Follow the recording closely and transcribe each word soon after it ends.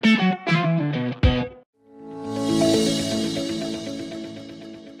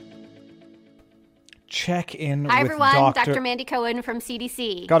check in Hi, with everyone. Dr. Mandy Cohen from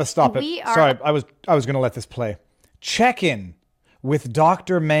CDC. Got to stop it. Sorry, I was going to let this play. Check in with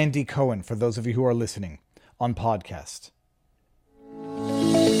Dr. Mandy Cohen for those of you who are listening on podcast.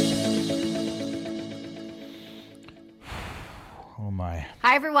 Oh my.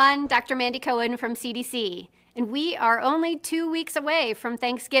 Hi, everyone. Dr. Mandy Cohen from CDC. And we are only 2 weeks away from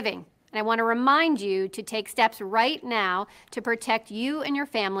Thanksgiving. And I want to remind you to take steps right now to protect you and your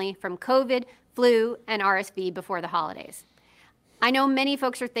family from COVID, flu, and RSV before the holidays. I know many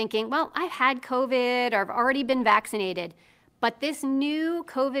folks are thinking, well, I've had COVID or I've already been vaccinated. But this new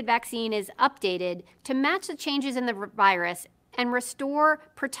COVID vaccine is updated to match the changes in the virus and restore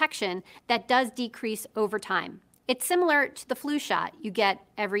protection that does decrease over time. It's similar to the flu shot you get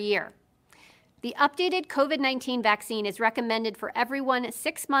every year. The updated COVID-19 vaccine is recommended for everyone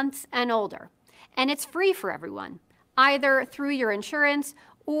 6 months and older, and it's free for everyone, either through your insurance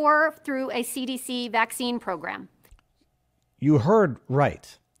or through a CDC vaccine program. You heard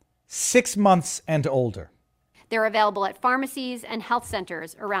right. 6 months and older. They're available at pharmacies and health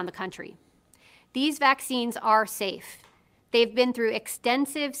centers around the country. These vaccines are safe. They've been through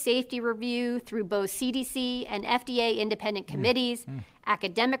extensive safety review through both CDC and FDA independent committees,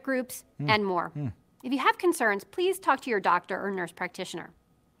 academic groups, and more. If you have concerns, please talk to your doctor or nurse practitioner.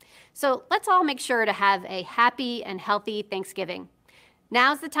 So let's all make sure to have a happy and healthy Thanksgiving.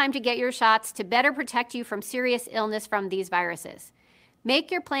 Now's the time to get your shots to better protect you from serious illness from these viruses.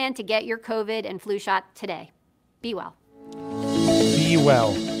 Make your plan to get your COVID and flu shot today. Be well. Be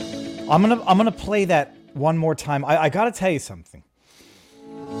well. I'm gonna play that one more time. I gotta tell you something.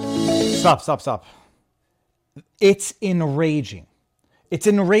 Stop. It's enraging. It's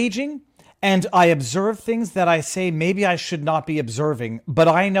enraging, and I observe things that I say maybe I should not be observing, but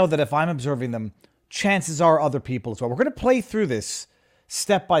I know that if I'm observing them, chances are other people as well. We're gonna play through this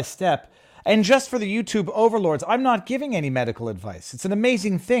step by step. And just for the YouTube overlords, I'm not giving any medical advice. It's an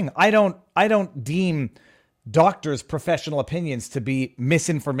amazing thing. I don't deem doctors' professional opinions to be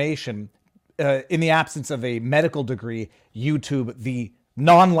misinformation. In the absence of a medical degree, YouTube, the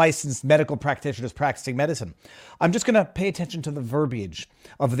non-licensed medical practitioners practicing medicine. I'm just going to pay attention to the verbiage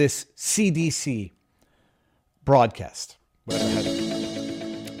of this CDC broadcast.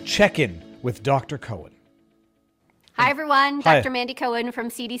 Check in with Dr. Cohen. Hi, everyone. Hi. Dr. Mandy Cohen from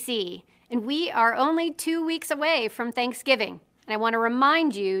CDC. And we are only 2 weeks away from Thanksgiving. And I want to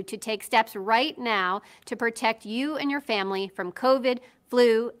remind you to take steps right now to protect you and your family from COVID,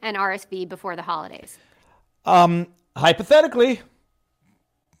 flu, and RSV before the holidays. Hypothetically,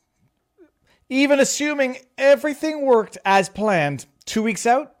 even assuming everything worked as planned 2 weeks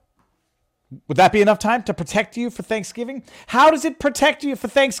out, would that be enough time to protect you for Thanksgiving? How does it protect you for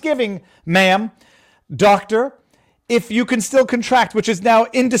Thanksgiving, ma'am, doctor, if you can still contract, which is now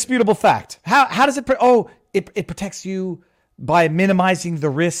indisputable fact? How does it? It protects you by minimizing the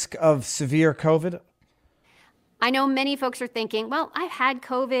risk of severe COVID. I know many folks are thinking, well, I've had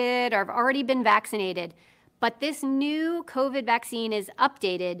COVID or I've already been vaccinated. But this new COVID vaccine is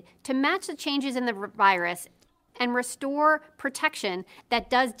updated to match the changes in the virus and restore protection that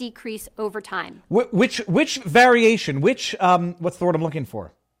does decrease over time. Which variation, what's the word I'm looking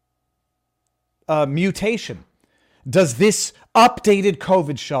for? Mutation. Does this updated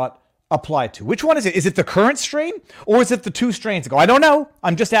COVID shot apply to? Which one is it? Is it the current strain or is it the 2 strains ago? I don't know.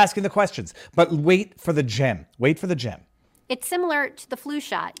 I'm just asking the questions. But wait for the gem. It's similar to the flu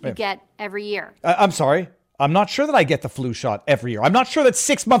shot you get every year. I'm sorry. I'm not sure that I get the flu shot every year. I'm not sure that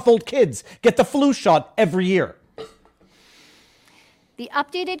 6-month-old kids get the flu shot every year. The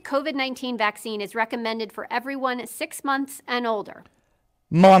updated COVID-19 vaccine is recommended for everyone 6 months and older.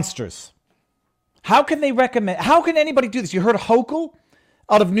 Monsters. How can anybody do this? You heard Hochul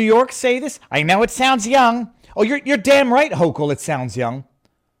out of New York say this? I know it sounds young. Oh, you're damn right, Hochul, it sounds young.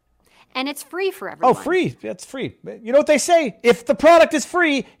 And it's free for everyone. Oh, free. It's free. You know what they say? If the product is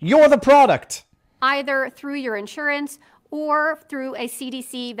free, you're the product. Either through your insurance or through a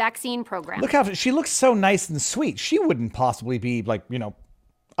CDC vaccine program. Look how she looks so nice and sweet. She wouldn't possibly be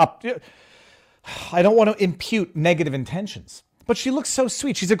up. I don't want to impute negative intentions, but she looks so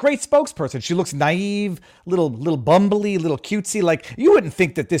sweet. She's a great spokesperson. She looks naive, little bumbly, little cutesy. Like you wouldn't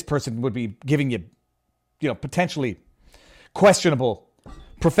think that this person would be giving you, potentially questionable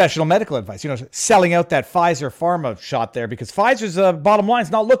professional medical advice, selling out that Pfizer pharma shot there because Pfizer's bottom line is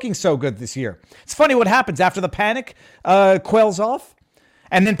not looking so good this year. It's funny what happens after the panic quells off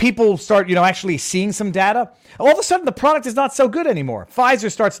and then people start, actually seeing some data. All of a sudden, the product is not so good anymore.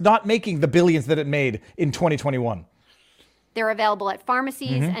 Pfizer starts not making the billions that it made in 2021. They're available at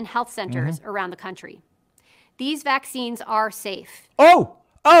pharmacies and health centers around the country. These vaccines are safe. Oh,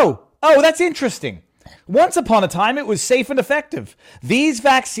 that's interesting. Once upon a time, it was safe and effective. These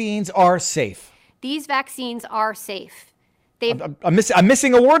vaccines are safe. These vaccines are safe. I'm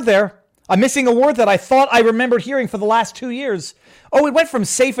missing a word there. I'm missing a word that I thought I remembered hearing for the last 2 years. Oh, it went from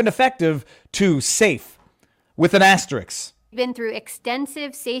safe and effective to safe with an asterisk. Been through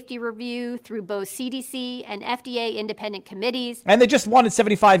extensive safety review through both CDC and FDA independent committees. And they just wanted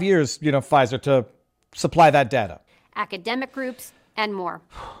 75 years, Pfizer, to supply that data. Academic groups and more.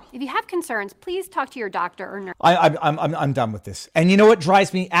 If you have concerns, please talk to your doctor or nurse. I'm done with this. And you know what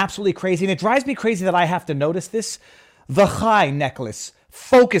drives me absolutely crazy? And it drives me crazy that I have to notice this. The Chai necklace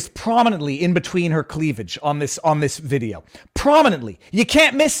focused prominently in between her cleavage on this video. Prominently. You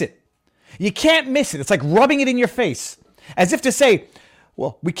can't miss it. You can't miss it. It's like rubbing it in your face. As if to say,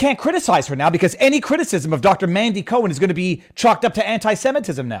 well, we can't criticize her now because any criticism of Dr. Mandy Cohen is going to be chalked up to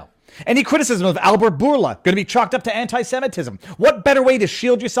anti-Semitism now. Any criticism of Albert Bourla going to be chalked up to anti-Semitism. What better way to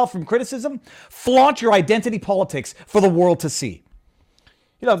shield yourself from criticism? Flaunt your identity politics for the world to see.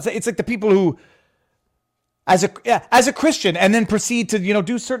 It's like the people who, as a Christian, and then proceed to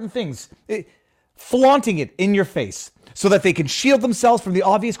do certain things, flaunting it in your face so that they can shield themselves from the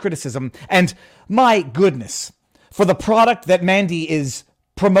obvious criticism. And my goodness, for the product that Mandy is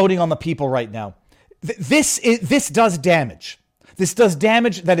promoting on the people right now, this does damage. This does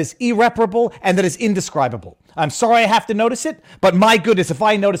damage that is irreparable and that is indescribable. I'm sorry I have to notice it, but my goodness, if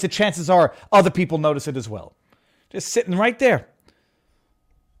I notice it, chances are other people notice it as well. Just sitting right there.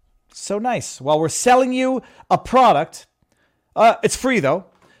 So nice. While we're selling you a product, it's free though,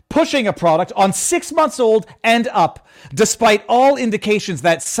 pushing a product on 6 months old and up, despite all indications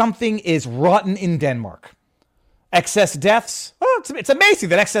that something is rotten in Denmark. Excess deaths. Oh, it's amazing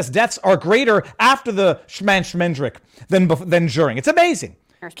that excess deaths are greater after the Schmendrick than during. It's amazing.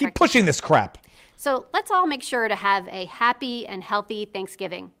 Keep pushing this crap. So let's all make sure to have a happy and healthy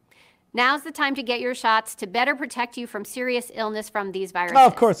Thanksgiving. Now's the time to get your shots to better protect you from serious illness from these viruses. Oh,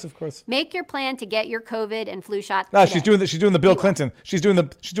 of course. Make your plan to get your COVID and flu shot. She's doing the Bill Clinton. She's doing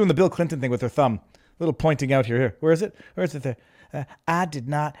the Bill Clinton thing with her thumb. Little pointing out here. Where is it? There? I did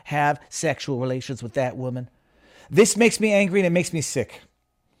not have sexual relations with that woman. This makes me angry and it makes me sick.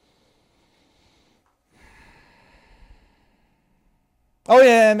 Oh,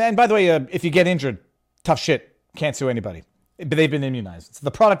 yeah, and by the way, if you get injured, tough shit. Can't sue anybody. But they've been immunized. So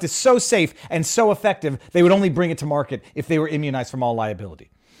the product is so safe and so effective, they would only bring it to market if they were immunized from all liability.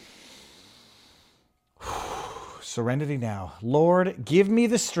 Serenity now. Lord, give me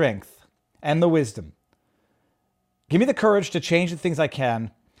the strength and the wisdom. Give me the courage to change the things I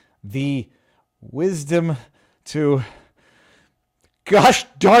can. The wisdom to, gosh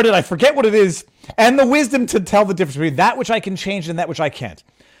darn it, I forget what it is. And the wisdom to tell the difference between that which I can change and that which I can't.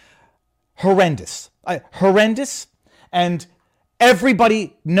 Horrendous. Horrendous. And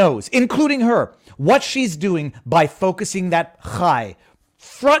everybody knows, including her, what she's doing by focusing that Chai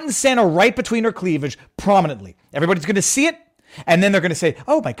front and center right between her cleavage prominently. Everybody's going to see it. And then they're going to say,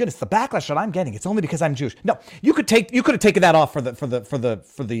 "Oh my goodness, the backlash that I'm getting, it's only because I'm Jewish." No, you could have taken that off for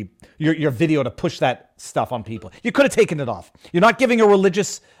your video to push that stuff on people. You could have taken it off. You're not giving a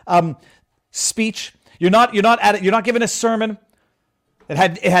religious speech. You're not giving a sermon.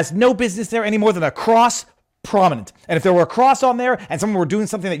 It has no business there any more than a cross prominent. And if there were a cross on there and someone were doing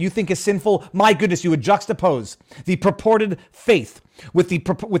something that you think is sinful, my goodness, you would juxtapose the purported faith with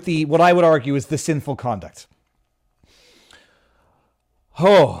the what I would argue is the sinful conduct.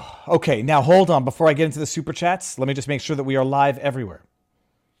 Oh, okay. Now hold on. Before I get into the super chats, let me just make sure that we are live everywhere.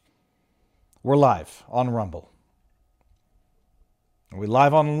 We're live on Rumble. Are we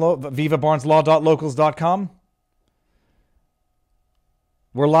live on vivabarneslaw.locals.com?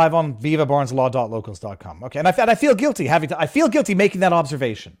 We're live on vivabarneslaw.locals.com. Okay, and I feel guilty I feel guilty making that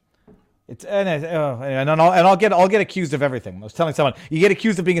observation. I'll get accused of everything. I was telling someone, you get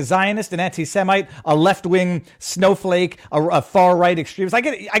accused of being a Zionist, an anti-Semite, a left-wing snowflake, a far-right extremist. I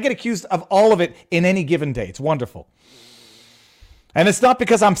get accused of all of it in any given day. It's wonderful. And it's not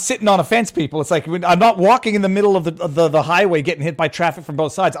because I'm sitting on a fence, people. It's like I'm not walking in the middle of the highway getting hit by traffic from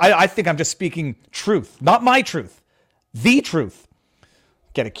both sides. I think I'm just speaking truth. Not my truth. The truth.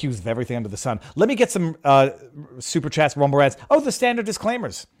 Get accused of everything under the sun. Let me get some super chats, Rumble ads. Oh, the standard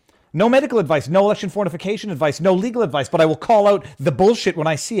disclaimers. No medical advice, no election fortification advice, no legal advice, but I will call out the bullshit when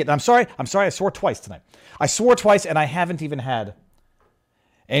I see it. And I'm sorry, I swore twice tonight. I swore twice and I haven't even had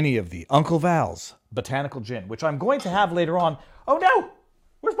any of the Uncle Val's Botanical Gin, which I'm going to have later on. Oh no,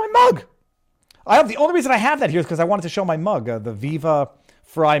 where's my mug? The only reason I have that here is because I wanted to show my mug, the Viva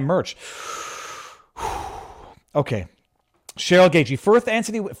Fry merch. Okay, Cheryl Gagey, first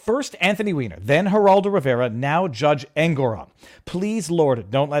Anthony Weiner, then Geraldo Rivera, now Judge Engoron. Please, Lord,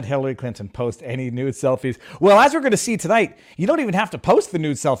 don't let Hillary Clinton post any nude selfies. Well, as we're going to see tonight, you don't even have to post the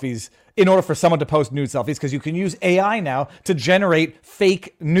nude selfies in order for someone to post nude selfies, because you can use AI now to generate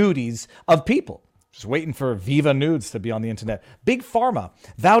fake nudies of people. Just waiting for Viva Nudes to be on the internet. Big Pharma,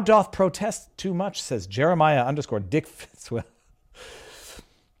 thou doth protest too much, says Jeremiah _ Dick Fitzwell.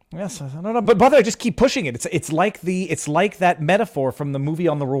 Yes, I don't know, but brother, I just keep pushing it. It's like that metaphor from the movie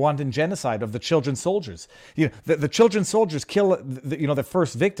on the Rwandan genocide of the children soldiers. The children soldiers kill the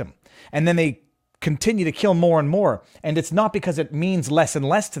first victim, and then they continue to kill more and more. And it's not because it means less and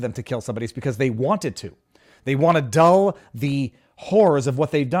less to them to kill somebody; it's because they wanted to. They want to dull the horrors of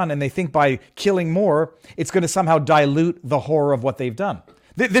what they've done, and they think by killing more, it's going to somehow dilute the horror of what they've done.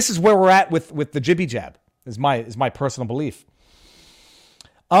 This is where we're at with the jibby jab. Is my personal belief.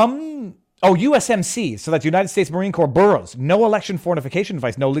 USMC, so that's United States Marine Corps Burroughs. No election fortification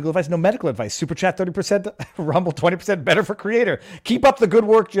advice, no legal advice, no medical advice. Super chat 30%, Rumble 20% better for creator. Keep up the good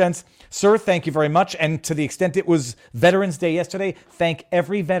work, gents. Sir, thank you very much. And to the extent it was Veterans Day yesterday, thank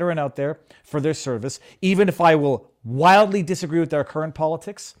every veteran out there for their service. Even if I will wildly disagree with their current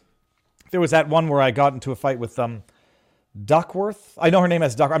politics. There was that one where I got into a fight with Duckworth. I know her name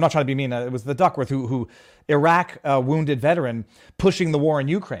as Duckworth. I'm not trying to be mean. It was the Duckworth who Iraq wounded veteran pushing the war in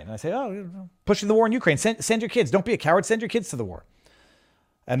Ukraine. And I say, pushing the war in Ukraine. Send your kids. Don't be a coward. Send your kids to the war.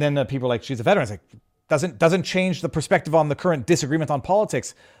 And then people are like, she's a veteran. It's like, doesn't change the perspective on the current disagreement on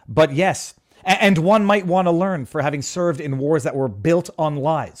politics. But yes, and one might want to learn for having served in wars that were built on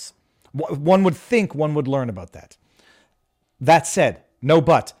lies. One would think one would learn about that. That said, no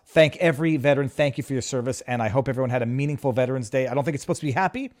but. Thank every veteran. Thank you for your service. And I hope everyone had a meaningful Veterans Day. I don't think it's supposed to be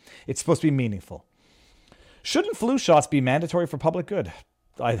happy. It's supposed to be meaningful. Shouldn't flu shots be mandatory for public good?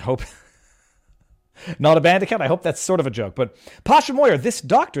 I hope. Not a band account. I hope that's sort of a joke. But Pasha Moyer, this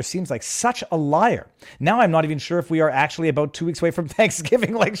doctor seems like such a liar. Now I'm not even sure if we are actually about 2 weeks away from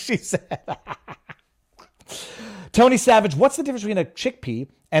Thanksgiving, like she said. Tony Savage, what's the difference between a chickpea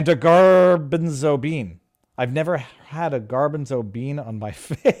and a garbanzo bean? I've never had a garbanzo bean on my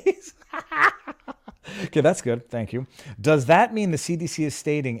face. Okay, that's good. Thank you. Does that mean the CDC is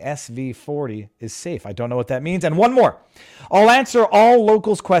stating SV40 is safe? I don't know what that means. And one more. I'll answer all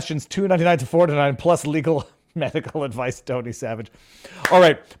locals questions, $2.99 to $4.99 plus legal medical advice, Tony Savage. All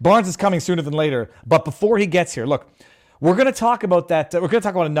right, Barnes is coming sooner than later. But before he gets here, look, we're going to talk about that. We're going to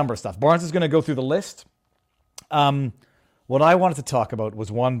talk about a number of stuff. Barnes is going to go through the list. What I wanted to talk about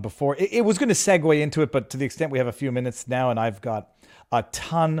was one before. It was going to segue into it, but to the extent we have a few minutes now, and I've got a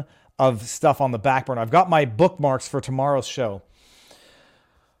ton of stuff on the back burner. I've got my bookmarks for tomorrow's show.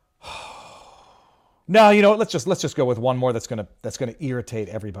 No, let's just go with one more that's gonna irritate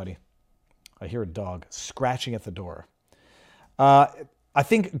everybody. I hear a dog scratching at the door. I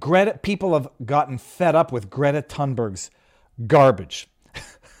think people have gotten fed up with Greta Thunberg's garbage.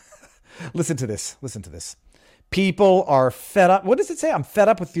 Listen to this. People are fed up. What does it say? I'm fed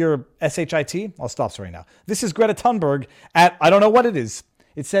up with your SHIT. I'll stop right now. This is Greta Thunberg at, I don't know what it is.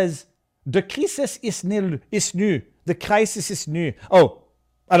 It says, the crisis is nu. The crisis is nu. Oh,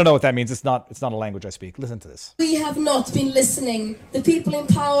 I don't know what that means. It's not a language I speak. Listen to this. We have not been listening. The people in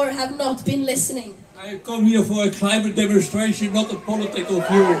power have not been listening. I come here for a climate demonstration, not a political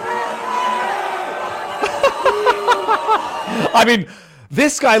view. I mean,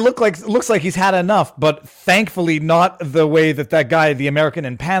 this guy looks like he's had enough, but thankfully not the way that guy, the American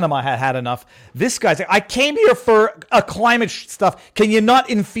in Panama, had enough. This guy's like, I came here for a climate stuff. Can you not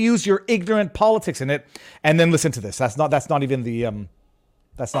infuse your ignorant politics in it? And then listen to this. That's not even the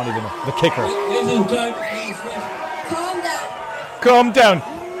kicker. Calm down,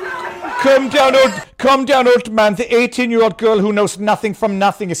 old man. The 18-year-old girl who knows nothing from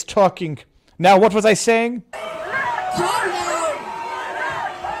nothing is talking. Now, what was I saying? Calm down.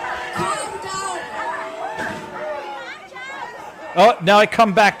 Oh, now I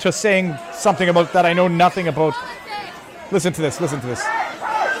come back to saying something about that I know nothing about. Listen to this. No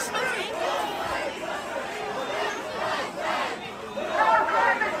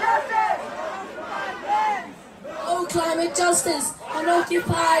climate justice on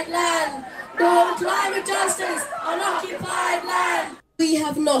occupied land. No climate justice on occupied land. We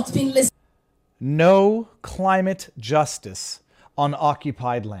have not been listening. No climate justice on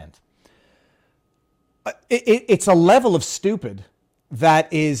occupied land. It's a level of stupid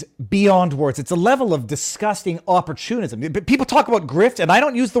that is beyond words. It's a level of disgusting opportunism. People talk about grift, and I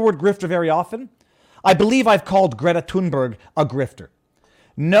don't use the word grifter very often. I believe I've called Greta Thunberg a grifter.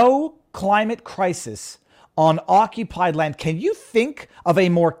 No climate crisis on occupied land. Can you think of a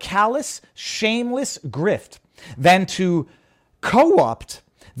more callous, shameless grift than to co-opt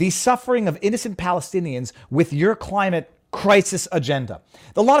the suffering of innocent Palestinians with your climate crisis agenda.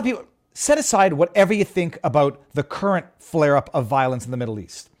 A lot of people, set aside whatever you think about the current flare-up of violence in the Middle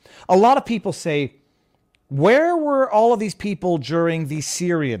East. A lot of people say, where were all of these people during the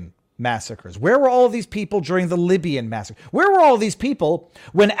Syrian massacres? Where were all of these people during the Libyan massacre? Where were all of these people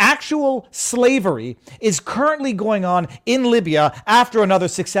when actual slavery is currently going on in Libya after another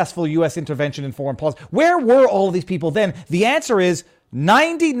successful U.S. intervention in foreign policy? Where were all of these people then? The answer is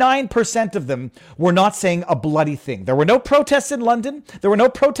 99% of them were not saying a bloody thing. There were no protests in London. There were no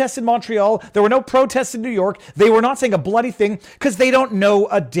protests in Montreal. There were no protests in New York. They were not saying a bloody thing because they don't know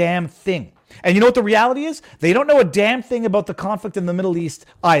a damn thing. And you know what the reality is? They don't know a damn thing about the conflict in the Middle East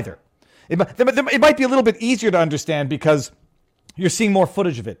either. It might be a little bit easier to understand because you're seeing more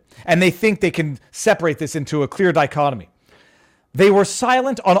footage of it. And they think they can separate this into a clear dichotomy. They were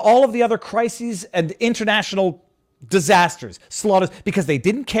silent on all of the other crises and international disasters, slaughters, because they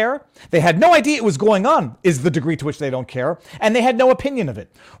didn't care. They had no idea it was going on, is the degree to which they don't care. And they had no opinion of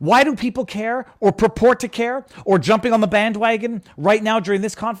it. Why do people care or purport to care or jumping on the bandwagon right now during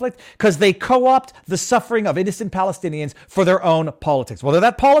this conflict? Because they co-opt the suffering of innocent Palestinians for their own politics. Whether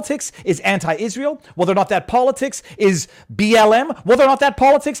that politics is anti-Israel, whether or not that politics is BLM, whether or not that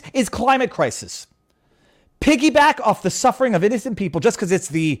politics is climate crisis. Piggyback off the suffering of innocent people just because it's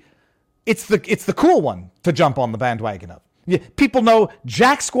the cool one to jump on the bandwagon of. People know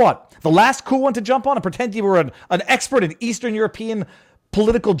jack squat. The last cool one to jump on and pretend you were an expert in Eastern European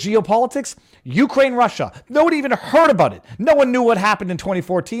political geopolitics. Ukraine, Russia. Nobody even heard about it. No one knew what happened in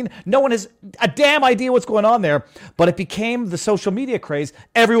 2014. No one has a damn idea what's going on there. But it became the social media craze.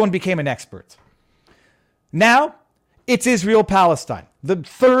 Everyone became an expert. Now, it's Israel-Palestine. The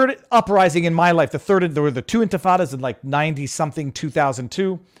third uprising in my life. There were the two intifadas in like 90-something,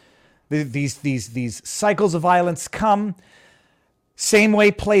 2002. These cycles of violence come, same way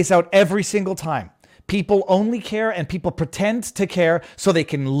plays out every single time. People only care and people pretend to care so they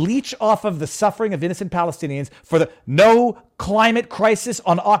can leech off of the suffering of innocent Palestinians for the no climate crisis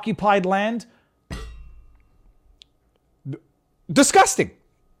on occupied land. Disgusting.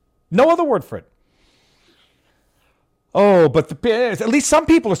 No other word for it. Oh, but at least some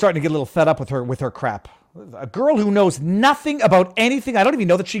people are starting to get a little fed up with her crap. A girl who knows nothing about anything. I don't even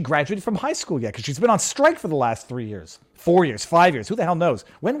know that she graduated from high school yet because she's been on strike for the last 3 years, 4 years, 5 years. Who the hell knows?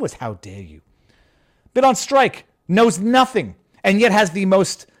 When was How Dare You? Been on strike, knows nothing, and yet has the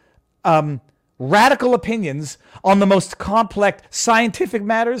most radical opinions on the most complex scientific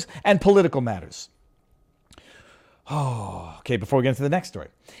matters and political matters. Oh, okay, before we get into the next story.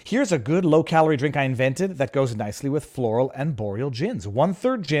 Here's a good low-calorie drink I invented that goes nicely with floral and boreal gins.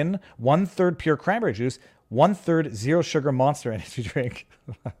 1/3 gin, 1/3 pure cranberry juice, 1/3 zero-sugar Monster energy drink.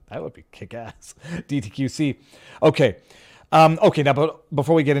 That would be kick-ass. DTQC. Okay. Now, but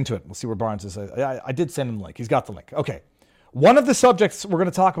before we get into it, we'll see where Barnes is. I did send him the link. He's got the link. Okay. One of the subjects we're going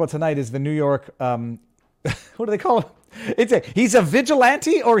to talk about tonight is the New York... what do they call it? He's a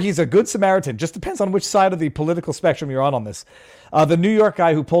vigilante or he's a good Samaritan. Just depends on which side of the political spectrum you're on this. The New York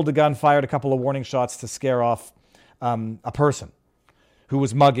guy who pulled a gun fired a couple of warning shots to scare off a person who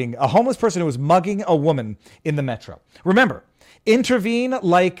was mugging, a homeless person who was mugging a woman in the metro. Remember, intervene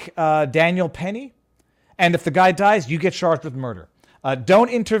like Daniel Penny, and if the guy dies, you get charged with murder. Don't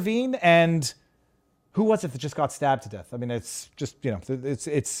intervene and... Who was it that just got stabbed to death? I mean, it's just,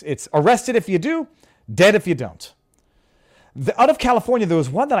 it's arrested if you do, dead if you don't. Out of California, there was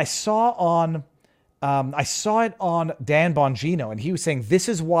one that I saw on, it on Dan Bongino, and he was saying this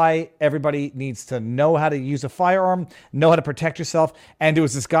is why everybody needs to know how to use a firearm, know how to protect yourself. And it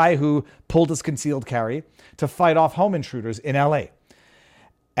was this guy who pulled his concealed carry to fight off home intruders in LA.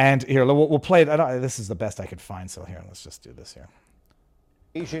 And here, we'll play it. This is the best I could find. So here, let's just do this here.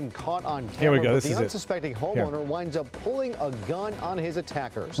 Asian caught on camera. Here we go. This the is unsuspecting homeowner winds up pulling a gun on his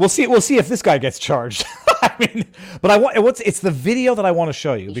attackers. We'll see if this guy gets charged. I mean, but it's the video that I want to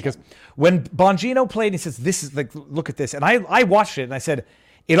show you because when Bongino played, he says, "This is like, look at this," and I watched it and I said,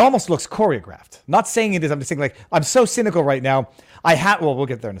 it almost looks choreographed. Not saying it is. I'm just saying, like, I'm so cynical right now. We'll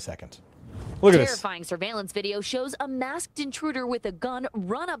get there in a second. Look at this. Terrifying surveillance video shows a masked intruder with a gun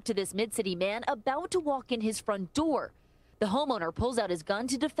run up to this mid-city man about to walk in his front door. The homeowner pulls out his gun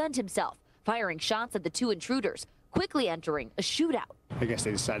to defend himself, firing shots at the two intruders, quickly entering a shootout. I guess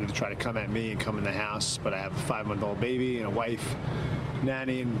they decided to try to come at me and come in the house, but I have a 5-month-old baby and a wife,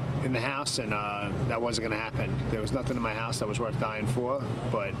 nanny in the house, and that wasn't going to happen. There was nothing in my house that was worth dying for,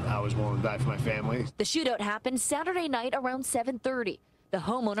 but I was willing to die for my family. The shootout happened Saturday night around 7:30. The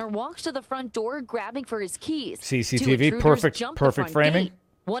homeowner walks to the front door, grabbing for his keys. CCTV, perfect framing.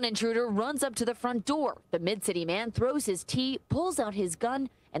 One intruder runs up to the front door. The Mid-City man throws his tea, pulls out his gun,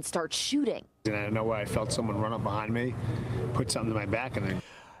 and starts shooting. And I don't know where I felt someone run up behind me, put something to my back, and then...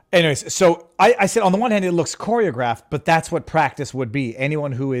 Anyways, so I said on the one hand, it looks choreographed, but that's what practice would be.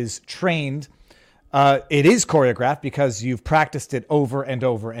 Anyone who is trained, it is choreographed because you've practiced it over and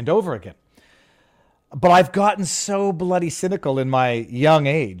over and over again. But I've gotten so bloody cynical in my young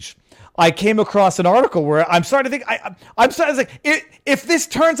age. I came across an article where I'm starting to think, I'm starting to think, if this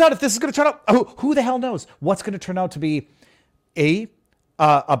turns out, if this is going to turn out, who the hell knows what's going to turn out to be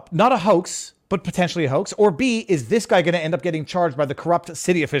not a hoax, but potentially a hoax, or B, is this guy going to end up getting charged by the corrupt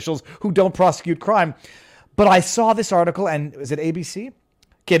city officials who don't prosecute crime? But I saw this article, and is it ABC?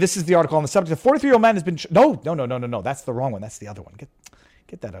 Okay, this is the article on the subject. A 43-year-old man has been... No. That's the wrong one. That's the other one.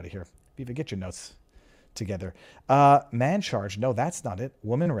 Get that out of here. Beaver, get your notes together. Man charged. No, that's not it.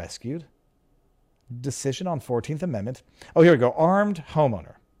 Woman rescued. Decision on 14th Amendment. Oh, here we go. Armed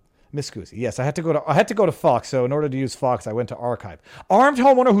homeowner. Miss Cusi. Yes, I had to go to Fox, so in order to use Fox, I went to Archive. Armed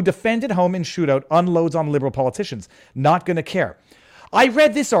homeowner who defended home in shootout unloads on liberal politicians. Not going to care. I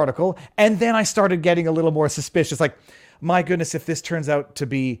read this article, and then I started getting a little more suspicious. Like, my goodness, if this turns out to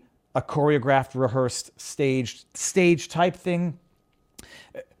be a choreographed, rehearsed, stage type thing,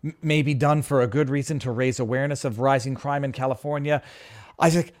 maybe done for a good reason to raise awareness of rising crime in California.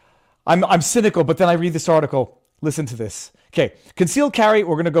 I'm cynical, but then I read this article. Listen to this. Okay, concealed carry,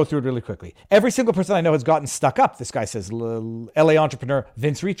 we're going to go through it really quickly. Every single person I know has gotten stuck up, this guy says. LA entrepreneur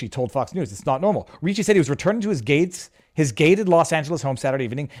Vince Ricci told Fox News it's not normal. Ricci said he was returning to his gated Los Angeles home Saturday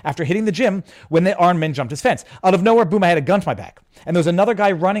evening after hitting the gym when the armed men jumped his fence. Out of nowhere, boom, I had a gun to my back. And there was another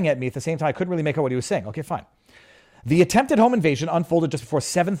guy running at me at the same time. I couldn't really make out what he was saying. Okay, fine. The attempted home invasion unfolded just before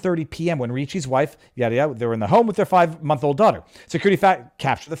 7:30 p.m. when Ricci's wife, they were in the home with their 5-month-old daughter. Security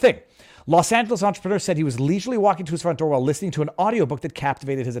captured the thing. Los Angeles entrepreneur said he was leisurely walking to his front door while listening to an audiobook that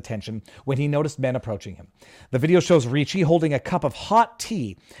captivated his attention when he noticed men approaching him. The video shows Ricci holding a cup of hot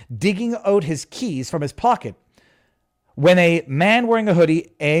tea, digging out his keys from his pocket, when a man wearing a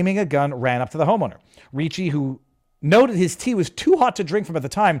hoodie, aiming a gun, ran up to the homeowner. Ricci, who noted his tea was too hot to drink from at the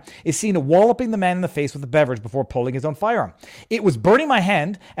time, is seen walloping the man in the face with the beverage before pulling his own firearm. It was burning my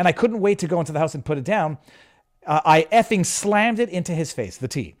hand, and I couldn't wait to go into the house and put it down. I effing slammed it into his face, the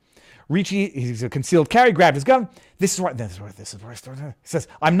tea. Ricci, he's a concealed carry, grabbed his gun. This is where I started. He says,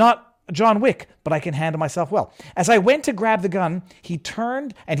 I'm not John Wick, but I can handle myself well. As I went to grab the gun, he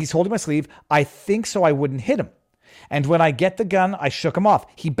turned and he's holding my sleeve. I think so I wouldn't hit him. And when I get the gun, I shook him off.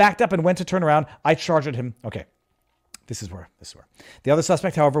 He backed up and went to turn around. I charged at him. Okay. This is where. The other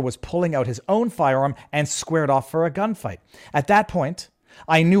suspect, however, was pulling out his own firearm and squared off for a gunfight. At that point,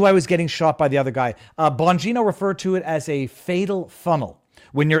 I knew I was getting shot by the other guy. Bongino referred to it as a fatal funnel.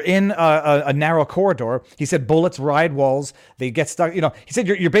 When you're in a narrow corridor, he said bullets ride walls. They get stuck. He said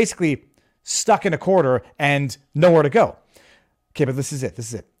you're basically stuck in a corridor and nowhere to go. Okay, but this is it.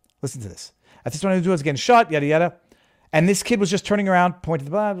 Listen to this. At this point, I was getting shot, yada, yada. And this kid was just turning around, pointing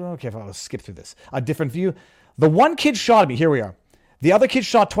to the... Okay, I'll skip through this. A different view. The one kid shot at me. Here we are. The other kid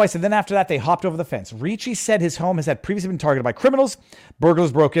shot twice, and then after that, they hopped over the fence. Ricci said his home has had previously been targeted by criminals.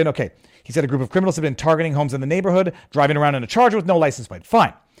 Burglars broke in. Okay. He said a group of criminals have been targeting homes in the neighborhood, driving around in a Charger with no license plate.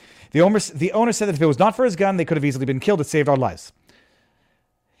 Fine. The owner said that if it was not for his gun, they could have easily been killed. It saved our lives.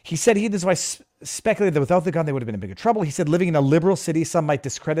 He said this is why speculated that without the gun, they would have been in bigger trouble. He said living in a liberal city, some might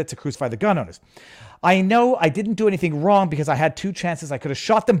discredit to crucify the gun owners. I know I didn't do anything wrong because I had two chances. I could have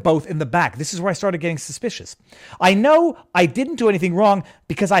shot them both in the back. This is where I started getting suspicious. I know I didn't do anything wrong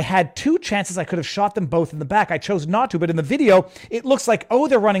because I had two chances. I could have shot them both in the back. I chose not to, but in the video, it looks like,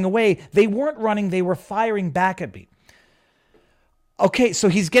 they're running away. They weren't running. They were firing back at me. Okay, so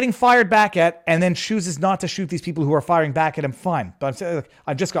he's getting fired back at and then chooses not to shoot these people who are firing back at him. Fine. But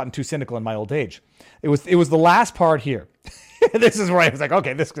I've just gotten too cynical in my old age. It was the last part here. This is where I was like,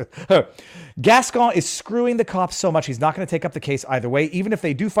 okay, Gascon is screwing the cops so much he's not going to take up the case either way. Even if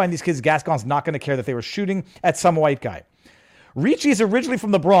they do find these kids, Gascon's not going to care that they were shooting at some white guy. Ricci is originally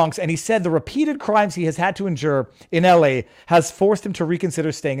from the Bronx, and he said the repeated crimes he has had to endure in LA has forced him to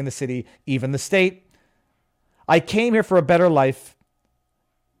reconsider staying in the city, even the state. I came here for a better life.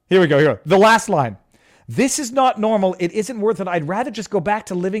 Here we go. Here. The last line. This is not normal. It isn't worth it. I'd rather just go back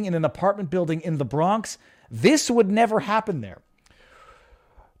to living in an apartment building in the Bronx. This would never happen there.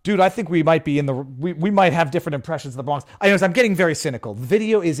 Dude, I think we might be we might have different impressions of the Bronx. I'm getting very cynical. The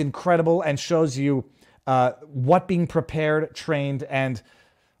video is incredible and shows you what being prepared, trained, and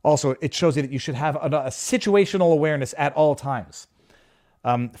also it shows you that you should have a situational awareness at all times.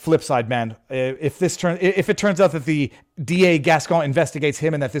 Flip side, man. If it turns out that the DA Gascon investigates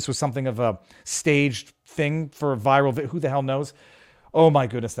him and that this was something of a staged thing for viral, who the hell knows? Oh my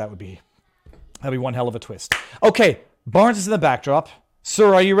goodness, that'd be one hell of a twist. Okay, Barnes is in the backdrop.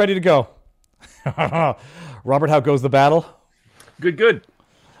 Sir, are you ready to go? Robert, how goes the battle? Good.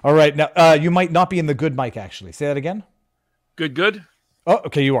 All right, now you might not be in the good mic, actually. Say that again. Good. Oh,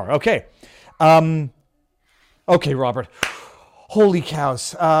 okay, you are. Okay. Okay, Robert. Holy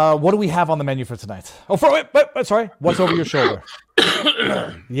cows. What do we have on the menu for tonight? Oh, wait, sorry. What's over your shoulder?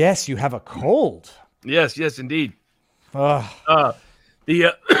 Yes, you have a cold. Yes, indeed. The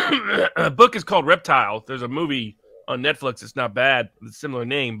book is called Reptile. There's a movie on Netflix. It's not bad. It's a similar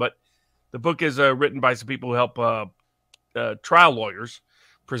name, but the book is written by some people who help trial lawyers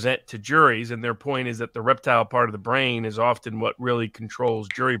present to juries, and their point is that the reptile part of the brain is often what really controls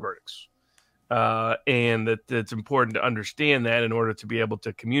jury verdicts. And that it's important to understand that in order to be able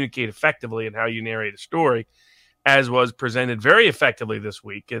to communicate effectively in how you narrate a story, as was presented very effectively this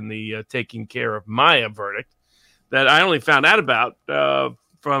week in the Taking Care of Maya verdict that I only found out about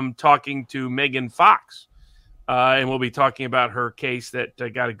from talking to Megan Fox. And we'll be talking about her case that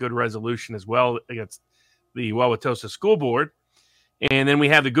got a good resolution as well against the Wauwatosa School Board. And then we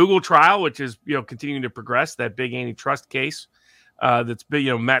have the Google trial, which is continuing to progress, that big antitrust case. That's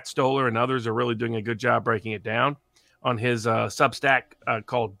been, Matt Stoller and others are really doing a good job breaking it down on his Substack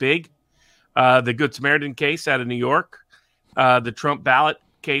called Big. The Good Samaritan case out of New York, the Trump ballot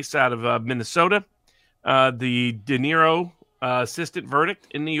case out of Minnesota, the DeNiro assistant verdict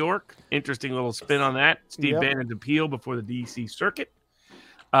in New York. Interesting little spin on that. Steve Bannon's appeal before the D.C. Circuit.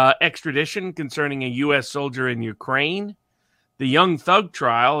 Extradition concerning a U.S. soldier in Ukraine. The Young Thug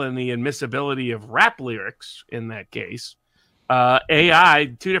trial and the admissibility of rap lyrics in that case.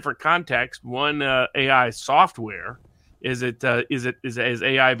 AI, two different contexts. One, AI software. Is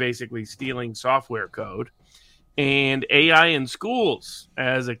AI basically stealing software code? And AI in schools,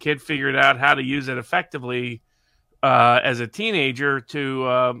 as a kid figured out how to use it effectively as a teenager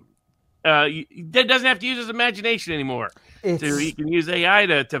to doesn't have to use his imagination anymore. He can use AI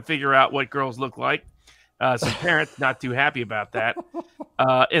to figure out what girls look like. Some parents not too happy about that.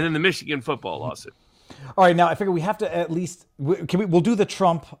 And then the Michigan football lawsuit. All right, now I figure we have to at least we'll do the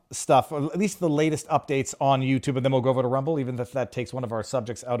Trump stuff, or at least the latest updates on YouTube, and then we'll go over to Rumble, even if that takes one of our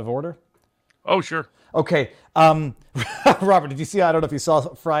subjects out of order. Oh, sure. Okay. Robert, did you see? I don't know if you saw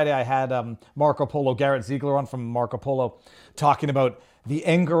Friday. I had Marco Polo, Garrett Ziegler on from Marco Polo, talking about the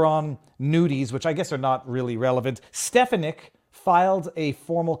Engeron nudies, which I guess are not really relevant. Stefanik filed a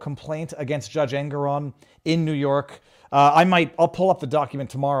formal complaint against Judge Engeron in New York. I'll pull up the document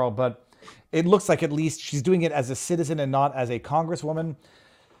tomorrow, but it looks like at least she's doing it as a citizen and not as a congresswoman.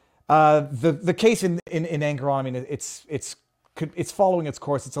 The case in Engeron, I mean, it's following its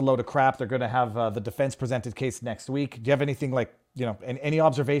course. It's a load of crap. They're going to have the defense presented case next week. Do you have anything any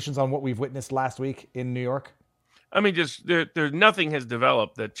observations on what we've witnessed last week in New York? I mean, just there's nothing has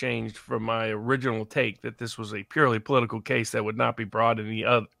developed that changed from my original take that this was a purely political case that would not be brought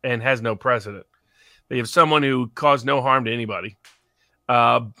in and has no precedent. They have someone who caused no harm to anybody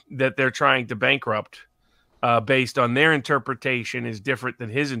that they're trying to bankrupt based on their interpretation is different than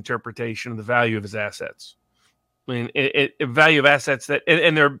his interpretation of the value of his assets. I mean, value of assets at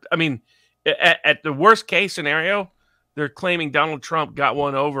the worst case scenario, they're claiming Donald Trump got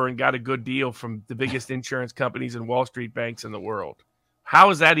one over and got a good deal from the biggest insurance companies and Wall Street banks in the world. How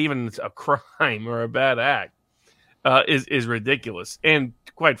is that even a crime or a bad act? Is ridiculous. And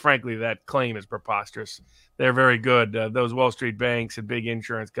quite frankly, that claim is preposterous. They're very good. Those Wall Street banks and big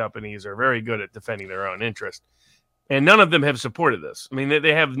insurance companies are very good at defending their own interest. And none of them have supported this. I mean,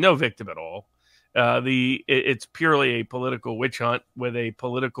 they have no victim at all. It's purely a political witch hunt with a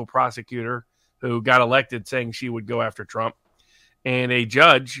political prosecutor who got elected saying she would go after Trump, and a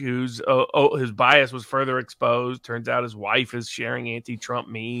judge whose bias was further exposed. Turns out his wife is sharing anti-Trump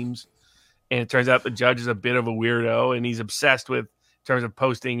memes, and it turns out the judge is a bit of a weirdo, and he's obsessed with in terms of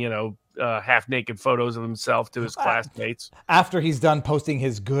posting, half-naked photos of himself to his classmates. After he's done posting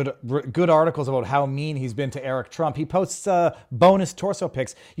his good articles about how mean he's been to Eric Trump, he posts bonus torso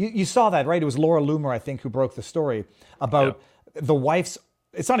pics. You saw that, right? It was Laura Loomer, I think, who broke the story about the wife's.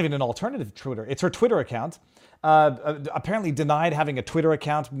 It's not even an alternative Twitter. It's her Twitter account. Apparently denied having a Twitter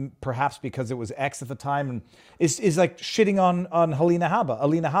account, perhaps because it was X at the time, and is like shitting on Alina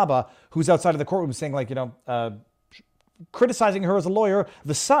Habba, who's outside of the courtroom saying criticizing her as a lawyer.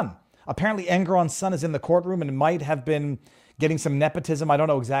 The son. Apparently Engeron's son is in the courtroom and might have been getting some nepotism. I don't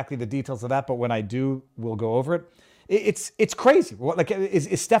know exactly the details of that, but when I do, we'll go over it. It's crazy.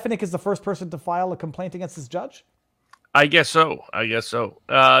 Is Stefanik is the first person to file a complaint against this judge? I guess so.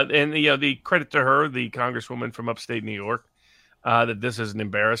 And the credit to her, the congresswoman from upstate New York, that this is an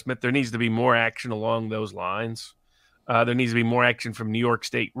embarrassment. There needs to be more action along those lines. There needs to be more action from New York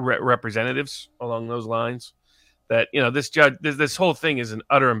State representatives along those lines. That, this whole thing is an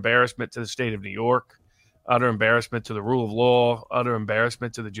utter embarrassment to the state of New York, utter embarrassment to the rule of law, utter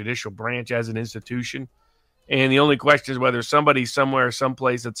embarrassment to the judicial branch as an institution. And the only question is whether somebody somewhere,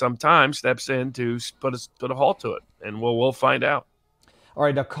 someplace, at some time steps in to put a halt to it. And we'll find out. All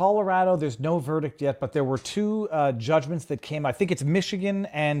right, now Colorado, there's no verdict yet, but there were two judgments that came. I think it's Michigan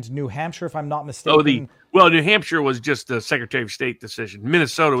and New Hampshire, if I'm not mistaken. New Hampshire was just the Secretary of State decision.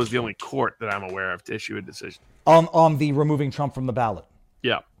 Minnesota was the only court that I'm aware of to issue a decision. On the removing Trump from the ballot.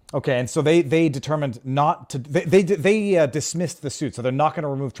 Yeah. Okay, and so they determined not to. They dismissed the suit, so they're not going to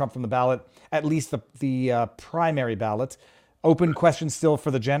remove Trump from the ballot, at least the primary ballot. Open question still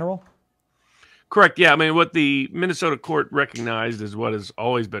for the general? Correct. Yeah. I mean, what the Minnesota court recognized is what has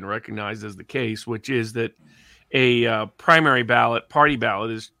always been recognized as the case, which is that a primary ballot, party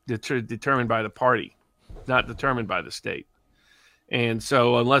ballot, is determined by the party, not determined by the state. And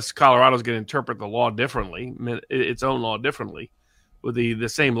so unless Colorado's going to interpret the law differently, its own law differently, well, the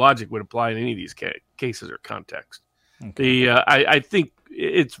same logic would apply in any of these cases or context. Okay. I think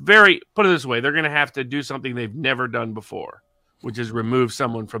it's put it this way, they're going to have to do something they've never done before, which is remove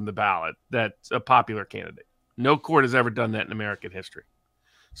someone from the ballot that's a popular candidate. No court has ever done that in American history.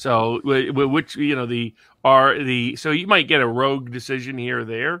 So, so you might get a rogue decision here or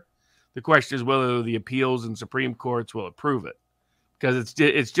there. The question is whether the appeals and Supreme Courts will approve it, because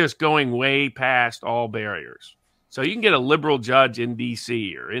it's just going way past all barriers. So you can get a liberal judge in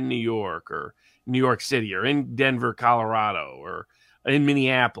D.C. or in New York or New York City or in Denver, Colorado, or in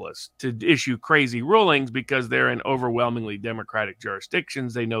Minneapolis to issue crazy rulings because they're in overwhelmingly Democratic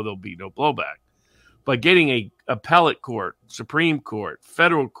jurisdictions. They know there'll be no blowback. But getting a appellate court, Supreme Court,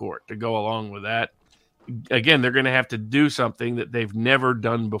 federal court to go along with that, again, they're going to have to do something that they've never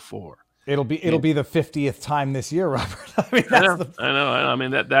done before. It'll be the 50th time this year, Robert. I know. I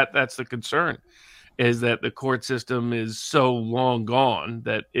mean, that's the concern, is that the court system is so long gone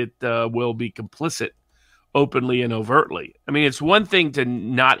that it will be complicit openly and overtly. I mean, it's one thing to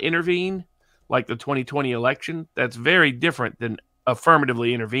not intervene, like the 2020 election. That's very different than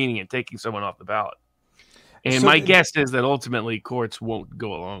affirmatively intervening and taking someone off the ballot. And my guess is that ultimately courts won't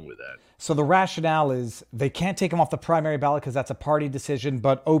go along with that. So the rationale is they can't take him off the primary ballot because that's a party decision,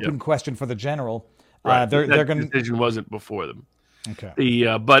 but open question for the general. Right. That decision wasn't before them.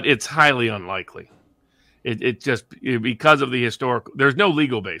 Okay. But it's highly unlikely. Because of the historical, there's no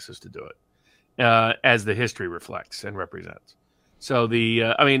legal basis to do it, as the history reflects and represents. So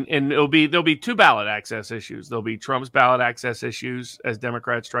and there'll be two ballot access issues. There'll be Trump's ballot access issues as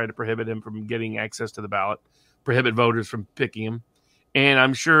Democrats try to prohibit him from getting access to the ballot, prohibit voters from picking him. And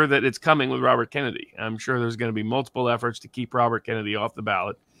I'm sure that it's coming with Robert Kennedy. I'm sure there's going to be multiple efforts to keep Robert Kennedy off the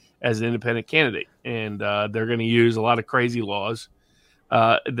ballot as an independent candidate. And they're going to use a lot of crazy laws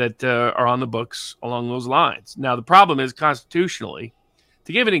that are on the books along those lines. Now, the problem is constitutionally,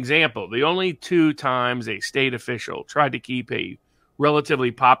 to give an example, the only two times a state official tried to keep a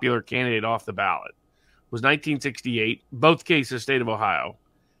relatively popular candidate off the ballot was 1968. Both cases, state of Ohio,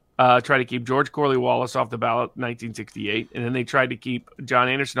 tried to keep George Corley-Wallace off the ballot in 1968, and then they tried to keep John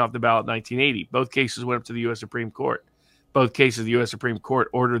Anderson off the ballot in 1980. Both cases went up to the U.S. Supreme Court. Both cases, the U.S. Supreme Court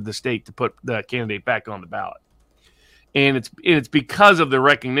ordered the state to put the candidate back on the ballot. And it's because of the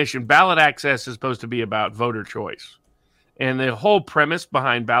recognition. Ballot access is supposed to be about voter choice. And the whole premise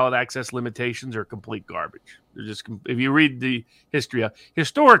behind ballot access limitations are complete garbage. They're just, if you read the history,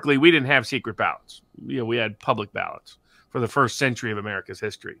 historically, we didn't have secret ballots. We had public ballots for the first century of America's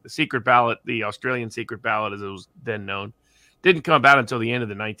history. The secret ballot, the Australian secret ballot, as it was then known, didn't come about until the end of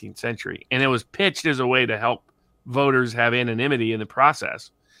the 19th century. And it was pitched as a way to help voters have anonymity in the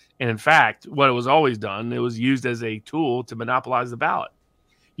process. And in fact, what it was always done, it was used as a tool to monopolize the ballot.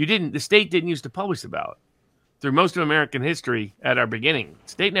 The state didn't used to publish the ballot. Through most of American history at our beginning, the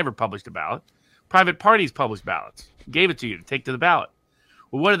state never published a ballot. Private parties published ballots, gave it to you to take to the ballot.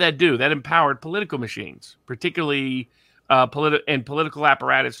 Well, what did that do? That empowered political machines, particularly political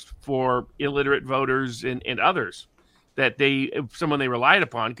apparatus for illiterate voters and others, that if someone they relied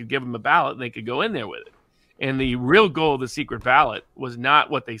upon could give them a ballot and they could go in there with it. And the real goal of the secret ballot was not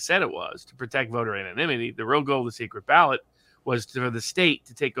what they said it was, to protect voter anonymity. The real goal of the secret ballot was for the state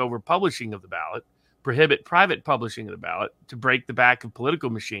to take over publishing of the ballot, prohibit private publishing of the ballot, to break the back of political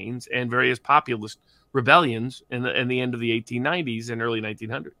machines and various populist rebellions in the end of the 1890s and early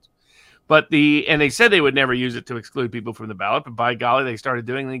 1900s. And they said they would never use it to exclude people from the ballot, but by golly, they started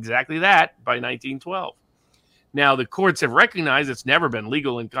doing exactly that by 1912. Now, the courts have recognized it's never been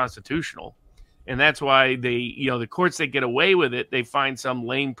legal and constitutional, And that's why the courts that get away with it, they find some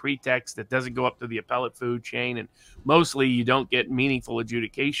lame pretext that doesn't go up to the appellate food chain. And mostly you don't get meaningful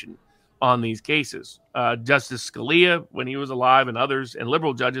adjudication on these cases. Justice Scalia, when he was alive, and others, and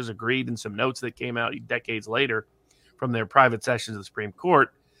liberal judges agreed in some notes that came out decades later from their private sessions of the Supreme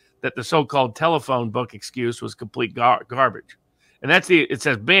Court that the so-called telephone book excuse was complete garbage. And it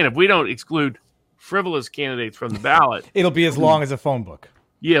says, man, if we don't exclude frivolous candidates from the ballot, it'll be as long as a phone book.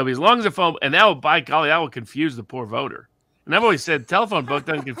 Yeah, it'll be as long as a phone, and that will, by golly, that will confuse the poor voter. And I've always said telephone book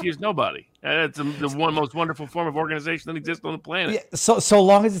doesn't confuse nobody. It's the most wonderful form of organization that exists on the planet. Yeah, so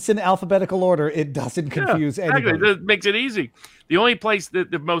long as it's in alphabetical order, it doesn't confuse anybody. It makes it easy. The only place that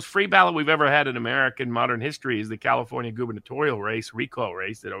the most free ballot we've ever had in American modern history is the California gubernatorial recall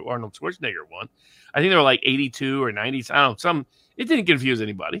race that Arnold Schwarzenegger won. I think there were like 82 or 90. I don't know. It didn't confuse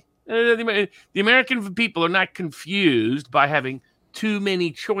anybody. The American people are not confused by having too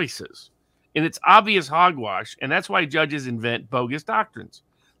many choices. And it's obvious hogwash, and that's why judges invent bogus doctrines.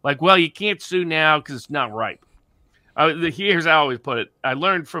 Like, well, you can't sue now because it's not ripe. Here's how I always put it. I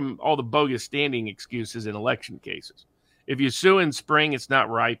learned from all the bogus standing excuses in election cases. If you sue in spring, it's not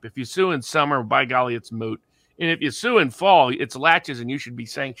ripe. If you sue in summer, by golly, it's moot. And if you sue in fall, it's latches and you should be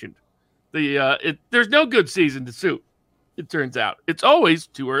sanctioned. There's no good season to sue, it turns out. It's always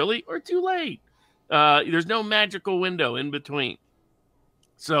too early or too late. There's no magical window in between.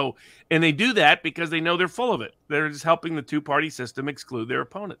 So, and they do that because they know they're full of it. They're just helping the two-party system exclude their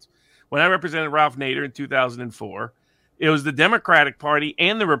opponents. When I represented Ralph Nader in 2004, it was the Democratic Party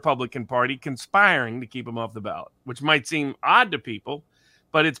and the Republican Party conspiring to keep him off the ballot, which might seem odd to people,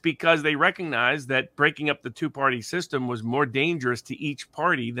 but it's because they recognize that breaking up the two-party system was more dangerous to each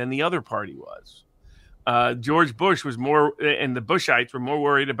party than the other party was. George Bush and the Bushites were more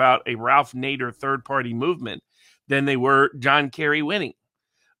worried about a Ralph Nader third-party movement than they were John Kerry winning.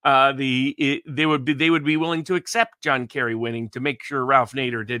 They would be willing to accept John Kerry winning to make sure Ralph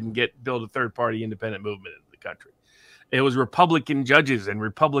Nader didn't build a third-party independent movement in the country. It was Republican judges and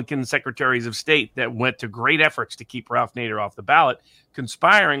Republican secretaries of state that went to great efforts to keep Ralph Nader off the ballot,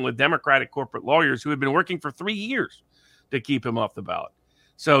 conspiring with Democratic corporate lawyers who had been working for 3 years to keep him off the ballot.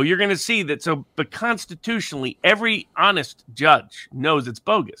 So you're going to see that. But constitutionally, every honest judge knows it's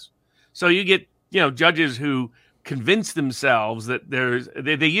bogus. So you get, judges who convince themselves that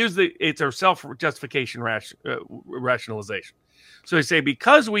they use it's a self-justification rationalization. So they say,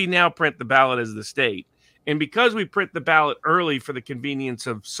 because we now print the ballot as the state, and because we print the ballot early for the convenience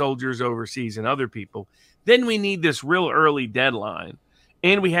of soldiers overseas and other people, then we need this real early deadline,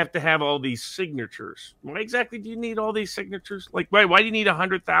 and we have to have all these signatures. Why exactly do you need all these signatures? Like, why do you need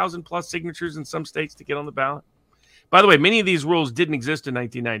 100,000 plus signatures in some states to get on the ballot? By the way, many of these rules didn't exist in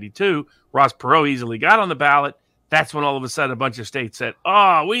 1992. Ross Perot easily got on the ballot. That's when all of a sudden a bunch of states said,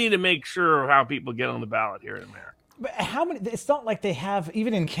 we need to make sure how people get on the ballot here in America. But how many? It's not like they have,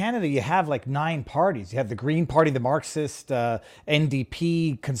 even in Canada, you have like 9 parties. You have the Green Party, the Marxist,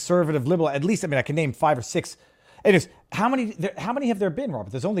 NDP, Conservative, Liberal. At least, I can name 5 or 6. Anyways, how many have there been,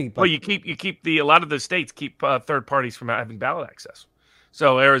 Robert? There's only. Well, you keep a lot of the states keep third parties from having ballot access.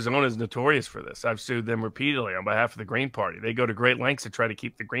 So Arizona is notorious for this. I've sued them repeatedly on behalf of the Green Party. They go to great lengths to try to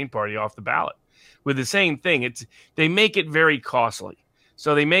keep the Green Party off the ballot. With the same thing, they make it very costly.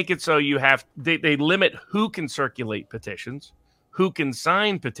 So they make it so they limit who can circulate petitions, who can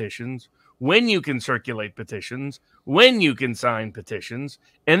sign petitions, when you can circulate petitions, when you can sign petitions.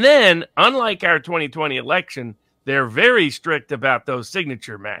 And then, unlike our 2020 election, they're very strict about those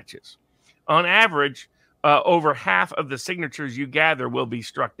signature matches. On average, over half of the signatures you gather will be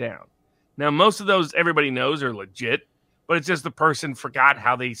struck down. Now, most of those, everybody knows, are legit, but it's just the person forgot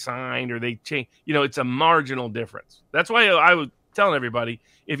how they signed or they changed. It's a marginal difference. That's why I was telling everybody,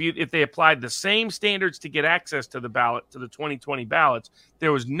 if they applied the same standards to get access to the ballot, to the 2020 ballots,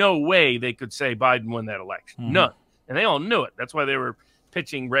 there was no way they could say Biden won that election. Mm-hmm. None. And they all knew it. That's why they were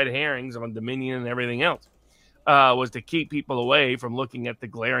pitching red herrings on Dominion and everything else, was to keep people away from looking at the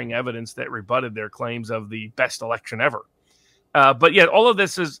glaring evidence that rebutted their claims of the best election ever. But yet all of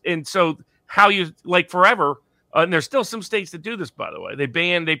this is, and so how you, like forever, and there's still some states that do this, by the way.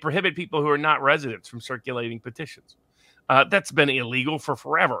 They prohibit people who are not residents from circulating petitions. That's been illegal for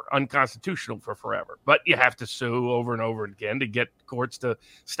forever, unconstitutional for forever. But you have to sue over and over again to get courts to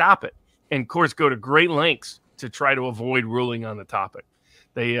stop it. And courts go to great lengths to try to avoid ruling on the topic.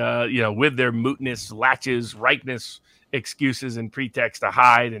 They, with their mootness, latches, ripeness, excuses, and pretext to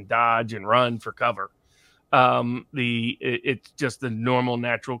hide and dodge and run for cover. It's just the normal,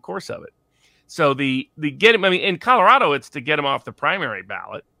 natural course of it. So the get him. In Colorado, it's to get him off the primary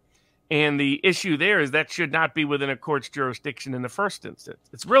ballot, And the issue there is that should not be within a court's jurisdiction in the first instance.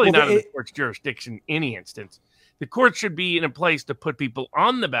 It's really not in the court's jurisdiction in any instance. The court should be in a place to put people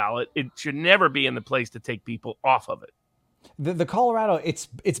on the ballot. It should never be in the place to take people off of it. The Colorado, it's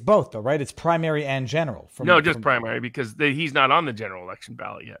both though, right? It's primary and general. Just primary, because he's not on the general election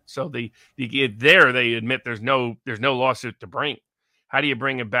ballot yet. So they admit there's no lawsuit to bring. How do you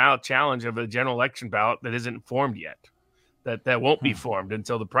bring a ballot challenge of a general election ballot that isn't formed yet? That won't be formed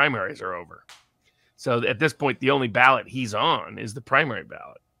until the primaries are over. So at this point, the only ballot he's on is the primary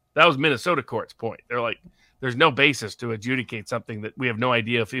ballot. That was Minnesota court's point. They're like, there's no basis to adjudicate something that we have no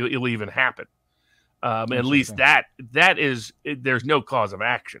idea if it'll even happen. At least that is, there's no cause of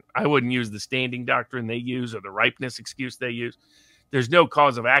action. I wouldn't use the standing doctrine they use or the ripeness excuse they use. There's no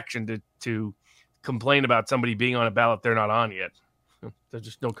cause of action to complain about somebody being on a ballot they're not on yet. There's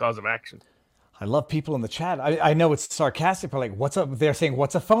just no cause of action. I love people in the chat. I know it's sarcastic, but like, what's up? They're saying,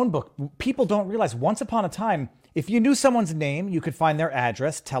 what's a phone book? People don't realize once upon a time, if you knew someone's name, you could find their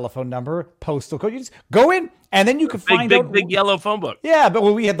address, telephone number, postal code. You just go in and then you could find out. Big yellow phone book. Yeah, but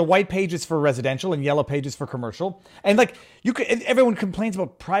we had the white pages for residential and yellow pages for commercial. And like everyone complains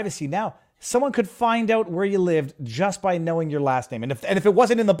about privacy now. Someone could find out where you lived just by knowing your last name. And if it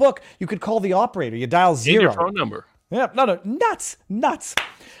wasn't in the book, you could call the operator. You dial 0. And your phone number. Yeah, no, nuts.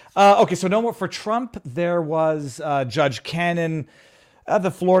 Okay, so no more for Trump. There was Judge Cannon,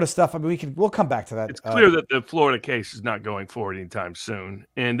 the Florida stuff. I mean, we'll come back to that. It's clear that the Florida case is not going forward anytime soon,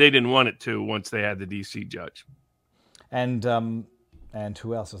 and they didn't want it to once they had the D.C. judge. And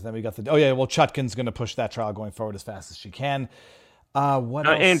who else? Then we got Chutkan's going to push that trial going forward as fast as she can. What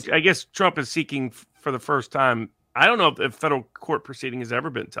else? And I guess Trump is seeking for the first time. I don't know if a federal court proceeding has ever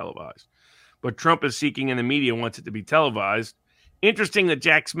been televised, but Trump is seeking, and the media wants it to be televised. Interesting that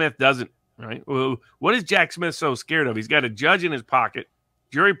Jack Smith doesn't, right? Well, what is Jack Smith so scared of? He's got a judge in his pocket,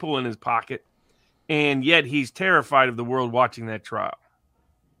 jury pool in his pocket, and yet he's terrified of the world watching that trial.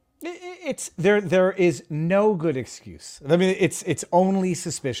 There is no good excuse. I mean, it's only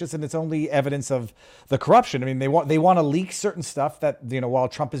suspicious, and it's only evidence of the corruption. I mean, they want to leak certain stuff that, while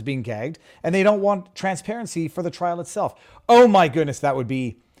Trump is being gagged, and they don't want transparency for the trial itself. Oh my goodness, that would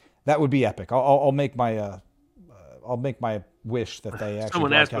be epic. I'll make my wish that they actually.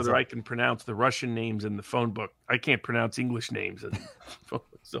 Someone asked whether I can pronounce the Russian names in the phone book. I can't pronounce English names in the phone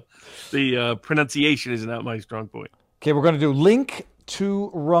book, so the pronunciation is not my strong point. Okay, we're going to do link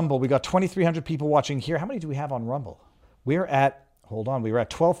to Rumble. We got 2,300 people watching here. How many do we have on Rumble? We were at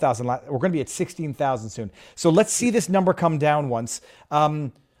 12,000. We're going to be at 16,000 soon. So let's see this number come down once.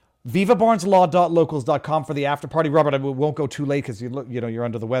 VivaBarnesLaw.locals.com for the after party. Robert, I won't go too late because you're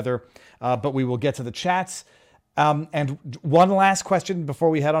under the weather, but we will get to the chats. And one last question before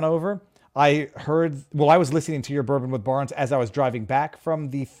we head on over. I was listening to your Bourbon with Barnes as I was driving back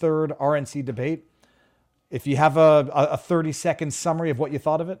from the third RNC debate. If you have a 30-second summary of what you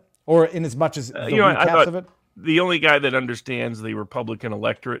thought of it, or in as much as the recaps of it. The only guy that understands the Republican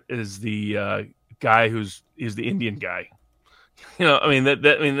electorate is the guy is the Indian guy.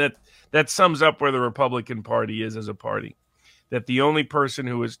 That sums up where the Republican Party is as a party. That the only person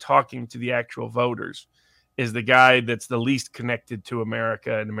who is talking to the actual voters is the guy that's the least connected to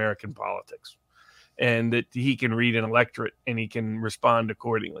America and American politics, and that he can read an electorate and he can respond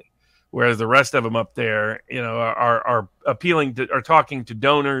accordingly. Whereas the rest of them up there, are talking to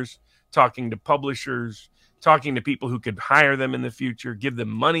donors, talking to publishers, talking to people who could hire them in the future, give them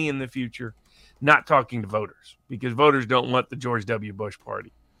money in the future, not talking to voters, because voters don't want the George W. Bush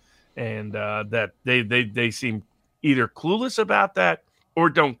party. And that they seem either clueless about that or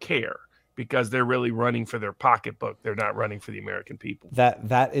don't care, because they're really running for their pocketbook. They're not running for the American people.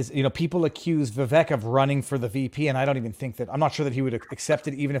 That is, people accuse Vivek of running for the VP, and I don't even think I'm not sure that he would accept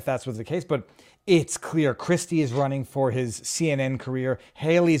it, even if that's was the case, but it's clear. Christie is running for his CNN career.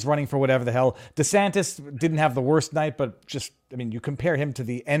 Haley's running for whatever the hell. DeSantis didn't have the worst night, but you compare him to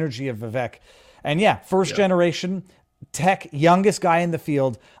the energy of Vivek. And first generation, tech, youngest guy in the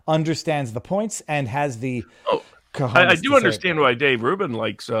field, understands the points and has the... I do understand why Dave Rubin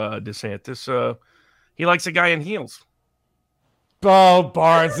likes DeSantis. He likes a guy in heels. Oh,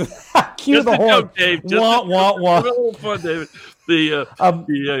 Barnes. Cue the horn. Joke, Dave. Wah. Fun, David. But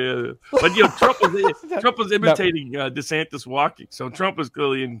Trump was imitating DeSantis walking. So Trump is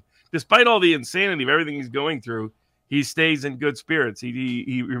clearly, despite all the insanity of everything he's going through, he stays in good spirits.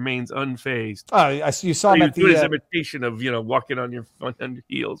 He remains unfazed. You saw him at his imitation of walking on your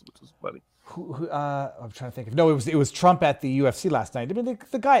heels, which was funny. I'm trying to think of. No, it was Trump at the UFC last night. I mean,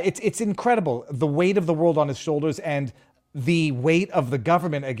 the guy, it's incredible. The weight of the world on his shoulders and the weight of the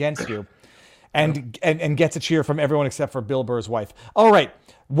government against you. and gets a cheer from everyone except for Bill Burr's wife. All right,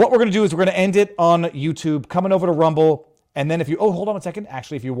 what we're going to do is we're going to end it on YouTube, coming over to Rumble, and then if you, hold on one second.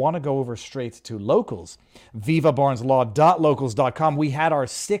 Actually, if you want to go over straight to Locals, vivabarneslaw.locals.com. We had our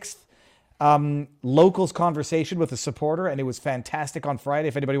 6th Locals conversation with a supporter, and it was fantastic on Friday.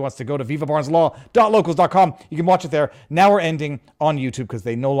 If anybody wants to go to vivabarneslaw.locals.com, you can watch it there. Now we're ending on YouTube because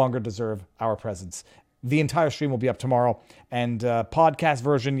they no longer deserve our presence. The entire stream will be up tomorrow, and podcast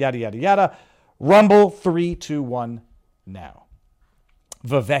version, yada, yada, yada. Rumble, 3, 2, 1, now.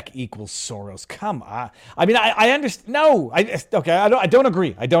 Vivek equals Soros. Come on. I mean, I understand. No. I don't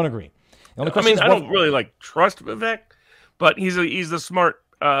agree. I don't agree. The only question is, I don't really trust Vivek, but he's the smart,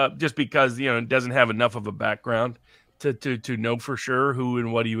 just because, doesn't have enough of a background to know for sure who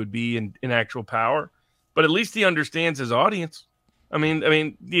and what he would be in actual power. But at least he understands his audience. I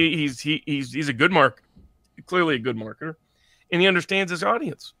mean, he's a good clearly a good marketer, and he understands his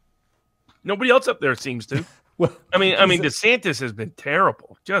audience. Nobody else up there seems to. Well, DeSantis has been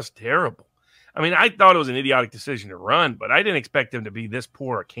terrible, just terrible. I mean, I thought it was an idiotic decision to run, but I didn't expect him to be this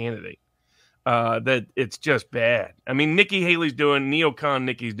poor a candidate. That it's just bad. I mean, Nikki Haley's doing neocon,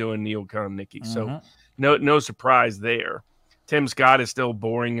 Nikki's doing neocon, Nikki. So no surprise there. Tim Scott is still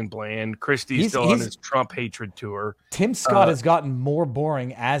boring and bland. Christie's still on his Trump hatred tour. Tim Scott has gotten more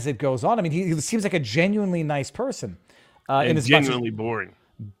boring as it goes on. I mean, he seems like a genuinely nice person. Genuinely boring.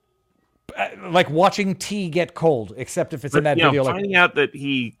 Like watching tea get cold, except if it's in that video. Finding out that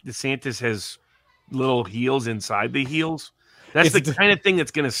DeSantis has little heels inside the heels. That's the kind of thing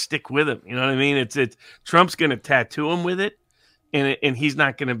that's going to stick with him. You know what I mean? It's Trump's going to tattoo him with it, and he's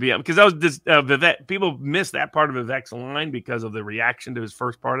not going to be, because that was Vivek. People miss that part of Vivek's line because of the reaction to his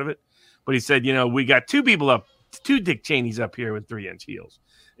first part of it. But he said, we got 2 Dick Cheneys up here with 3-inch heels.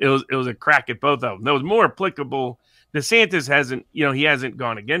 It was a crack at both of them. That was more applicable. DeSantis hasn't, he hasn't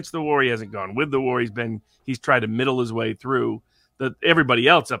gone against the war. He hasn't gone with the war. He's tried to middle his way through. Everybody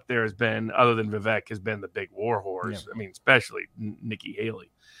else up there has been, other than Vivek, has been the big war whores. Yeah. I mean, especially Nikki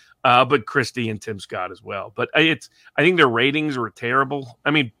Haley, but Christie and Tim Scott as well. But I think their ratings were terrible.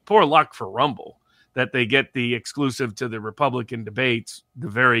 I mean, poor luck for Rumble that they get the exclusive to the Republican debates the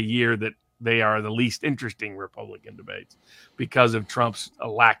very year that they are the least interesting Republican debates because of Trump's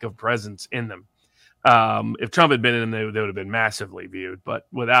lack of presence in them. If Trump had been in them, they would have been massively viewed. But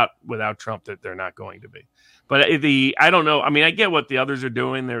without Trump, that they're not going to be. But I don't know. I mean, I get what the others are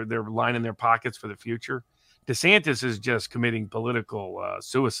doing. They're lining their pockets for the future. DeSantis is just committing political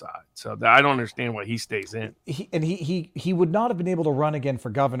suicide. So I don't understand why he stays in. He would not have been able to run again for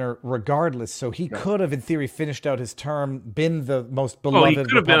governor regardless. So he could have, in theory, finished out his term, been the most beloved. He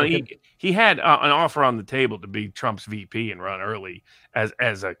could have been. He had an offer on the table to be Trump's VP and run early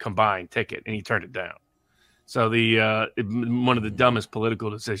as a combined ticket, and he turned it down. So one of the dumbest political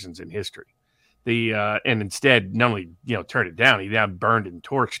decisions in history. And instead, not only turned it down, he then burned and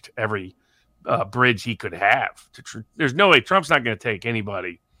torched every bridge he could have. There's no way Trump's not going to take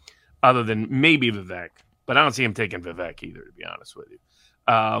anybody other than maybe Vivek, but I don't see him taking Vivek either, to be honest with you.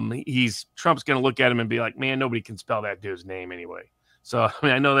 Trump's going to look at him and be like, man, nobody can spell that dude's name anyway. So I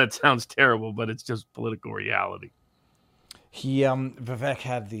mean, I know that sounds terrible, but it's just political reality. Vivek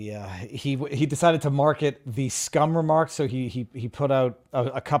had he decided to market the scum remark, so he put out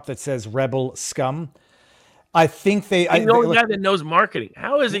a cup that says "Rebel Scum." I think the only guy that knows marketing.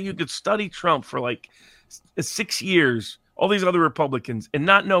 How is it you could study Trump for 6 years, all these other Republicans, and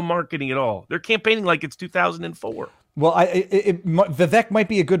not know marketing at all? They're campaigning like it's 2004. Well, Vivek might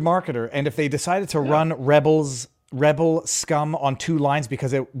be a good marketer, and if they decided to run Rebel Scum on 2 lines,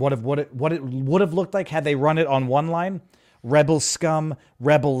 because it would have what it would have looked like had they run it on 1 line. Rebel Scum,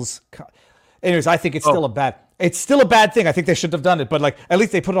 Rebels. Anyways, I think it's still a bad. It's still a bad thing. I think they shouldn't have done it, but at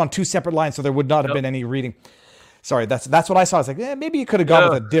least they put it on 2 separate lines, so there would not have been any reading. Sorry, that's what I saw. I was like, maybe you could have gone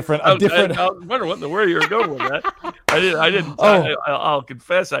with a different. I was wondering where you were going with that. I didn't. I'll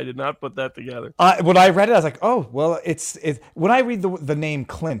confess, I did not put that together. When I read it, I was like, oh, well, it's when I read the name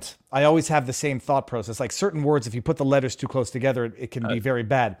Clint, I always have the same thought process. Like certain words, if you put the letters too close together, it can be very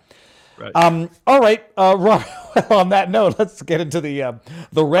bad. Right. All right, Rob, on that note, let's get into the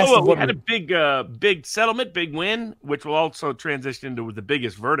rest of what we had a big settlement, big win, which will also transition into the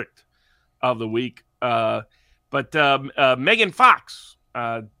biggest verdict of the week. But Megan Fox,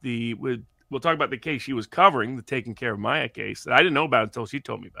 we'll talk about the case she was covering, the Taking Care of Maya case that I didn't know about until she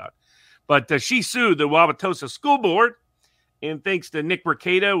told me about. But she sued the Wauwatosa School Board, and thanks to Nick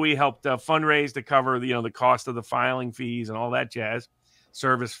Mercado, we helped fundraise to cover the cost of the filing fees and all that jazz.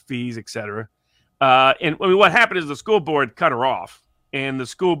 Service fees, etc. And what happened is the school board cut her off, and the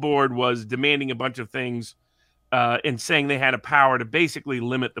school board was demanding a bunch of things and saying they had a power to basically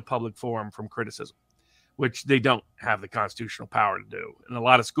limit the public forum from criticism, which they don't have the constitutional power to do. And a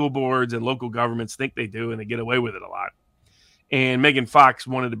lot of school boards and local governments think they do, and they get away with it a lot. And Megan Fox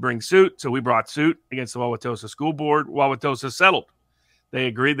wanted to bring suit, so we brought suit against the Wauwatosa School Board. Wauwatosa settled. They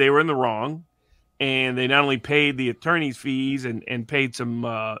agreed they were in the wrong, and they not only paid the attorney's fees and paid some,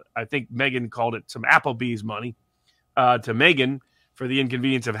 I think Megan called it some Applebee's money to Megan for the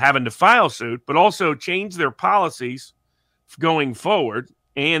inconvenience of having to file suit, but also change their policies going forward.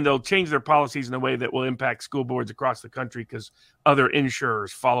 And they'll change their policies in a way that will impact school boards across the country because other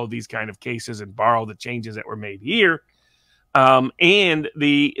insurers follow these kind of cases and borrow the changes that were made here. And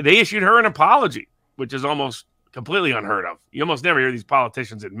they issued her an apology, which is almost completely unheard of. You almost never hear these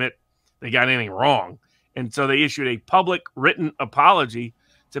politicians admit they got anything wrong. And so they issued a public written apology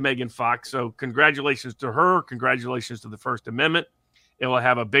to Megan Fox. So congratulations to her. Congratulations to the First Amendment. It will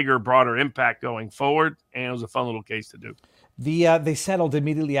have a bigger, broader impact going forward. And it was a fun little case to do. They settled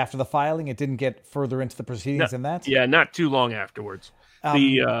immediately after the filing. It didn't get further into the proceedings than that? Yeah, not too long afterwards.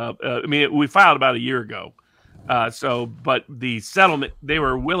 We filed about a year ago. But the settlement, they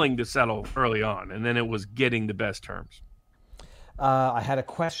were willing to settle early on, and then it was getting the best terms. I had a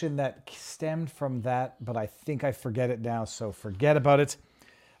question that stemmed from that, but I think I forget it now, so forget about it.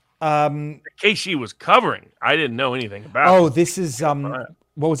 The case she was covering, I didn't know anything about. Oh, this is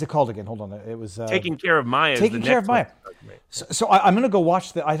what was it called again? Hold on, it was Taking Care of Maya. Taking Care of Maya. So I'm going to go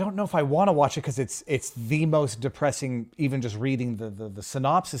watch I don't know if I want to watch it because it's the most depressing. Even just reading the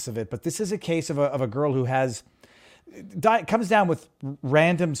synopsis of it, but this is a case of a girl who has comes down with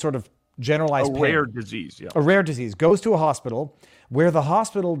random sort of generalized pain. Rare disease. Yeah, a rare disease. Goes to a hospital where the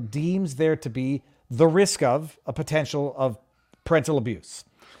hospital deems there to be the risk of a potential of parental abuse.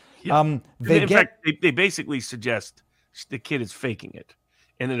 Yeah. In fact, they basically suggest the kid is faking it,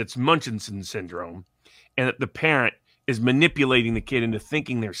 and that it's Munchausen syndrome, and that the parent is manipulating the kid into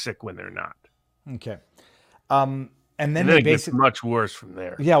thinking they're sick when they're not. Okay. And then it gets much worse from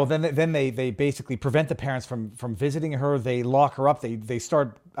there. Yeah, well, then they basically prevent the parents from visiting her. They lock her up. They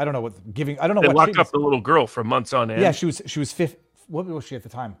start, I don't know what, giving, I don't know they what. They locked up the little girl for months on end. Yeah, she was what was she at the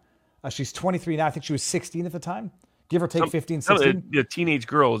time? She's 23 now. I think she was 16 at the time. Give or take 15, 16. A teenage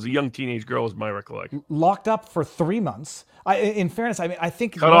girl, a young teenage girl is my recollection. Locked up for 3 months. In fairness, I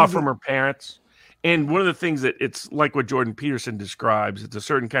think cut off from her parents. And one of the things that it's like what Jordan Peterson describes, it's a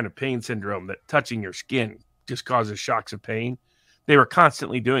certain kind of pain syndrome that touching your skin just causes shocks of pain. They were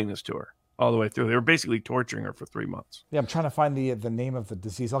constantly doing this to her all the way through. They were basically torturing her for 3 months. Yeah, I'm trying to find the name of the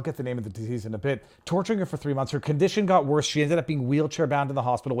disease. I'll get the name of the disease in a bit. Torturing her for 3 months. Her condition got worse. She ended up being wheelchair bound in the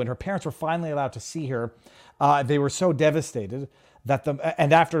hospital. When her parents were finally allowed to see her, they were so devastated that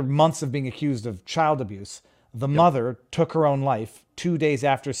and after months of being accused of child abuse, the mother took her own life 2 days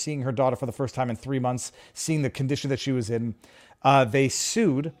after seeing her daughter for the first time in 3 months, seeing the condition that she was in. They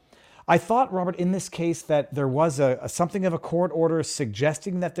sued. I thought, Robert, in this case that there was something of a court order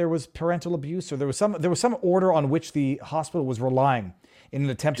suggesting that there was parental abuse, or there was some order on which the hospital was relying in an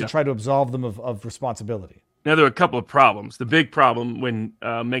attempt to try to absolve them of responsibility. Now, there were a couple of problems. The big problem when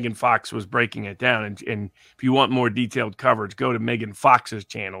Megan Fox was breaking it down, and if you want more detailed coverage, go to Megan Fox's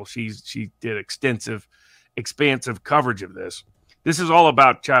channel. She did expansive coverage of this. This is all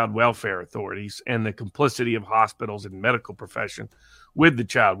about child welfare authorities and the complicity of hospitals and medical profession with the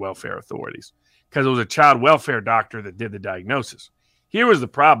child welfare authorities, because it was a child welfare doctor that did the diagnosis. Here was the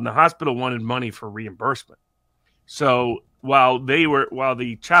problem. The hospital wanted money for reimbursement. So while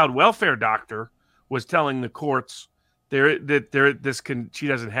the child welfare doctor was telling the courts she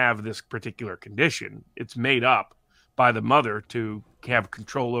doesn't have this particular condition, it's made up by the mother to have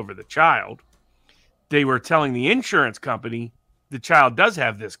control over the child. They were telling the insurance company the child does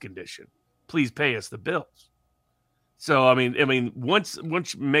have this condition. Please pay us the bills. So I mean, once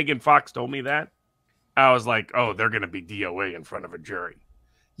Megan Fox told me that, I was like, oh, they're going to be DOA in front of a jury.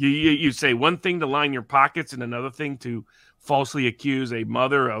 You say one thing to line your pockets and another thing to falsely accuse a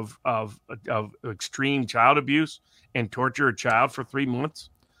mother of extreme child abuse and torture a child for 3 months.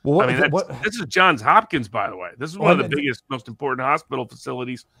 Well, this is Johns Hopkins, by the way. This is one of the biggest, most important hospital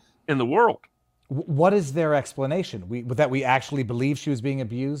facilities in the world. What is their explanation? That we actually believe she was being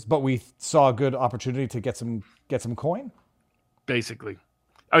abused, but we saw a good opportunity to get some coin? Basically.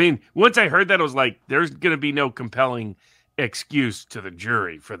 I mean, once I heard that, I was like, there's going to be no compelling excuse to the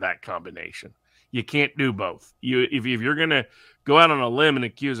jury for that combination. You can't do both. If you're going to go out on a limb and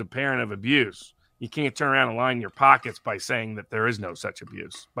accuse a parent of abuse, you can't turn around and line your pockets by saying that there is no such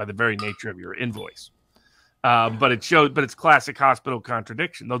abuse by the very nature of your invoice. But it's classic hospital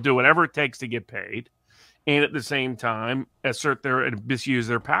contradiction. They'll do whatever it takes to get paid, and at the same time assert and misuse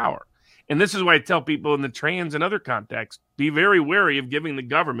their power. And this is why I tell people in the trans and other contexts, be very wary of giving the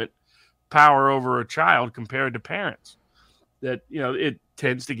government power over a child compared to parents. That, it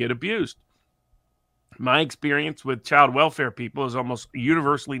tends to get abused. My experience with child welfare people is almost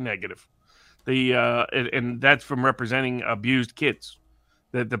universally negative. And that's from representing abused kids.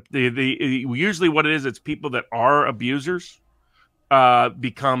 That usually what it is, it's people that are abusers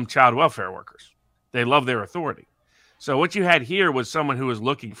become child welfare workers. They love their authority. So what you had here was someone who was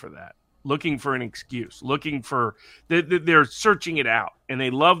looking for that, looking for an excuse, looking for they're searching it out, and they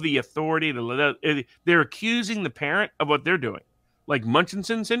love the authority. They're accusing the parent of what they're doing, like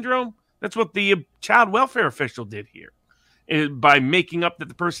Munchausen syndrome. That's what the child welfare official did here, by making up that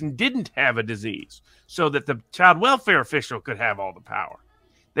the person didn't have a disease, so that the child welfare official could have all the power.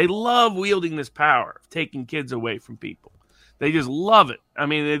 They love wielding this power of taking kids away from people. They just love it. I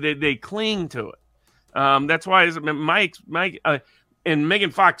mean, they cling to it. That's why and Megan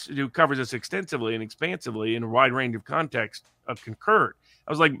Fox, who covers this extensively and expansively in a wide range of contexts, concurred.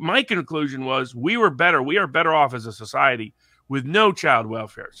 I was like, my conclusion was we are better off as a society with no child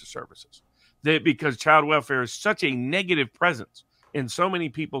welfare services. Because child welfare is such a negative presence in so many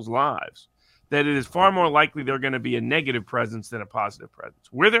people's lives that it is far more likely they're going to be a negative presence than a positive presence.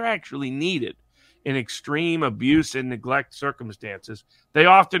 Where they're actually needed in extreme abuse and neglect circumstances, they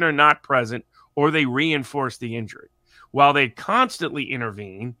often are not present, or they reinforce the injury, while they constantly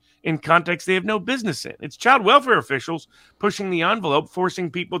intervene in contexts they have no business in. It's child welfare officials pushing the envelope, forcing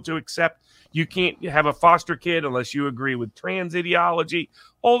people to accept you can't have a foster kid unless you agree with trans ideology,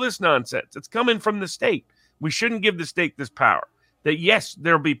 all this nonsense. It's coming from the state. We shouldn't give the state this power. That, yes,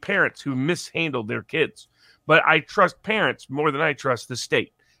 there'll be parents who mishandle their kids, but I trust parents more than I trust the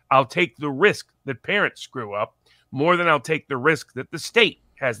state. I'll take the risk that parents screw up more than I'll take the risk that the state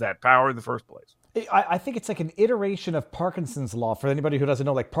has that power in the first place. I think it's like an iteration of Parkinson's law. For anybody who doesn't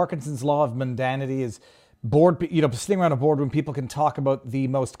know, like Parkinson's law of mundanity is sitting around a boardroom, people can talk about the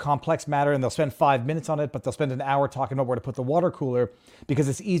most complex matter and they'll spend 5 minutes on it, but they'll spend an hour talking about where to put the water cooler because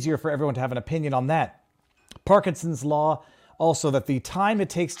it's easier for everyone to have an opinion on that. Parkinson's law also, that the time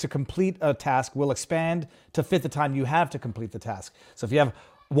it takes to complete a task will expand to fit the time you have to complete the task. So if you have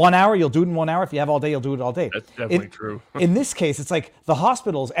 1 hour, you'll do it in 1 hour. If you have all day, you'll do it all day. That's definitely true. In this case, it's like the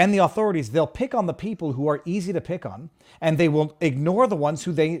hospitals and the authorities, they'll pick on the people who are easy to pick on, and they will ignore the ones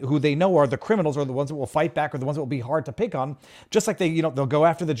who they know are the criminals, or the ones that will fight back, or the ones that will be hard to pick on. Just like they'll go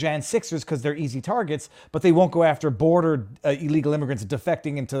after the Jan 6ers because they're easy targets, but they won't go after border illegal immigrants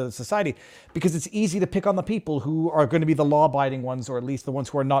defecting into society because it's easy to pick on the people who are going to be the law-abiding ones, or at least the ones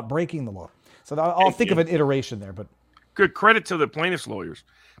who are not breaking the law. So I'll think of an iteration there, but good credit to the plaintiffs' lawyers,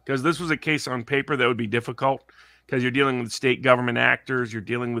 because this was a case on paper that would be difficult because you're dealing with state government actors, you're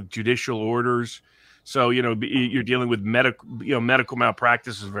dealing with judicial orders. So, you're dealing with medical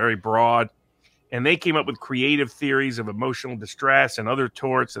malpractice is very broad. And they came up with creative theories of emotional distress and other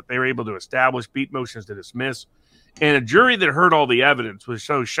torts that they were able to establish, beat motions to dismiss. And a jury that heard all the evidence was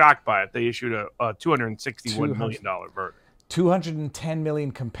so shocked by it, they issued a $261 million verdict. $210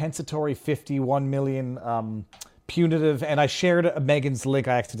 million compensatory, $51 million punitive, and I shared Megan's link.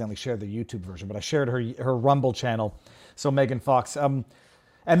 I accidentally shared the YouTube version, but I shared her Rumble channel. So Megan Fox, and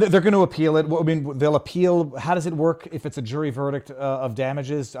they're going to appeal it. I mean, they'll appeal. How does it work if it's a jury verdict of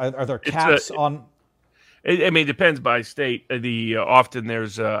damages? Are there caps on? It depends by state. Often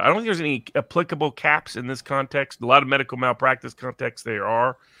there's I don't think there's any applicable caps in this context. A lot of medical malpractice contexts there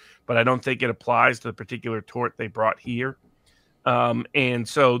are, but I don't think it applies to the particular tort they brought here. And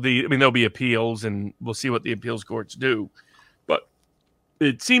so there'll be appeals, and we'll see what the appeals courts do. But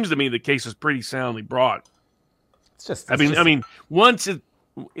it seems to me the case is pretty soundly brought. Once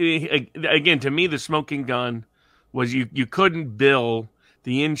again, to me, the smoking gun was you couldn't bill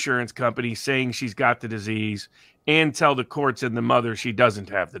the insurance company saying she's got the disease and tell the courts and the mother she doesn't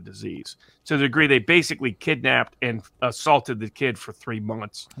have the disease. To the degree they basically kidnapped and assaulted the kid for 3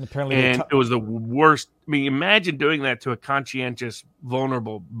 months. And apparently it was the worst. I mean, imagine doing that to a conscientious,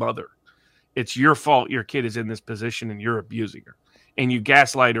 vulnerable mother. It's your fault your kid is in this position and you're abusing her. And you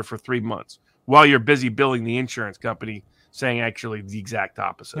gaslight her for 3 months while you're busy billing the insurance company saying actually the exact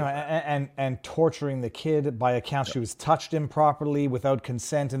opposite. And torturing the kid by account. She was touched improperly without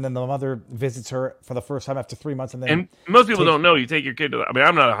consent, and then the mother visits her for the first time after 3 months. And most people don't know, you take your kid to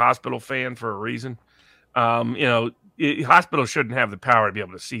I'm not a hospital fan for a reason. Hospitals shouldn't have the power to be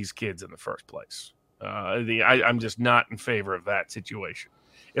able to seize kids in the first place. I'm just not in favor of that situation.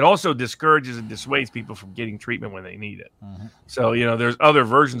 It also discourages and dissuades people from getting treatment when they need it. Mm-hmm. So, there's other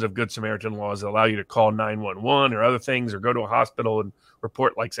versions of Good Samaritan laws that allow you to call 911 or other things, or go to a hospital and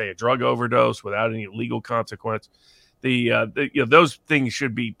report, like, say, a drug overdose without any legal consequence. Those things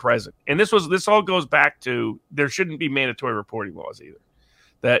should be present. And this all goes back to there shouldn't be mandatory reporting laws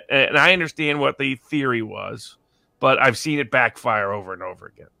either. And I understand what the theory was, but I've seen it backfire over and over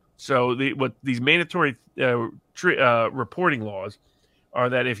again. So what these mandatory reporting laws are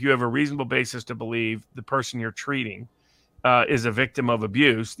that if you have a reasonable basis to believe the person you're treating is a victim of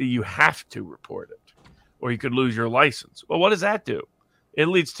abuse, that you have to report it, or you could lose your license. Well, what does that do? It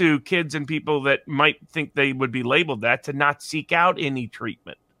leads to kids and people that might think they would be labeled that to not seek out any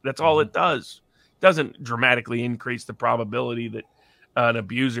treatment. That's all it does. It doesn't dramatically increase the probability that an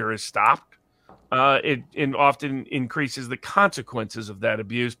abuser is stopped. It often increases the consequences of that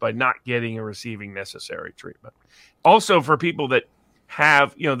abuse by not getting or receiving necessary treatment. Also, for people that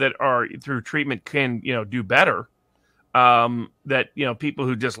have, that are through treatment can, do better. People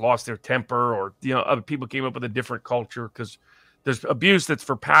who just lost their temper, or, other people came up with a different culture, because there's abuse that's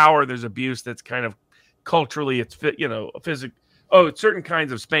for power. There's abuse that's kind of culturally, it's physical. Certain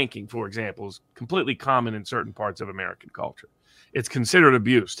kinds of spanking, for example, is completely common in certain parts of American culture. It's considered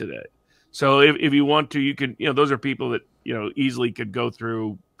abuse today. So if you want to, you can, those are people that, easily could go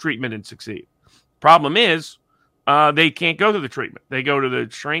through treatment and succeed. Problem is, they can't go through the treatment. They go to the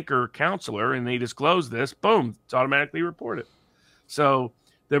shrink or counselor and they disclose this, boom, it's automatically reported. So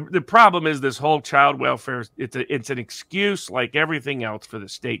the problem is this whole child welfare, it's an excuse like everything else for the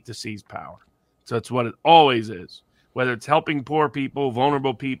state to seize power. So it's what it always is. Whether it's helping poor people,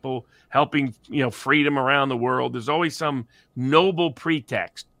 vulnerable people, helping, freedom around the world, there's always some noble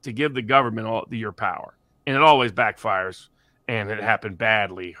pretext to give the government all your power. And it always backfires, and it happened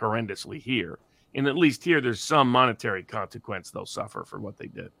badly, horrendously here. And at least here, there's some monetary consequence they'll suffer for what they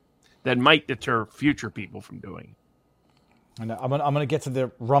did that might deter future people from doing it. And I'm gonna get to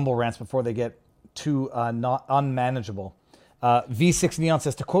the Rumble rants before they get too not unmanageable. V6 Neon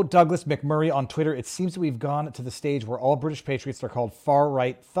says, to quote Douglas McMurray on Twitter, it seems that we've gone to the stage where all British patriots are called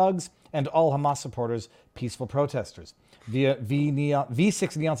far-right thugs and all Hamas supporters peaceful protesters.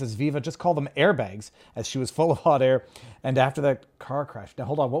 V6 Neon says, Viva, just call them airbags, as she was full of hot air. And after that car crash. Now,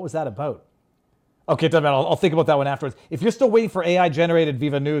 hold on, what was that about? Okay, doesn't matter. I'll think about that one afterwards. If you're still waiting for AI-generated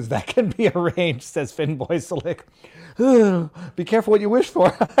Viva News, that can be arranged, says Finboy Slick. Be careful what you wish for.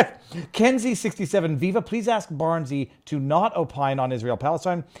 Kenzie67, Viva, please ask Barnesy to not opine on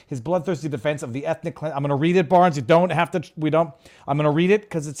Israel-Palestine. His bloodthirsty defense of the ethnic cleansing. I'm going to read it, Barnes. You don't have to. I'm going to read it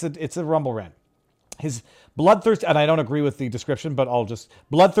because it's a Rumble rant. His bloodthirsty, and I don't agree with the description, but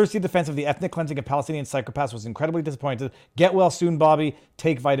bloodthirsty defense of the ethnic cleansing of Palestinian psychopaths was incredibly disappointed. Get well soon, Bobby.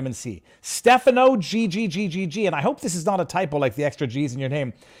 Take vitamin C. Stefano GGGGG, and I hope this is not a typo like the extra G's in your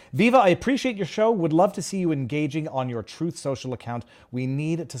name. Viva, I appreciate your show. Would love to see you engaging on your Truth Social account. We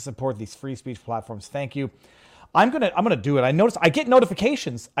need to support these free speech platforms. Thank you. I'm gonna do it. I get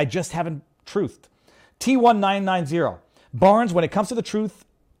notifications. I just haven't truthed. T1990. Barnes, when it comes to the truth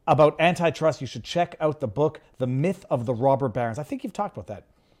about antitrust, you should check out the book, The Myth of the Robber Barons. I think you've talked about that.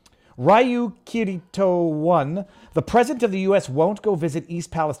 Ryu Kirito 1, the president of the U.S. won't go visit East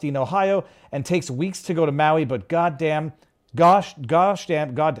Palestine, Ohio, and takes weeks to go to Maui, but goddamn, I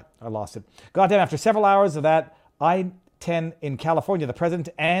lost it. Goddamn, after several hours of that, I-10 in California, the president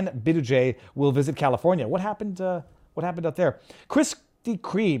and Buttigieg will visit California. What happened out there? Krispy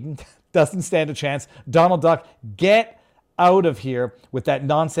Kreme doesn't stand a chance. Donald Duck, get out of here with that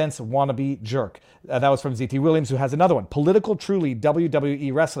nonsense wannabe jerk. That was from ZT Williams, who has another one. Political Truly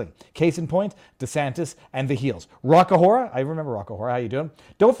WWE Wrestling. Case in point, DeSantis and the heels. Rockahora, I remember Rockahora, how you doing?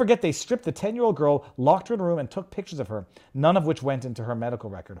 Don't forget they stripped the 10-year-old girl, locked her in a room, and took pictures of her, none of which went into her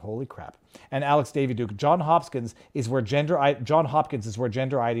medical record. Holy crap. And Alex Davy Duke, John Hopkins is where gender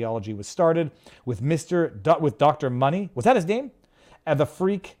ideology was started with Dr. Money. Was that his name? And the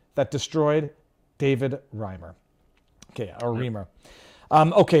freak that destroyed David Reimer. Okay, or Reamer.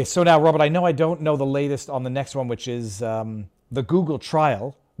 Okay, so now, Robert, I know I don't know the latest on the next one, which is the Google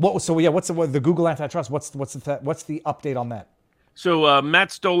trial. What's the Google antitrust? What's the update on that? So Matt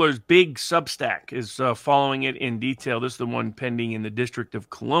Stoller's big Substack is following it in detail. This is the one pending in the District of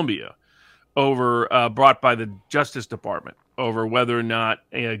Columbia, brought by the Justice Department, over whether or not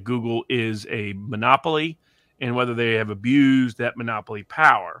Google is a monopoly and whether they have abused that monopoly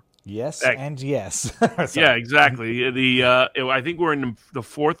power. Yes, and yes. Yeah, exactly. I think we're in the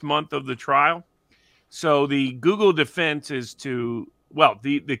fourth month of the trial. So the Google defense is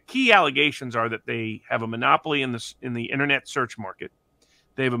the key allegations are that they have a monopoly in the internet search market.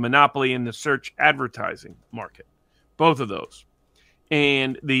 They have a monopoly in the search advertising market, both of those.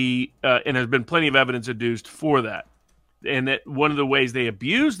 And and there's been plenty of evidence adduced for that. And that one of the ways they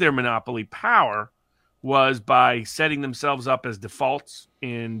abuse their monopoly power was by setting themselves up as defaults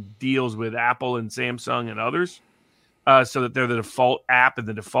in deals with Apple and Samsung and others, so that they're the default app and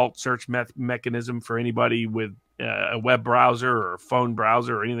the default search mechanism for anybody with a web browser or a phone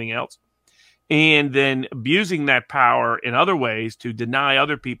browser or anything else. And then abusing that power in other ways to deny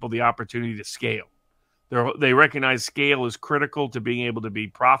other people the opportunity to scale. They recognize scale is critical to being able to be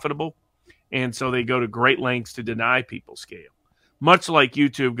profitable, and so they go to great lengths to deny people scale. Much like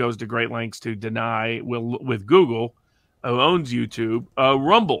YouTube goes to great lengths to deny, with Google, who owns YouTube,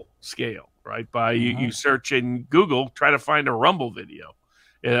 Rumble scale, right? By you search in Google, try to find a Rumble video.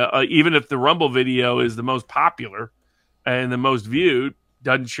 Even if the Rumble video is the most popular and the most viewed,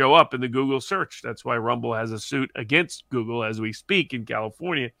 doesn't show up in the Google search. That's why Rumble has a suit against Google as we speak in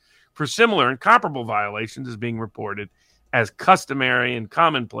California for similar and comparable violations is being reported as customary and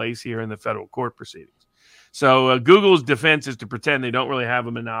commonplace here in the federal court proceedings. So Google's defense is to pretend they don't really have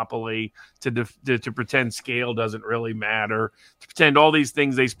a monopoly, to pretend scale doesn't really matter, to pretend all these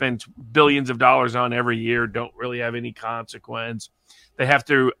things they spend billions of dollars on every year don't really have any consequence. They have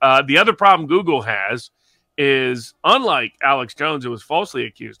to. The other problem Google has is, unlike Alex Jones, who was falsely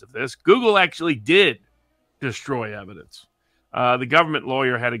accused of this, Google actually did destroy evidence. The government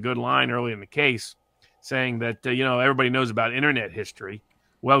lawyer had a good line early in the case saying that, everybody knows about internet history.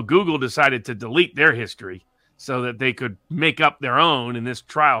 Well, Google decided to delete their history so that they could make up their own in this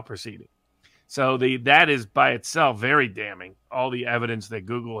trial proceeding. So that is by itself very damning, all the evidence that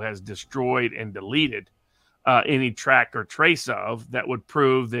Google has destroyed and deleted any track or trace of that would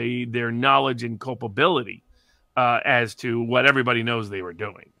prove their knowledge and culpability as to what everybody knows they were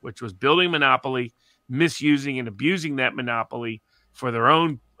doing, which was building monopoly, misusing and abusing that monopoly for their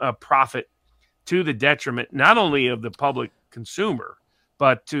own profit to the detriment not only of the public consumer,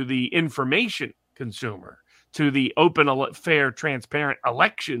 but to the information consumer, to the open, fair, transparent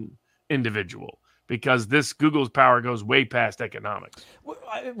election individual, because this Google's power goes way past economics.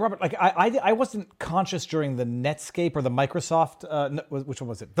 Robert, I wasn't conscious during the Netscape or the Microsoft, which one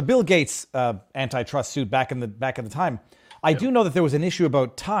was it? The Bill Gates antitrust suit back in the time. I do know that there was an issue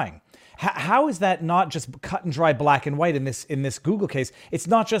about tying. How is that not just cut and dry, black and white in this Google case? It's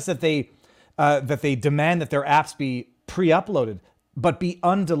not just that they demand that their apps be pre-uploaded, but be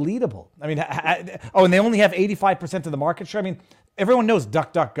undeletable. I mean, and they only have 85% of the market share. I mean, everyone knows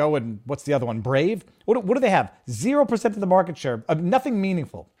DuckDuckGo and what's the other one, Brave? What do they have? 0% of the market share, nothing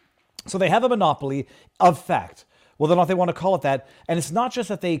meaningful. So they have a monopoly of fact, whether or not they want to call it that. And it's not just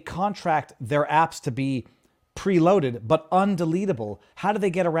that they contract their apps to be preloaded, but undeletable. How do they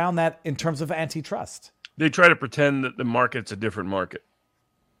get around that in terms of antitrust? They try to pretend that the market's a different market.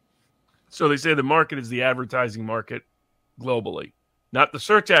 So they say the market is the advertising market globally, not the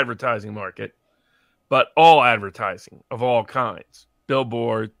search advertising market, but all advertising of all kinds,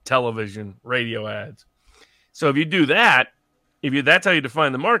 billboard, television, radio ads. So if you do that, that's how you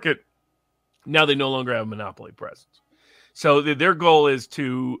define the market, now they no longer have a monopoly presence. So their goal is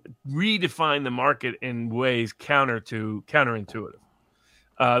to redefine the market in ways counterintuitive.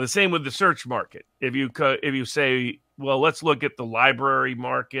 The same with the search market. If you say, well, let's look at the library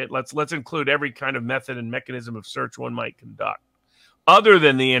market, let's include every kind of method and mechanism of search one might conduct, other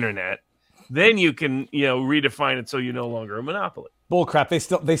than the internet, then you can redefine it so you're no longer a monopoly. Bullcrap.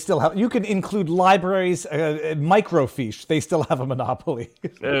 They still have. You can include libraries, microfiche. They still have a monopoly.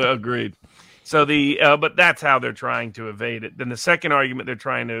 Agreed. So but that's how they're trying to evade it. Then the second argument they're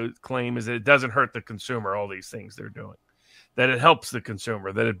trying to claim is that it doesn't hurt the consumer, all these things they're doing, that it helps the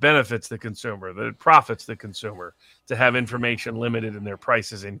consumer, that it benefits the consumer, that it profits the consumer to have information limited and their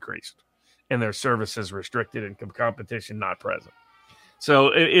prices increased and their services restricted and competition not present.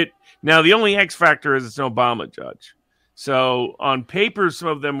 So now the only X factor is it's an Obama judge. So on paper, some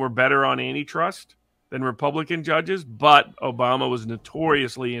of them were better on antitrust than Republican judges, but Obama was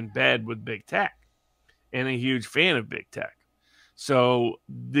notoriously in bed with big tech and a huge fan of big tech. So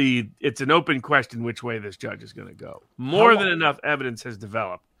it's an open question which way this judge is going to go. More than enough evidence has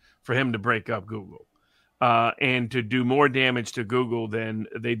developed for him to break up Google and to do more damage to Google than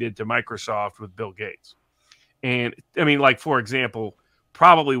they did to Microsoft with Bill Gates. And I mean, like, for example,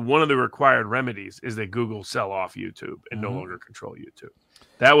 probably one of the required remedies is that Google sell off YouTube and no longer control YouTube.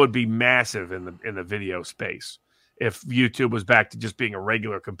 That would be massive in the video space if YouTube was back to just being a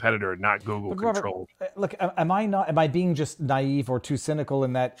regular competitor and not Google controlled. Look, am I being just naive or too cynical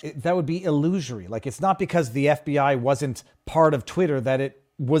in that that would be illusory? Like, it's not because the FBI wasn't part of Twitter that it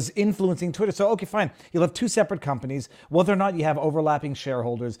was influencing Twitter. So, okay, fine. You'll have two separate companies. Whether or not you have overlapping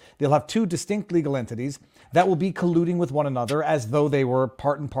shareholders, they'll have two distinct legal entities that will be colluding with one another as though they were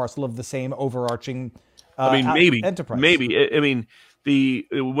part and parcel of the same overarching enterprise. Maybe. I mean,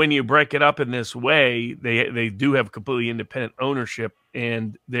 when you break it up in this way, they do have completely independent ownership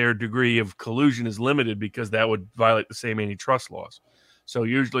and their degree of collusion is limited because that would violate the same antitrust laws. So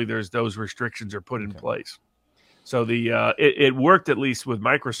usually those restrictions are put in place. So it worked at least with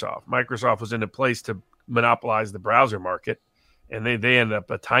Microsoft. Microsoft was in a place to monopolize the browser market, and they ended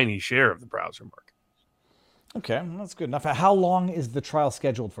up a tiny share of the browser market. Okay, that's good enough. How long is the trial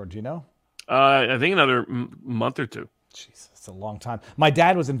scheduled for? Do you know? I think another month or two. Jesus, that's a long time. My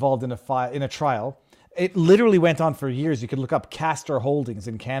dad was involved in a trial. It literally went on for years. You could look up Castor Holdings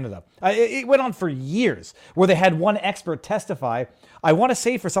in Canada. It went on for years, where they had one expert testify. I want to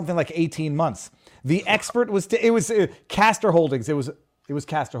say for something like 18 months. The expert was Castor Holdings. It was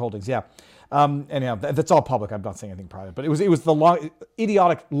Castor Holdings. Yeah. Anyhow, that's all public. I'm not saying anything private, but it was the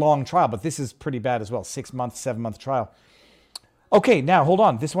idiotic long trial. But this is pretty bad as well. 6 month, 7 month trial. Okay, now hold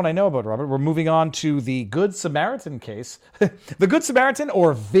on. This one I know about, Robert. We're moving on to the Good Samaritan case. The Good Samaritan,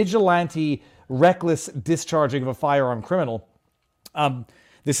 or vigilante reckless discharging of a firearm criminal.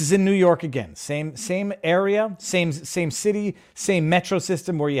 This is in New York again. Same area, same city, same metro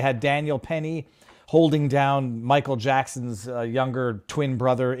system where you had Daniel Penny holding down Michael Jackson's younger twin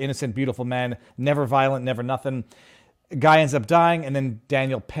brother, innocent, beautiful man, never violent, never nothing. Guy ends up dying, and then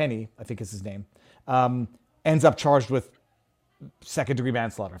Daniel Penny, I think is his name, ends up charged with second-degree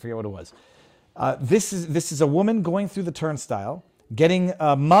manslaughter. I forget what it was. This is a woman going through the turnstile, getting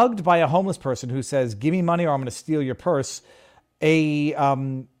mugged by a homeless person who says, "Give me money or I'm going to steal your purse." A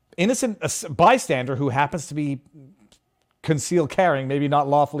bystander who happens to be concealed carrying, maybe not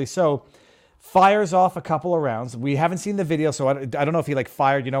lawfully so, fires off a couple of rounds. We haven't seen the video, so I don't know if he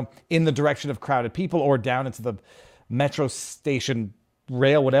fired, in the direction of crowded people or down into the metro station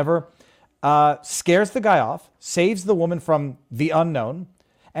rail, whatever. Scares the guy off, saves the woman from the unknown,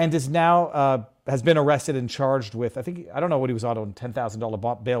 and is now has been arrested and charged with, I don't know what he was on,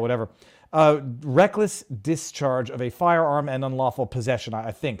 $10,000 bail, whatever. Reckless discharge of a firearm and unlawful possession,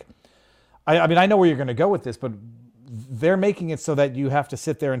 I think. I mean, I know where you're going to go with this, but they're making it so that you have to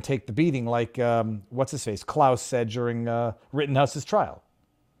sit there and take the beating, like, what's his face? Klaus said during Rittenhouse's trial.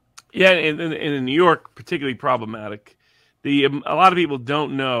 Yeah, and in New York, particularly problematic. A lot of people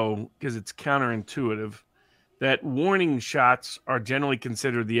don't know, because it's counterintuitive, that warning shots are generally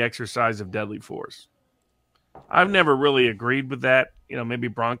considered the exercise of deadly force. I've never really agreed with that. Maybe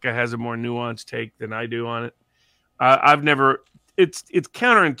Branca has a more nuanced take than I do on it. It's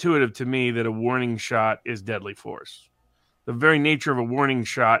counterintuitive to me that a warning shot is deadly force. The very nature of a warning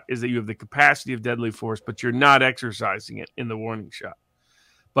shot is that you have the capacity of deadly force, but you're not exercising it in the warning shot.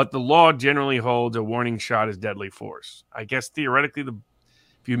 But the law generally holds a warning shot as deadly force. I guess theoretically,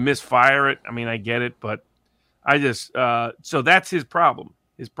 if you misfire it, I get it, but so that's his problem.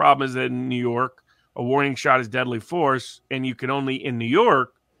 His problem is that in New York, a warning shot is deadly force, and you can only, in New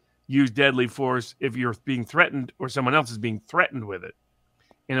York, use deadly force if you're being threatened or someone else is being threatened with it.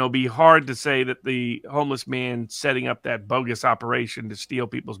 And it'll be hard to say that the homeless man setting up that bogus operation to steal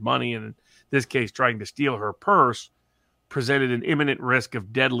people's money, and in this case, trying to steal her purse, presented an imminent risk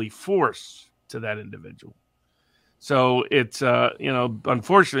of deadly force to that individual. So it's,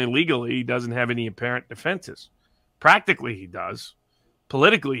 unfortunately, legally, he doesn't have any apparent defenses. Practically, he does.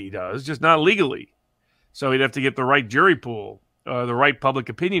 Politically, he does, just not legally. So he'd have to get the right jury pool, the right public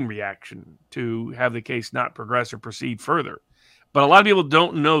opinion reaction to have the case not progress or proceed further. But a lot of people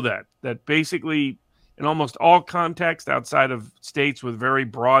don't know that basically in almost all contexts outside of states with very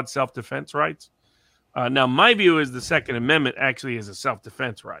broad self-defense rights. Now, my view is the Second Amendment actually is a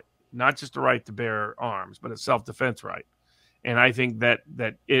self-defense right, not just a right to bear arms, but a self-defense right. And I think that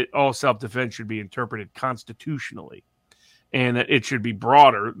all self-defense should be interpreted constitutionally, and that it should be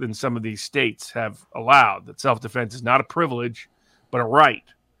broader than some of these states have allowed, that self-defense is not a privilege, but a right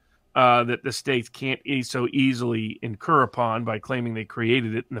that the states can't so easily incur upon by claiming they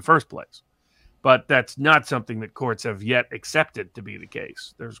created it in the first place. But that's not something that courts have yet accepted to be the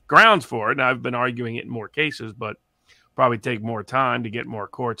case. There's grounds for it, and I've been arguing it in more cases, but probably take more time to get more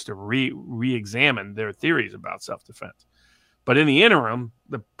courts to re-examine their theories about self-defense. But in the interim,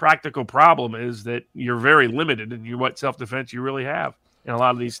 the practical problem is that you're very limited in what self-defense you really have in a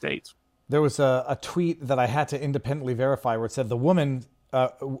lot of these states. There was a tweet that I had to independently verify where it said the woman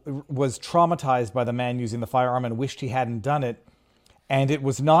was traumatized by the man using the firearm and wished he hadn't done it. And it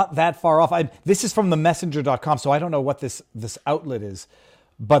was not that far off. This is from the messenger.com, so I don't know what this outlet is.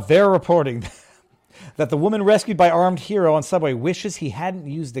 But they're reporting that the woman rescued by armed hero on subway wishes he hadn't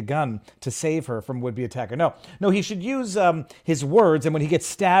used a gun to save her from would-be attacker. No, he should use his words, and when he gets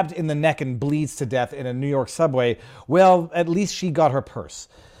stabbed in the neck and bleeds to death in a New York subway, well, at least she got her purse.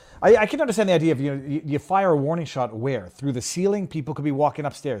 I can understand the idea of you fire a warning shot where? Through the ceiling, people could be walking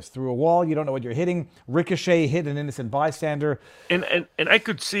upstairs. Through a wall, you don't know what you're hitting. Ricochet, hit an innocent bystander. And I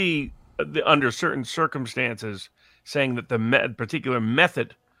could see under certain circumstances saying that the particular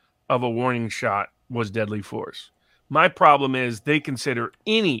method of a warning shot was deadly force. My problem is they consider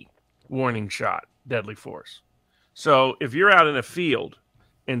any warning shot deadly force. So if you're out in a field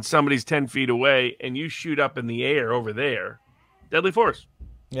and somebody's 10 feet away and you shoot up in the air over there, deadly force.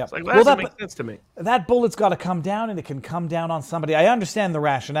 Yeah. It's like, well, that doesn't make sense to me. That bullet's got to come down, and it can come down on somebody. I understand the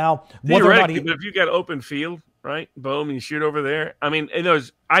rationale. Theoretically, but if you got open field, right, boom, you shoot over there. I mean,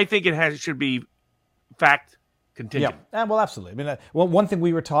 I think should be fact contingent. Yeah, well, absolutely. I mean, one thing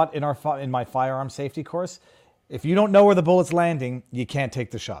we were taught in my firearm safety course, if you don't know where the bullet's landing, you can't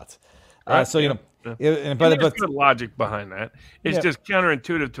take the shots. Right. So, Yeah. But there's good logic behind that. It's just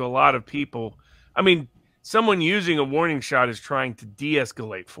counterintuitive to a lot of people. I mean, someone using a warning shot is trying to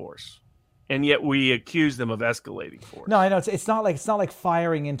de-escalate force, and yet we accuse them of escalating force. No, I know it's not like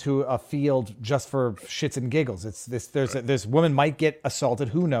firing into a field just for shits and giggles. It's this. This woman might get assaulted.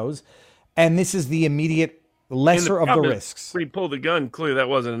 Who knows? And this is the immediate lesser of the risks. When he pulled the gun, clearly that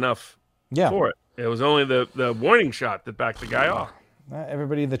wasn't enough for it. It was only the warning shot that backed the guy off.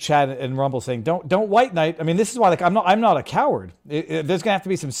 Everybody in the chat and Rumble saying, "Don't white knight." I mean, this is why I'm not a coward. There's gonna have to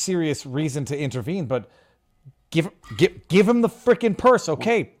be some serious reason to intervene, but give him the freaking purse,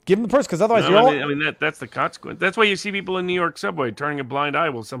 okay? Give him the purse, because otherwise that's the consequence. That's why you see people in New York subway turning a blind eye.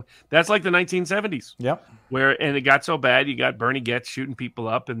 That's like the 1970s. Yep. And it got so bad, you got Bernie Goetz shooting people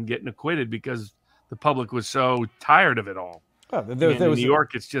up and getting acquitted because the public was so tired of it all. In New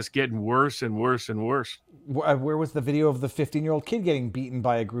York, it's just getting worse and worse and worse. Where was the video of the 15-year-old kid getting beaten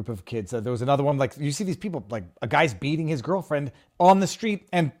by a group of kids? There was another one, like, you see these people, like a guy's beating his girlfriend on the street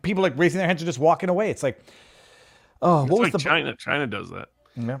and people like raising their hands and just walking away. It's like, oh, what was China? China does that.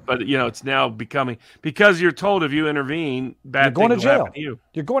 Yeah. But, it's now becoming, because you're told if you intervene, bad things will happen to you.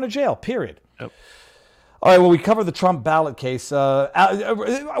 You're going to jail, period. Yep. All right, well, we covered the Trump ballot case.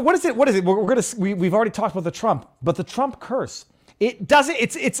 What is it? We've already talked about the Trump, but the Trump curse.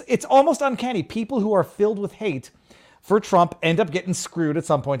 It's almost uncanny. People who are filled with hate for Trump end up getting screwed at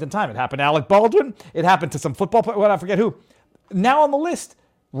some point in time. It happened to Alec Baldwin. It happened to some football player. I forget who. Now on the list,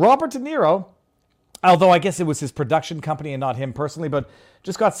 Robert DeNiro, although I guess it was his production company and not him personally, but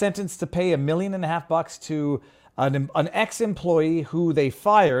just got sentenced to pay $1.5 million to an ex-employee who they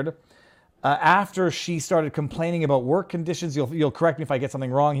fired after she started complaining about work conditions. You'll correct me if I get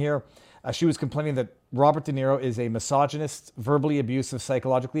something wrong here. She was complaining that Robert De Niro is a misogynist, verbally abusive,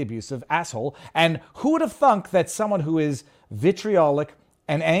 psychologically abusive asshole. And who would have thunk that someone who is vitriolic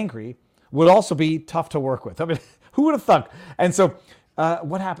and angry would also be tough to work with? I mean, who would have thunk? And so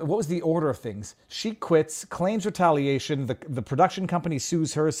what happened? What was the order of things? She quits, claims retaliation. The production company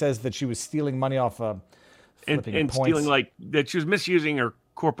sues her, says that she was stealing money off and stealing, like, that she was misusing her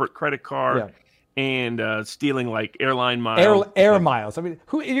corporate credit card. Yeah. And stealing like airline miles, air miles. I mean,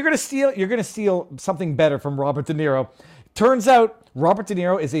 you're going to steal something better from Robert De Niro. Turns out Robert De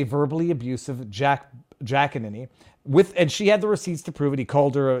Niro is a verbally abusive jackanini. And she had the receipts to prove it. He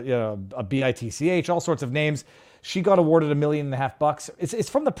called her a bitch, all sorts of names. She got awarded $1.5 million. It's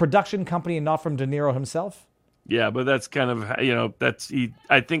from the production company and not from De Niro himself. Yeah, but that's kind of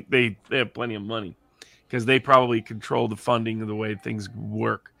I think they have plenty of money because they probably control the funding of the way things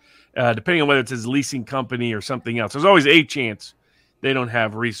work. Depending on whether it's his leasing company or something else. There's always a chance they don't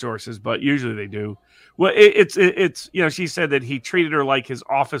have resources, but usually they do. Well, it's she said that he treated her like his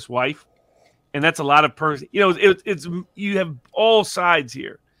office wife, and that's a lot of it's you have all sides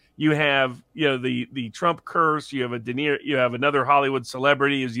here. You have the Trump curse. You have a De Niro. You have another Hollywood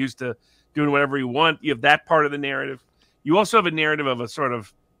celebrity who's used to doing whatever you want. You have that part of the narrative. You also have a narrative of a sort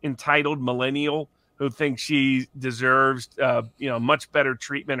of entitled millennial who thinks she deserves, much better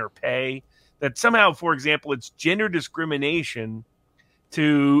treatment or pay. That somehow, for example, it's gender discrimination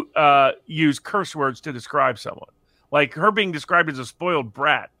to use curse words to describe someone. Like her being described as a spoiled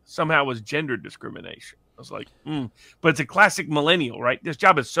brat somehow was gender discrimination. I was like, But it's a classic millennial, right? This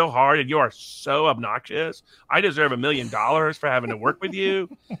job is so hard and you are so obnoxious. I deserve $1 million for having to work with you.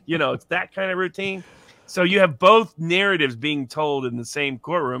 It's that kind of routine. So you have both narratives being told in the same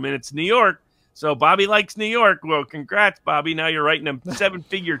courtroom, and it's New York. So Bobby likes New York. Well, congrats, Bobby. Now you're writing a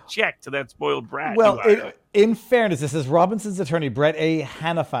 7-figure check to that spoiled brat. Well, in fairness, this is Robinson's attorney, Brett A.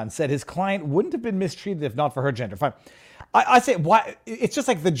 Hanafan, said his client wouldn't have been mistreated if not for her gender. Fine. I say, why? It's just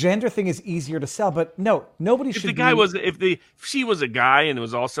like the gender thing is easier to sell, but no, nobody should. If she was a guy and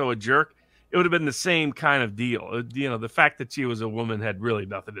was also a jerk, it would have been the same kind of deal. The fact that she was a woman had really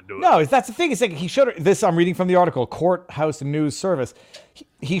nothing to do with it. No, that's the thing. It's like he showed her this. I'm reading from the article, Courthouse News Service.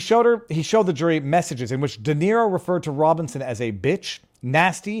 He showed the jury messages in which DeNiro referred to Robinson as a bitch,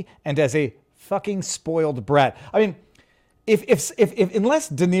 nasty, and as a fucking spoiled brat. I mean, if unless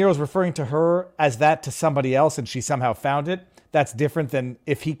DeNiro's referring to her as that to somebody else and she somehow found it, that's different than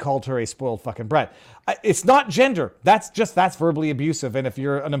if he called her a spoiled fucking brat. It's not gender. That's verbally abusive. And if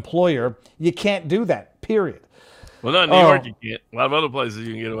you're an employer, you can't do that, period. Well, not in New York, you can't. A lot of other places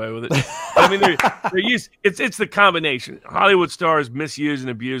you can get away with it. I mean, they're used. It's the combination. Hollywood stars misuse and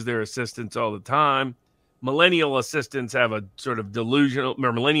abuse their assistants all the time. Millennial assistants have a sort of delusional,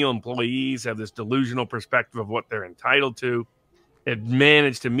 or millennial employees have this delusional perspective of what they're entitled to. It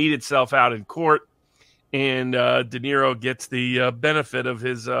managed to meet itself out in court. And DeNiro gets the benefit of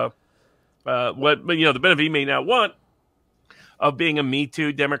his the benefit he may not want of being a Me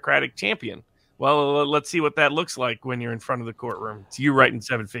Too Democratic champion. Well, let's see what that looks like when you're in front of the courtroom. It's you writing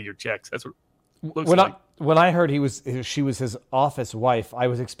 7-figure checks. That's what it looks like. When I heard she was his office wife, I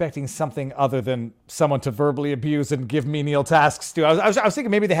was expecting something other than someone to verbally abuse and give menial tasks to. I was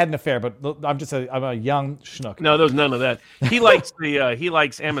thinking maybe they had an affair, but I'm a young schnook. No, there's none of that. He likes he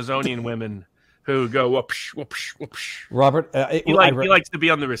likes Amazonian women who go whoopsh, whoopsh, whoopsh. Robert, he likes to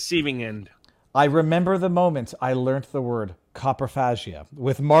be on the receiving end. I remember the moment I learned the word coprophagia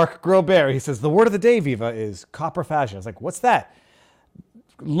with Mark Grobert. He says, the word of the day, Viva, is coprophagia. I was like, what's that?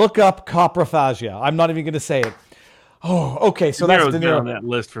 Look up coprophagia. I'm not even going to say it. Oh, okay. So that's DeNiro on that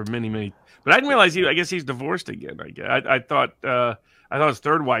list for many, many. But I didn't realize I guess he's divorced again. I thought his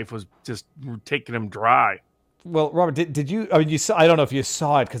third wife was just taking him dry. Well, Robert, did you? I mean, you saw. I don't know if you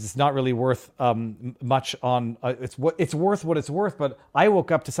saw it because it's not really worth much on. It's worth what it's worth. But I woke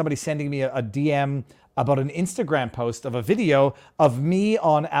up to somebody sending me a DM about an Instagram post of a video of me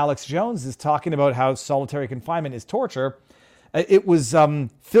on Alex Jones's talking about how solitary confinement is torture. It was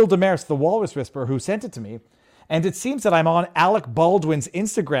Phil Demaris, the Walrus Whisperer, who sent it to me, and it seems that I'm on Alec Baldwin's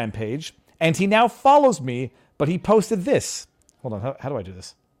Instagram page, and he now follows me. But he posted this. Hold on, how do I do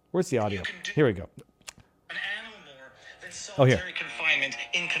this? Where's the audio? Here we go. Solitary confinement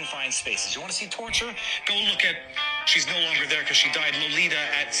in confined spaces. You want to see torture? Go look at. She's no longer there because she died. Lolita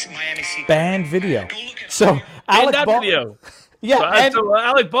at Miami Sea. Banned video. So Alec video. Yeah, so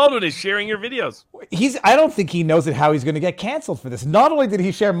Alec Baldwin is sharing your videos. I don't think he knows how he's going to get canceled for this. Not only did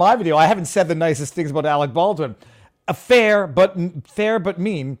he share my video, I haven't said the nicest things about Alec Baldwin. Fair but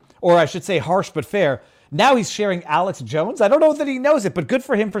mean, or I should say harsh but fair. Now he's sharing Alex Jones. I don't know that he knows it, but good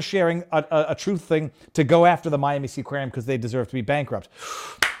for him for sharing a truth thing to go after the Miami Sea Cram because they deserve to be bankrupt.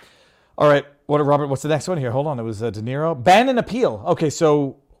 All right, Robert? What's the next one here? Hold on, it was DeNiro. Bannon appeal. Okay,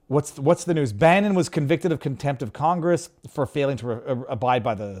 so what's the news? Bannon was convicted of contempt of Congress for failing to abide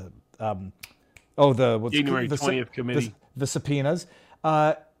by the January 20th committee, the subpoenas.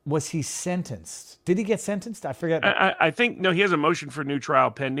 Was he sentenced? Did he get sentenced? I forget. I think no. He has a motion for new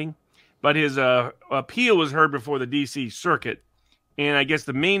trial pending. But his appeal was heard before the D.C. Circuit, and I guess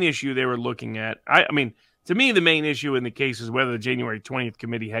the main issue they were looking at, to me, the main issue in the case is whether the January 20th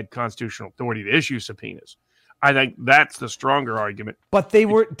committee had constitutional authority to issue subpoenas. I think that's the stronger argument. But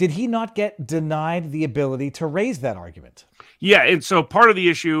did he not get denied the ability to raise that argument? Yeah, and so part of the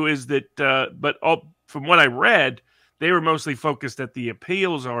issue is that, from what I read, they were mostly focused at the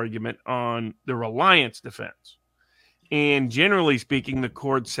appeals argument on the reliance defense. And generally speaking, the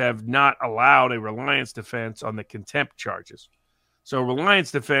courts have not allowed a reliance defense on the contempt charges. So reliance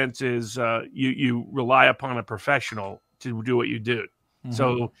defense is you rely upon a professional to do what you do. Mm-hmm.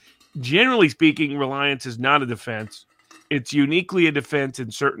 So generally speaking, reliance is not a defense. It's uniquely a defense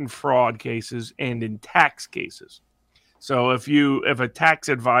in certain fraud cases and in tax cases. So if a tax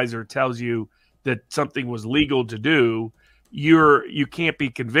advisor tells you that something was legal to do, you can't be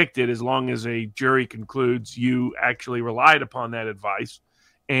convicted as long as a jury concludes you actually relied upon that advice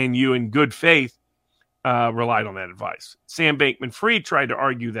and you in good faith relied on that advice. Sam Bankman-Fried tried to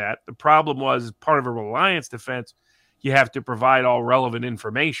argue that. The problem was part of a reliance defense, you have to provide all relevant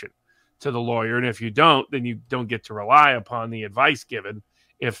information to the lawyer. And if you don't, then you don't get to rely upon the advice given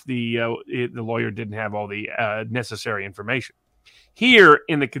if the lawyer didn't have all the necessary information. Here,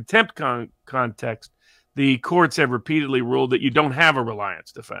 in the contempt context, the courts have repeatedly ruled that you don't have a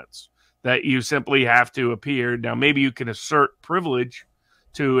reliance defense, that you simply have to appear. Now, maybe you can assert privilege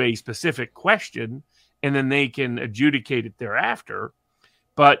to a specific question, and then they can adjudicate it thereafter,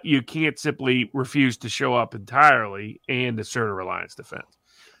 but you can't simply refuse to show up entirely and assert a reliance defense.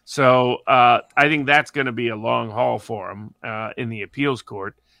 So I think that's going to be a long haul for them in the appeals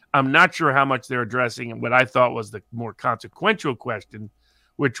court. I'm not sure how much they're addressing what I thought was the more consequential question,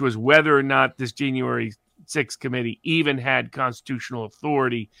 which was whether or not this January 6th committee even had constitutional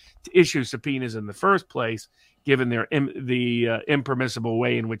authority to issue subpoenas in the first place, given the impermissible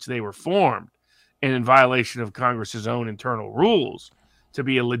way in which they were formed and in violation of Congress's own internal rules to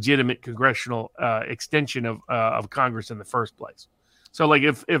be a legitimate congressional extension of Congress in the first place. So, like,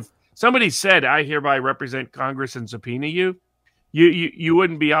 if somebody said, "I hereby represent Congress and subpoena you," you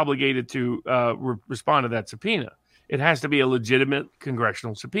wouldn't be obligated to respond to that subpoena. It has to be a legitimate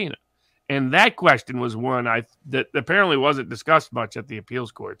congressional subpoena. And that question was one that apparently wasn't discussed much at the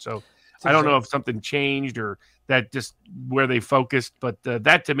appeals court. So I don't know if something changed or that just where they focused, but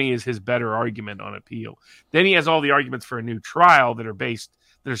that to me is his better argument on appeal. Then he has all the arguments for a new trial that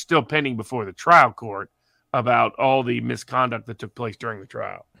are still pending before the trial court about all the misconduct that took place during the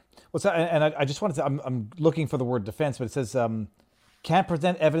trial. What's that? And I just wanted to, I'm looking for the word defense, but it says, can't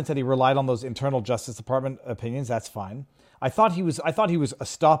present evidence that he relied on those internal Justice Department opinions. That's fine. I thought he was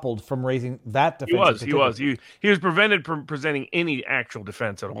estoppeled from raising that defense. He was prevented from presenting any actual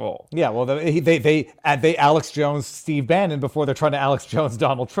defense at all. Yeah, well, they Alex Jones, Steve Bannon before they're trying to Alex Jones,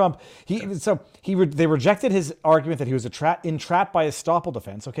 Donald Trump. They rejected his argument that he was entrapped by estoppel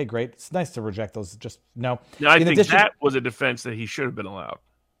defense. Okay, great. It's nice to reject those. Just no. I think that was a defense that he should have been allowed.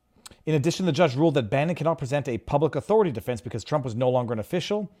 In addition, the judge ruled that Bannon cannot present a public authority defense because Trump was no longer an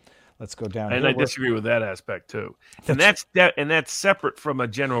official. Let's go down. And I disagree with that aspect too. And that's separate from a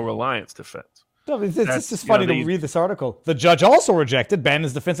general reliance defense. No, it's just funny to read this article. The judge also rejected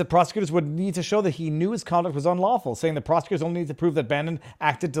Bannon's defense that prosecutors would need to show that he knew his conduct was unlawful, saying the prosecutors only need to prove that Bannon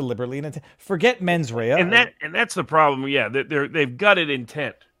acted deliberately. And forget mens rea. And that's the problem. Yeah, they've gutted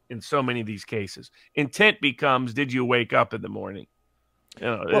intent in so many of these cases. Intent becomes, did you wake up in the morning?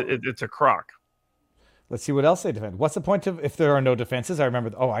 It's a crock. Let's see what else they defend. What's the point of if there are no defenses? I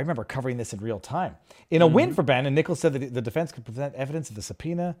remember covering this in real time. In a win for Bannon, Nichols said that the defense could present evidence of the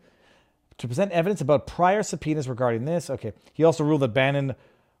subpoena, to present evidence about prior subpoenas regarding this. Okay. He also ruled that Bannon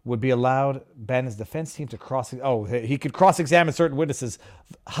would be allowed Bannon's defense team to he could cross-examine certain witnesses.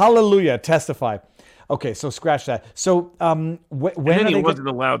 Hallelujah, testify. Okay, so scratch that. So when he wasn't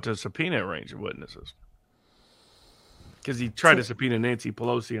allowed to subpoena a range of witnesses. Because he tried to subpoena Nancy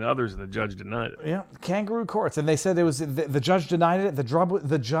Pelosi and others, and the judge denied it. Yeah, kangaroo courts, and they said it was the judge denied it.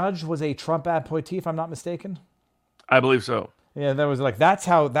 The judge was a Trump appointee, if I'm not mistaken. I believe so. Yeah, that was like that's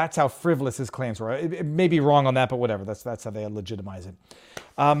how frivolous his claims were. It may be wrong on that, but whatever. That's how they legitimize it.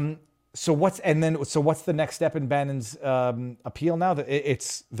 So what's the next step in Bannon's appeal now?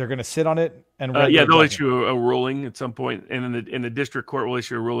 They're going to sit on it and they'll issue a ruling at some point, and in the district court will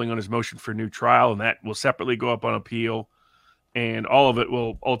issue a ruling on his motion for new trial, and that will separately go up on appeal, and all of it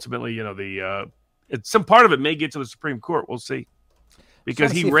will ultimately, some part of it may get to the Supreme Court. We'll see,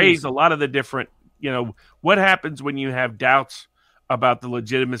 because he raised a lot of the different, what happens when you have doubts about the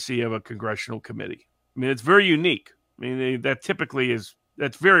legitimacy of a congressional committee. I mean, it's very unique. I mean,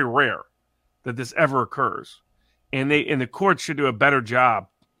 that's very rare that this ever occurs. And the courts should do a better job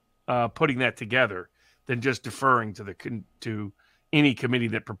putting that together than just deferring to any committee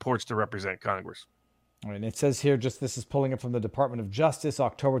that purports to represent Congress. All right, and it says here, this is pulling it from the Department of Justice,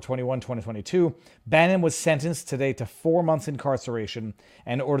 October 21, 2022. Bannon was sentenced today to 4 months incarceration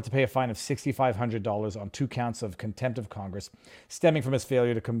and ordered to pay a fine of $6,500 on 2 counts of contempt of Congress, stemming from his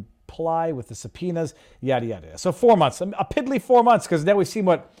failure to comply with the subpoenas, yada, yada. So 4 months, a piddly 4 months, because now we've seen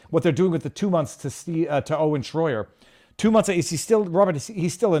what they're doing with the 2 months to Owen Schroyer. 2 months, he's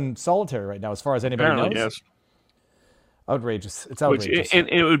still in solitary right now, as far as anybody knows. Yes. Outrageous. It's outrageous. And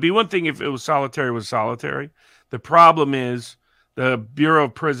it would be one thing if it was solitary. The problem is the Bureau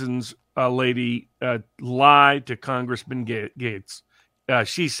of Prisons lady lied to Congressman Gates.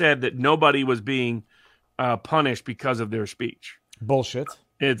 She said that nobody was being punished because of their speech. Bullshit.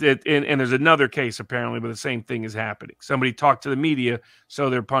 And there's another case apparently where the same thing is happening. Somebody talked to the media, so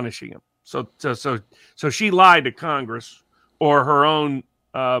they're punishing him. So she lied to Congress, or her own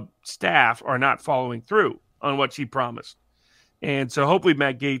staff are not following through on what she promised. And so hopefully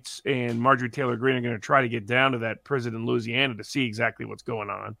Matt Gaetz and Marjorie Taylor Greene are going to try to get down to that prison in Louisiana to see exactly what's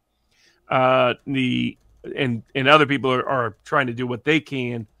going on. And other people are trying to do what they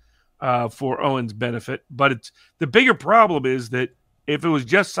can for Owen's benefit. But the bigger problem is that if it was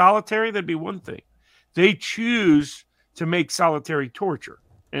just solitary, that'd be one thing. They choose to make solitary torture,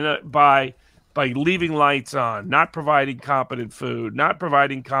 and by leaving lights on, not providing competent food, not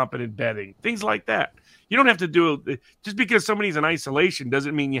providing competent bedding, things like that. You don't have to do it just because somebody's in isolation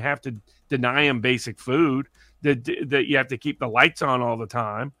doesn't mean you have to deny them basic food, that you have to keep the lights on all the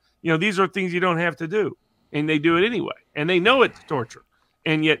time. These are things you don't have to do, and they do it anyway, and they know it's torture,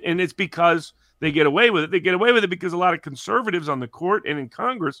 and it's because they get away with it. They get away with it because a lot of conservatives on the court and in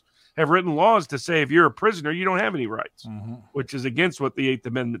Congress have written laws to say if you're a prisoner, you don't have any rights, which is against what the Eighth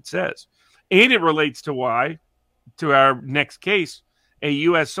Amendment says. And it relates to our next case, a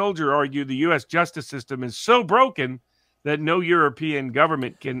U.S. soldier argued the U.S. justice system is so broken that no European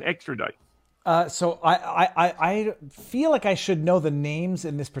government can extradite. So I feel like I should know the names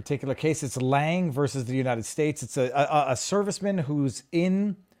in this particular case. It's Lang versus the United States. It's a serviceman who's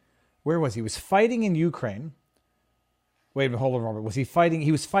in, where was he? He was fighting in Ukraine. Wait a minute, hold on, Robert. Was he fighting?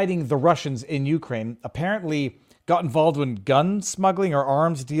 He was fighting the Russians in Ukraine. Apparently got involved in gun smuggling or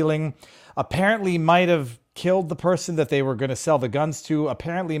arms dealing. Apparently might have killed the person that they were going to sell the guns to.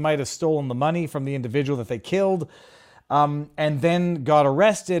 Apparently might have stolen the money from the individual that they killed. And then got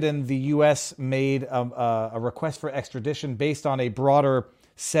arrested, and the U.S. made a request for extradition based on a broader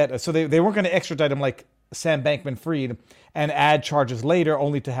set. So they weren't going to extradite him like Sam Bankman-Fried and add charges later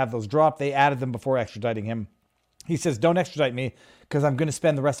only to have those dropped. They added them before extraditing him. He says, don't extradite me because I'm going to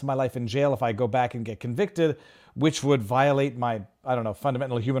spend the rest of my life in jail if I go back and get convicted, which would violate my,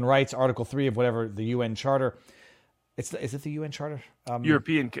 fundamental human rights, Article 3 of whatever the UN Charter. Is it the UN Charter?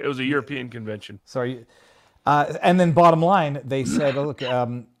 It was a European convention. Sorry. And then bottom line, they said, look,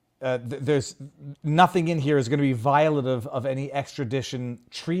 there's nothing in here is going to be violative of any extradition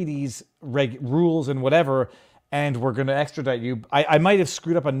treaties, rules, and whatever, and we're going to extradite you. I might have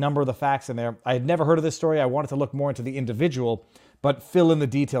screwed up a number of the facts in there. I had never heard of this story. I wanted to look more into the individual, but fill in the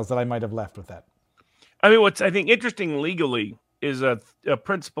details that I might have left with that. I mean, what's I think interesting legally is a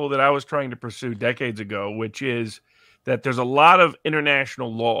principle that I was trying to pursue decades ago, which is that there's a lot of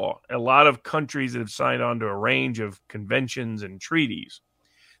international law, a lot of countries that have signed on to a range of conventions and treaties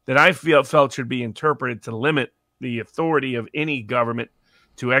that I felt should be interpreted to limit the authority of any government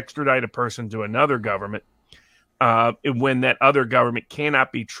to extradite a person to another government when that other government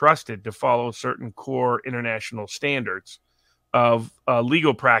cannot be trusted to follow certain core international standards of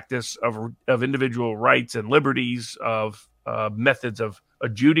legal practice, of individual rights and liberties, of methods of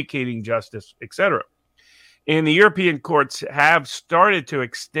adjudicating justice, etc. And the European courts have started to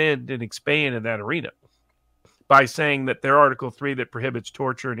extend and expand in that arena by saying that their Article 3 that prohibits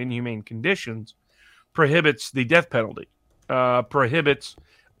torture and inhumane conditions prohibits the death penalty, prohibits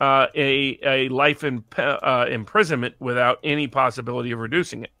a life imprisonment without any possibility of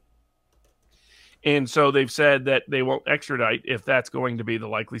reducing it. And so they've said that they won't extradite if that's going to be the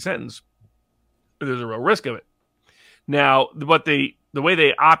likely sentence. There's a real risk of it. Now, the way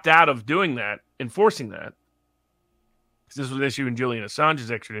they opt out of doing that, enforcing that, because this was an issue in Julian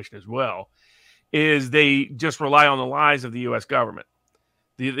Assange's extradition as well, is they just rely on the lies of the U.S. government.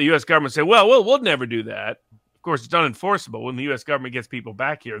 The U.S. government say, well, we'll never do that. Of course, it's unenforceable. When the U.S. government gets people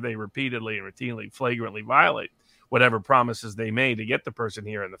back here, they repeatedly and routinely, flagrantly violate whatever promises they made to get the person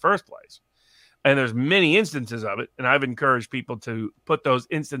here in the first place. And there's many instances of it, and I've encouraged people to put those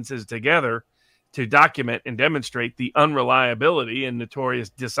instances together to document and demonstrate the unreliability and notorious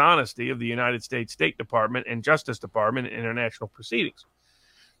dishonesty of the United States State Department and Justice Department in international proceedings.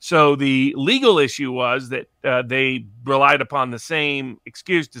 So the legal issue was that they relied upon the same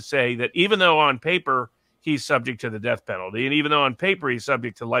excuse to say that even though on paper he's subject to the death penalty, and even though on paper he's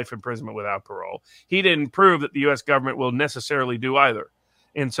subject to life imprisonment without parole, he didn't prove that the U.S. government will necessarily do either.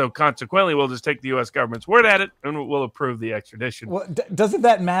 And so consequently, we'll just take the U.S. government's word at it, and we'll approve the extradition. Well, doesn't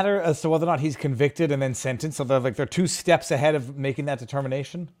that matter as to whether or not he's convicted and then sentenced? So they're 2 steps ahead of making that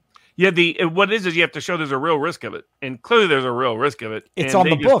determination? Yeah, what it is you have to show there's a real risk of it. And clearly there's a real risk of it. It's on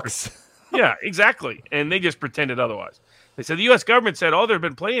the books. Yeah, exactly. And they just pretended otherwise. They said the U.S. government said, there have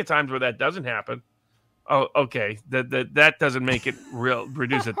been plenty of times where that doesn't happen. Oh, okay. That doesn't make it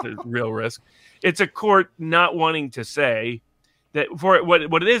reduce it to real risk. It's a court not wanting to say that for what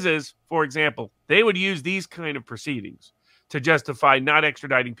it is, for example, they would use these kind of proceedings to justify not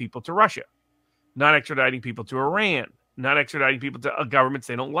extraditing people to Russia, not extraditing people to Iran, not extraditing people to governments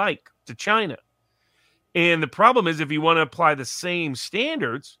they don't like, to China. And the problem is, if you want to apply the same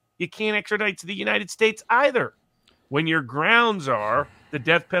standards, you can't extradite to the United States either. When your grounds are the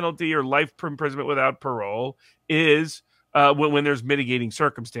death penalty or life imprisonment without parole is when there's mitigating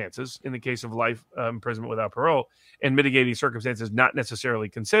circumstances, in the case of life imprisonment without parole, and mitigating circumstances not necessarily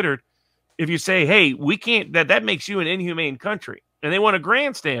considered. If you say, hey, we can't, that makes you an inhumane country. And they want to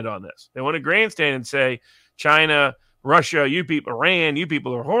grandstand on this. They want to grandstand and say, China, Russia, you people, Iran, you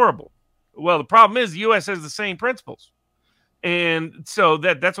people are horrible. Well, the problem is the U.S. has the same principles. And so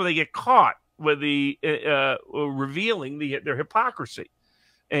that's where they get caught with the revealing their hypocrisy.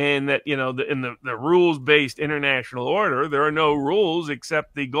 And that, in the rules-based international order, there are no rules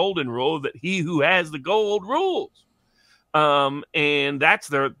except the golden rule that he who has the gold rules. And that's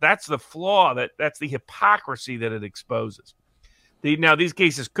the flaw, that's the hypocrisy that it exposes. Now, these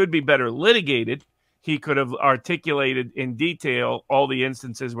cases could be better litigated. He could have articulated in detail all the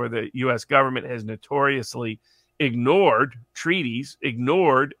instances where the U.S. government has notoriously ignored treaties,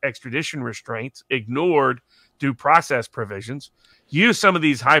 ignored extradition restraints, ignored due process provisions. Use some of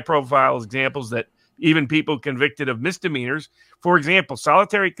these high-profile examples that even people convicted of misdemeanors, for example,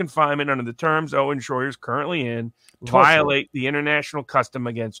 solitary confinement under the terms Owen Schroyer is currently in, violate the international custom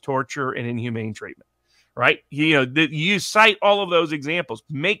against torture and inhumane treatment. Right? You cite all of those examples.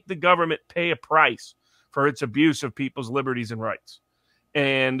 Make the government pay a price for its abuse of people's liberties and rights.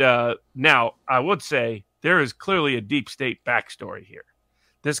 And now, I would say there is clearly a deep state backstory here.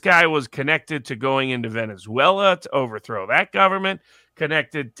 This guy was connected to going into Venezuela to overthrow that government.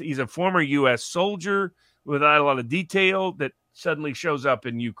 He's a former U.S. soldier without a lot of detail that suddenly shows up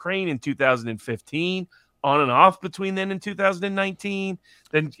in Ukraine in 2015. On and off between then and 2019,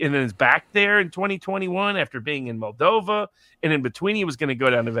 and then is back there in 2021 after being in Moldova, and in between he was going to go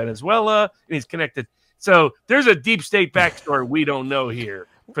down to Venezuela, and he's connected. So there's a deep state backstory we don't know here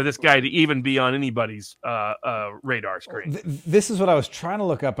for this guy to even be on anybody's radar screen. This is what I was trying to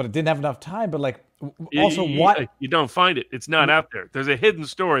look up, but it didn't have enough time. But also, why you don't find it? It's not out there. There's a hidden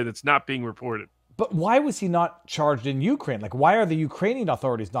story that's not being reported. But why was he not charged in Ukraine? Why are the Ukrainian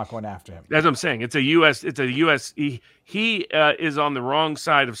authorities not going after him? As I'm saying, it's a U.S. He is on the wrong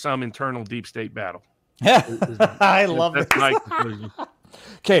side of some internal deep state battle. I love that's my conclusion.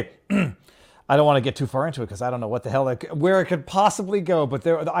 Okay, I don't want to get too far into it because I don't know what the hell where it could possibly go. But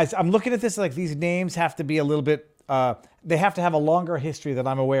I'm looking at this these names have to be a little bit. They have to have a longer history than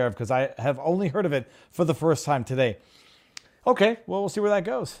I'm aware of because I have only heard of it for the first time today. Okay, well, we'll see where that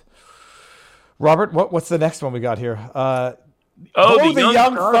goes. Robert, what's the next one we got here? The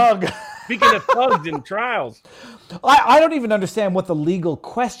young thug. Speaking of thugs in trials. I don't even understand what the legal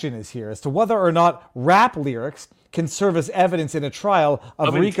question is here as to whether or not rap lyrics can serve as evidence in a trial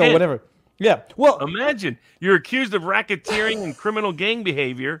of RICO, intent. whatever. Yeah, well, imagine you're accused of racketeering and criminal gang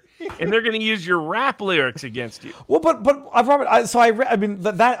behavior, and they're going to use your rap lyrics against you. Well, but Robert, I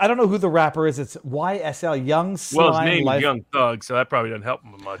don't know who the rapper is. It's YSL, Young Slime. Well, his name is Young Thug, so that probably doesn't help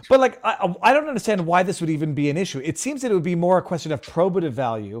him much. But I don't understand why this would even be an issue. It seems that it would be more a question of probative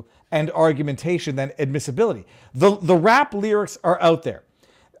value and argumentation than admissibility. The rap lyrics are out there.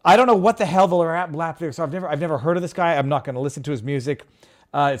 I don't know what the hell the rap lyrics are. I've never heard of this guy. I'm not going to listen to his music.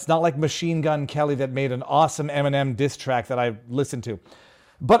 It's not like Machine Gun Kelly that made an awesome Eminem diss track that I listened to.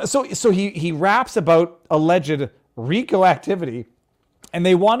 But so he raps about alleged RICO activity, and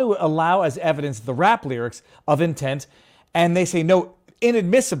they want to allow as evidence the rap lyrics of intent, and they say, no,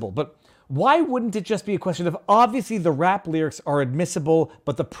 inadmissible. But why wouldn't it just be a question of, obviously the rap lyrics are admissible,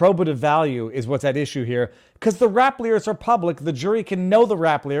 but the probative value is what's at issue here? Because the rap lyrics are public, the jury can know the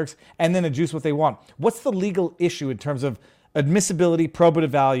rap lyrics and then adduce what they want. What's the legal issue in terms of admissibility, probative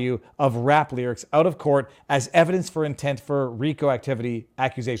value of rap lyrics out of court as evidence for intent for RICO activity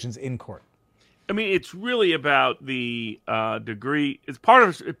accusations in court? I mean, it's really about the degree. It's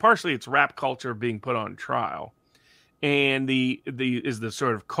partially it's rap culture being put on trial, and the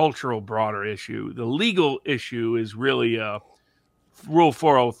sort of cultural broader issue. The legal issue is really Rule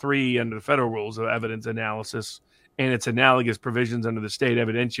 403 under the federal rules of evidence analysis and its analogous provisions under the state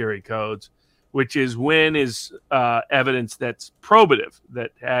evidentiary codes, which is when is evidence that's probative,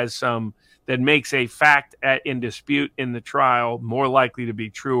 that makes a fact in dispute in the trial more likely to be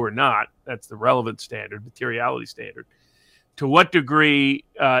true or not. That's the relevant standard, materiality standard. To what degree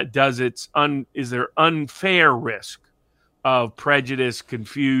is there unfair risk of prejudice,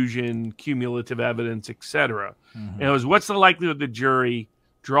 confusion, cumulative evidence, etc.? Mm-hmm. And what's the likelihood the jury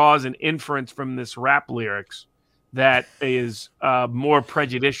draws an inference from this rap lyrics that is more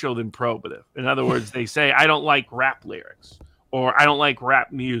prejudicial than probative? In other words, they say, I don't like rap lyrics, or I don't like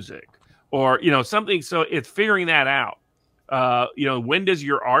rap music, or, something. So it's figuring that out. When does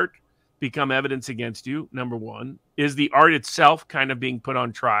your art become evidence against you? Number one, is the art itself kind of being put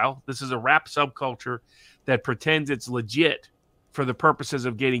on trial? This is a rap subculture that pretends it's legit for the purposes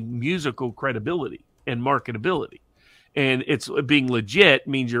of getting musical credibility and marketability. And it's being legit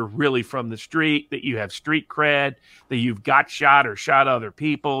means you're really from the street, that you have street cred, that you've got shot or shot other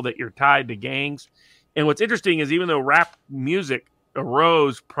people, that you're tied to gangs. And what's interesting is even though rap music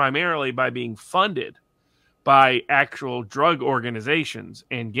arose primarily by being funded by actual drug organizations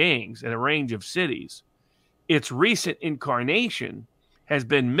and gangs in a range of cities, its recent incarnation has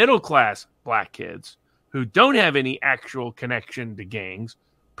been middle-class black kids who don't have any actual connection to gangs,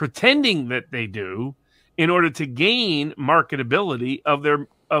 pretending that they do, in order to gain marketability of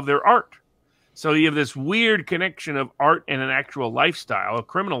their art. So you have this weird connection of art and an actual lifestyle, a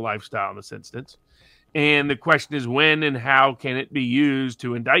criminal lifestyle in this instance. And the question is, when and how can it be used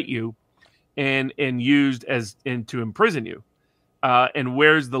to indict you and used as and to imprison you? And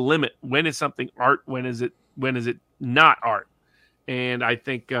where's the limit? When is something art? When is it not art? And I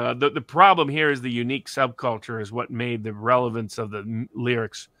think the problem here is the unique subculture is what made the relevance of the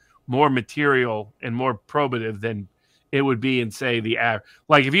lyrics more material and more probative than it would be in, say,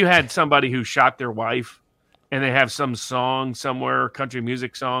 like if you had somebody who shot their wife and they have some song somewhere, country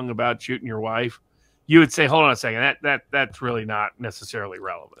music song about shooting your wife, you would say, hold on a second, that's really not necessarily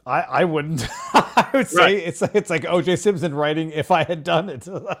relevant. I wouldn't. I would say it's like O.J. Simpson writing "If I Had Done It."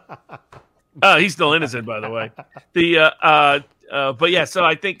 He's still innocent, by the way. But yeah, so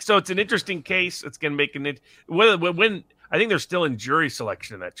I think so. It's an interesting case. It's going to make when I think they're still in jury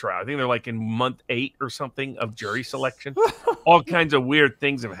selection in that trial. I think they're like in month 8 or something of jury selection. All kinds of weird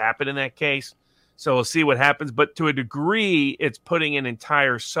things have happened in that case. So we'll see what happens. But to a degree, it's putting an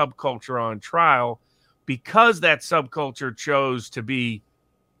entire subculture on trial because that subculture chose to be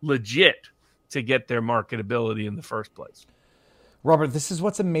legit to get their marketability in the first place. Robert, this is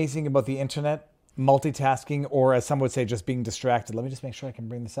what's amazing about the internet, multitasking, or as some would say, just being distracted. Let me just make sure I can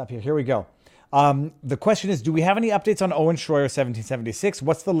bring this up here. Here we go. The question is, do we have any updates on Owen Schroyer 1776?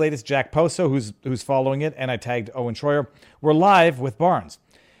 What's the latest? Jack Poso, who's following it, and I tagged Owen Schroyer. We're live with Barnes.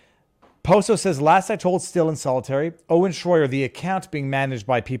 Poso says, last I told, still in solitary. Owen Schroyer, the account being managed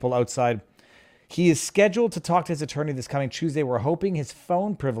by people outside. He is scheduled to talk to his attorney this coming Tuesday. We're hoping his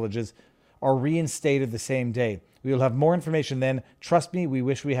phone privileges are reinstated the same day. We will have more information then. Trust me, we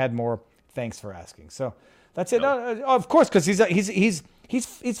wish we had more. Thanks for asking. So that's it. Of course, because he's Jeffrey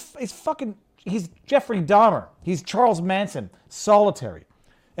Dahmer. He's Charles Manson, solitary,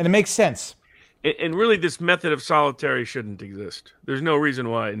 and it makes sense. And really, this method of solitary shouldn't exist. There's no reason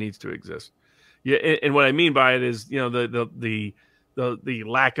why it needs to exist. Yeah, and what I mean by it is, the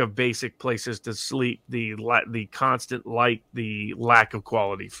lack of basic places to sleep, the constant light, the lack of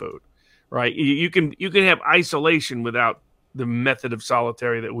quality food. Right? You can have isolation without the method of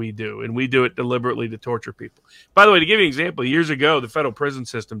solitary that we do, and we do it deliberately to torture people. By the way, to give you an example, years ago, the federal prison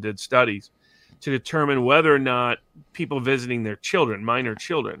system did studies to determine whether or not people visiting their children, minor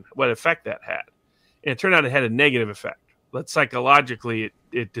children, what effect that had. And it turned out it had a negative effect. But psychologically,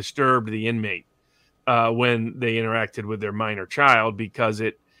 it disturbed the inmate when they interacted with their minor child because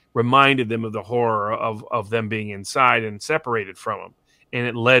it reminded them of the horror of them being inside and separated from them. And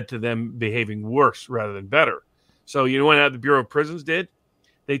it led to them behaving worse rather than better. So you know what the Bureau of Prisons did?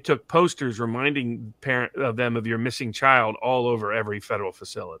 They took posters reminding parent of them of your missing child all over every federal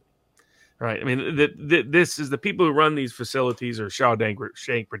facility. Right? I mean, this is the people who run these facilities are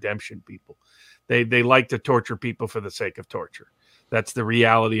Shawshank Redemption people. They like to torture people for the sake of torture. That's the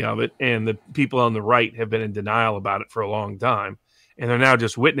reality of it. And the people on the right have been in denial about it for a long time, and they're now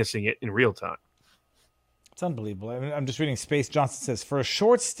just witnessing it in real time. It's unbelievable. I mean, I'm just reading Space Johnson says, for a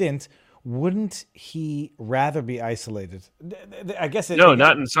short stint, wouldn't he rather be isolated? I guess no,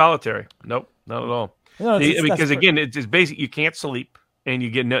 not in solitary. Nope, not at all. No, because again, it's basic. You can't sleep, and you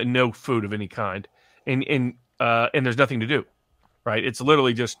get no food of any kind, and there's nothing to do. Right? It's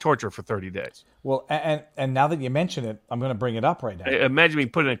literally just torture for 30 days. Well, and now that you mention it, I'm going to bring it up right now. Imagine being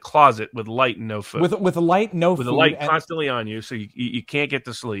put in a closet with light and no food. With a light, no food. With a light constantly on you, so you can't get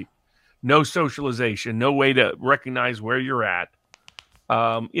to sleep. No socialization, no way to recognize where you're at.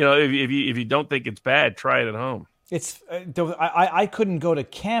 If you don't think it's bad, try it at home. It's I couldn't go to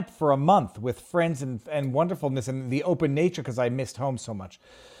camp for a month with friends and wonderfulness and the open nature because I missed home so much.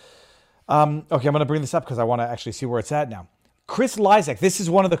 Okay, I'm going to bring this up because I want to actually see where it's at now. Chris Lysak, this is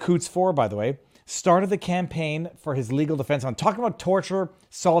one of the Coots 4, by the way, started the campaign for his legal defense on talking about torture,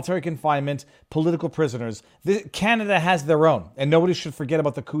 solitary confinement, political prisoners. Canada has their own, and nobody should forget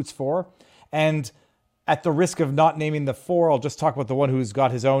about the Coots 4. And at the risk of not naming the 4, I'll just talk about the one who's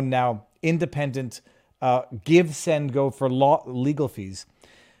got his own now independent give, send, go for legal fees.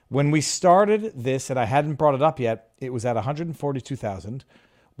 When we started this, and I hadn't brought it up yet, it was at $142,000.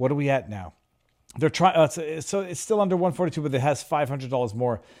 What are we at now? They're trying, so it's still under 142, but it has $500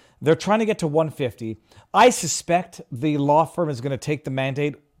 more. They're trying to get to 150. I suspect the law firm is going to take the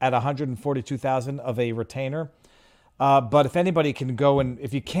mandate at 142,000 of a retainer. But if anybody can go and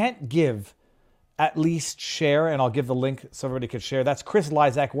if you can't give, at least share, and I'll give the link so everybody can share. That's Chris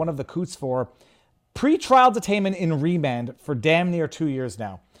Lysak, one of the Coots 4, pre-trial detainment in remand for damn near 2 years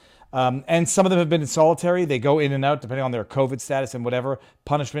now. And some of them have been in solitary. They go in and out depending on their COVID status and whatever,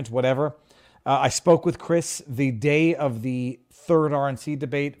 punishment, whatever. I spoke with Chris the day of the third RNC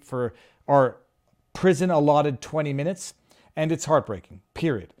debate for our prison allotted 20 minutes, and it's heartbreaking,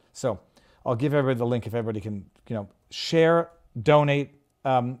 period. So I'll give everybody the link if everybody can, share, donate,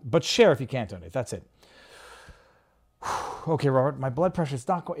 but share if you can't donate. That's it. Okay, Robert, my blood pressure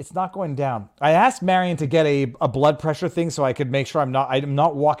it's not going down. I asked Marion to get a blood pressure thing so I could make sure I'm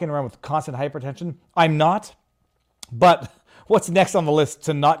not walking around with constant hypertension. I'm not. But what's next on the list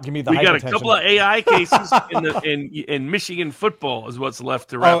to not give me the hypertension? We got a couple of AI cases in Michigan football is what's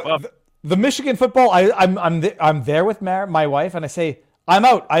left to wrap up. The Michigan football, I'm there with my wife, and I say, I'm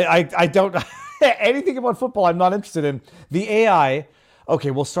out. I don't anything about football I'm not interested in. The AI,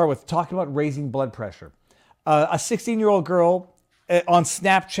 okay, we'll start with talking about raising blood pressure. A 16-year-old girl on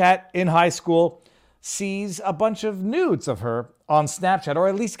Snapchat in high school sees a bunch of nudes of her on Snapchat, or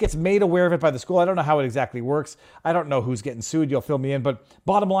at least gets made aware of it by the school. I don't know how it exactly works. I don't know who's getting sued. You'll fill me in. But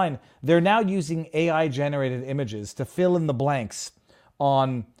bottom line, they're now using AI-generated images to fill in the blanks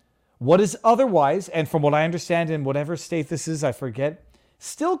on what is otherwise, and from what I understand in whatever state this is, I forget,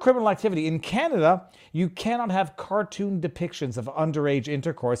 still criminal activity. In Canada, you cannot have cartoon depictions of underage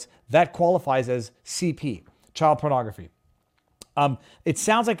intercourse. That qualifies as CP, child pornography. It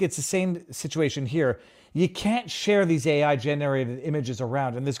sounds like it's the same situation here. You can't share these AI-generated images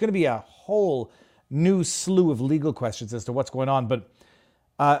around, and there's going to be a whole new slew of legal questions as to what's going on. But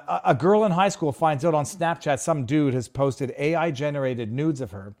a girl in high school finds out on Snapchat some dude has posted AI-generated nudes of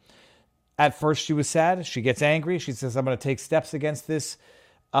her. At first, she was sad. She gets angry. She says, I'm going to take steps against this.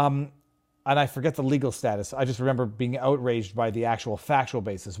 And I forget the legal status. I just remember being outraged by the actual factual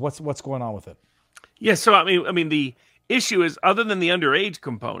basis. What's going on with it? Yeah, so I mean, the issue is, other than the underage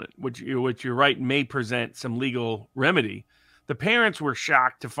component, which you're right may present some legal remedy, the parents were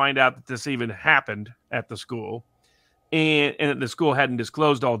shocked to find out that this even happened at the school, and that the school hadn't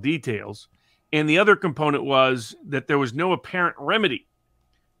disclosed all details. And the other component was that there was no apparent remedy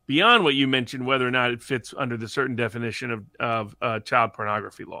beyond what you mentioned, whether or not it fits under the certain definition of child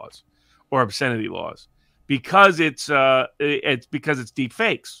pornography laws or obscenity laws, because it's deep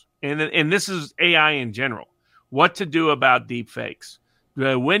fakes, and this is AI in general. What to do about deep fakes?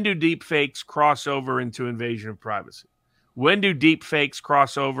 When do deep fakes cross over into invasion of privacy? When do deep fakes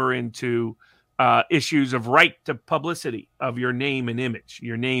cross over into issues of right to publicity of your name and image,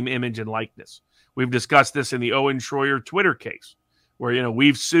 your name, image, and likeness? We've discussed this in the Owen Schroyer Twitter case, where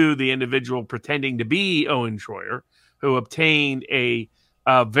we've sued the individual pretending to be Owen Schroyer, who obtained a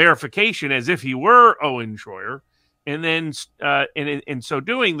verification as if he were Owen Schroyer, and then in so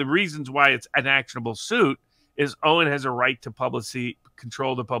doing, the reasons why it's an actionable suit is Owen has a right to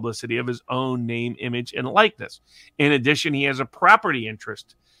control the publicity of his own name, image, and likeness. In addition, he has a property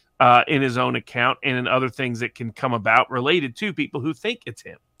interest in his own account and in other things that can come about related to people who think it's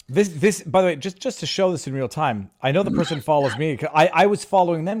him. This, by the way, just to show this in real time, I know the person follows me. I was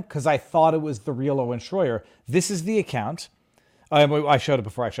following them because I thought it was the real Owen Schroyer. This is the account. I showed it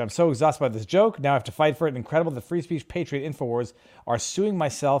before, actually. I'm so exhausted by this joke. Now I have to fight for it. Incredible. The free speech patriot InfoWars are suing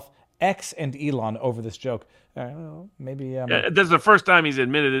myself, X, and Elon over this joke. Maybe. This is the first time he's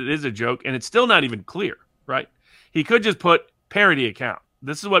admitted it is a joke, and it's still not even clear, right? He could just put parody account.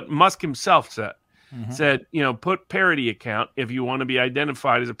 This is what Musk himself said. Mm-hmm. Said, put parody account if you want to be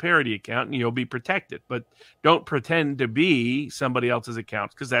identified as a parody account, and you'll be protected. But don't pretend to be somebody else's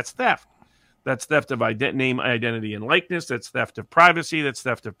account, because that's theft. That's theft of name, identity, and likeness. That's theft of privacy. That's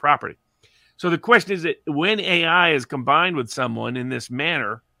theft of property. So the question is, that when AI is combined with someone in this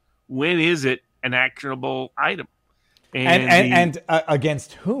manner, when is it an actionable item? And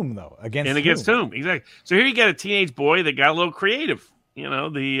against whom, though? Against whom? Exactly. So here you got a teenage boy that got a little creative.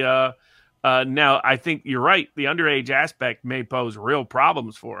 Now, I think you're right. The underage aspect may pose real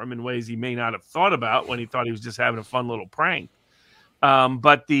problems for him in ways he may not have thought about when he thought he was just having a fun little prank.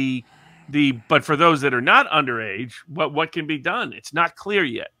 But for those that are not underage, what can be done? It's not clear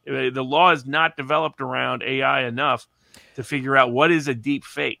yet. The law is not developed around AI enough to figure out what is a deep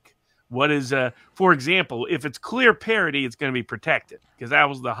fake. What is for example, if it's clear parody, it's going to be protected, because that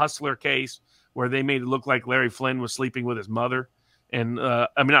was the Hustler case where they made it look like Larry Flynn was sleeping with his mother. And not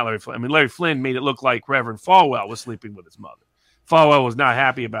Larry Flynn. Larry Flynn made it look like Reverend Falwell was sleeping with his mother. Falwell was not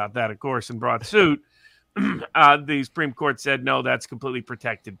happy about that, of course, and brought suit. The Supreme Court said, no, that's completely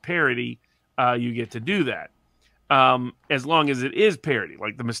protected parody. You get to do that. As long as it is parody.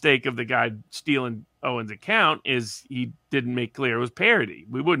 Like the mistake of the guy stealing Owen's account is he didn't make clear it was parody.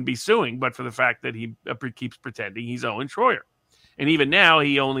 We wouldn't be suing, but for the fact that he keeps pretending he's Owen Schroyer. And even now,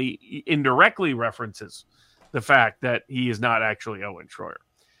 he only indirectly references the fact that he is not actually Owen Schroyer.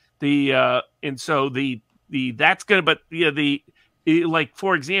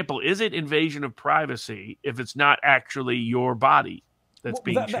 For example, is it invasion of privacy if it's not actually your body that's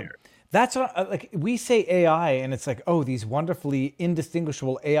being shared? That's what like we say AI, and it's like, oh, these wonderfully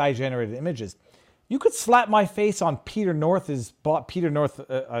indistinguishable AI generated images. You could slap my face on Peter North's Peter North.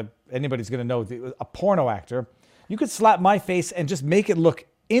 Anybody's going to know a porno actor. You could slap my face and just make it look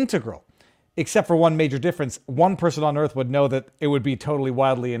integral, except for one major difference. One person on Earth would know that it would be totally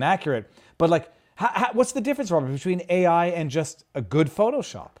wildly inaccurate. But like, what's the difference, Robert, between AI and just a good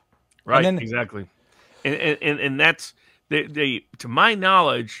Photoshop? Right, exactly. And that's to my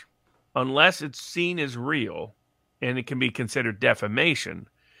knowledge, unless it's seen as real and it can be considered defamation,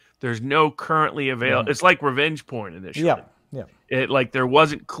 there's no currently available. It's like revenge porn initially. Yeah. Like there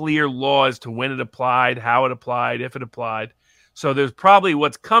wasn't clear law as to when it applied, how it applied, if it applied. So there's probably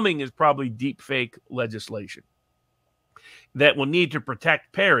what's coming is probably deep fake legislation that will need to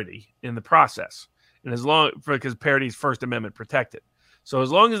protect parody in the process. And because parody is First Amendment protected. So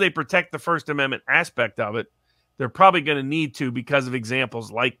as long as they protect the First Amendment aspect of it, they're probably going to need to, because of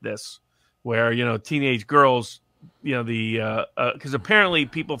examples like this, where, teenage girls, because apparently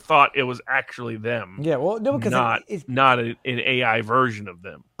people thought it was actually them. Yeah, well, no, because not an AI version of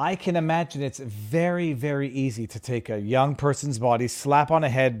them. I can imagine it's very, very easy to take a young person's body, slap on a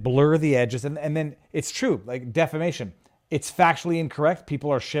head, blur the edges, and then it's true, like defamation. It's factually incorrect. People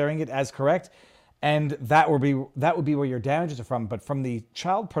are sharing it as correct. And that would be where your damages are from. But from the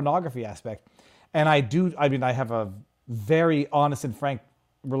child pornography aspect, and I have a very honest and frank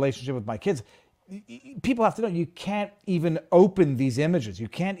relationship with my kids. People have to know you can't even open these images. You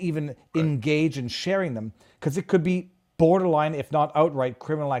can't even engage in sharing them because it could be borderline, if not outright,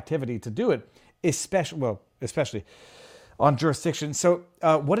 criminal activity to do it, especially on jurisdiction. So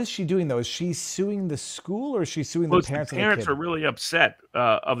what is she doing, though? Is she suing the school or is she suing the parents? The parents are really upset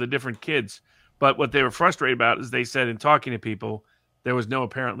of the different kids. But what they were frustrated about is they said in talking to people, there was no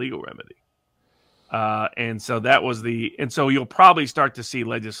apparent legal remedy. And so you'll probably start to see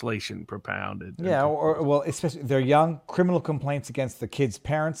legislation propounded. Yeah, or especially they're young, criminal complaints against the kids'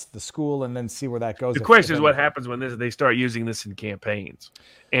 parents, the school, and then see where that goes. The question is what happens when they start using this in campaigns,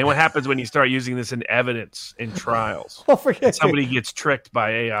 and what happens when you start using this in evidence in trials. Well, somebody gets tricked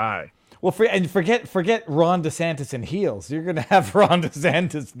by AI. Well, forget Ron DeSantis in heels. You're going to have Ron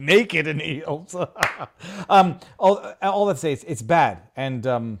DeSantis naked in heels. All that say it's bad, and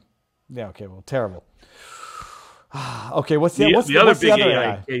terrible. Okay, what's the other big big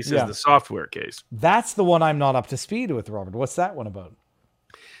AI case? Is the software case. That's the one I'm not up to speed with, Robert. What's that one about?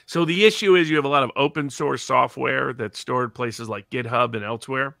 So the issue is you have a lot of open source software that's stored places like GitHub and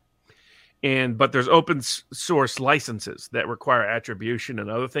elsewhere. But there's open source licenses that require attribution and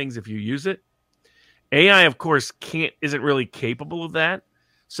other things if you use it. AI, of course, isn't really capable of that.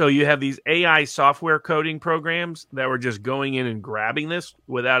 So you have these AI software coding programs that were just going in and grabbing this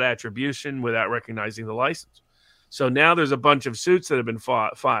without attribution, without recognizing the license. So now there's a bunch of suits that have been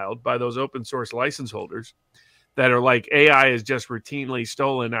filed by those open source license holders that are like, AI has just routinely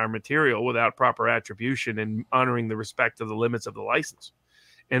stolen our material without proper attribution and honoring the respect of the limits of the license.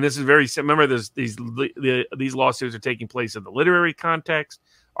 And this is very similar. Remember, these lawsuits are taking place in the literary context,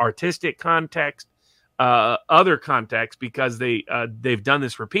 artistic context, other contexts, because they've done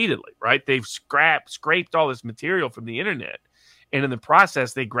this repeatedly, right? They've scraped all this material from the internet, and in the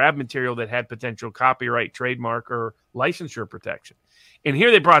process, they grabbed material that had potential copyright, trademark, or licensure protection. And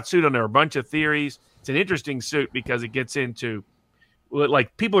here they brought suit under a bunch of theories. It's an interesting suit because it gets into,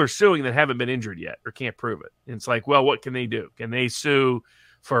 like, people are suing that haven't been injured yet or can't prove it. And it's like, well, what can they do? Can they sue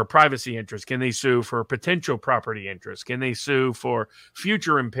for privacy interest? Can they sue for potential property interest? Can they sue for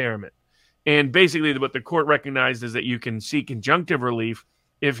future impairment? And basically what the court recognized is that you can seek injunctive relief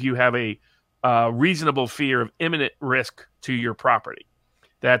if you have a reasonable fear of imminent risk to your property.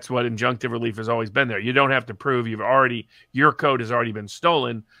 That's what injunctive relief has always been there. You don't have to prove your code has already been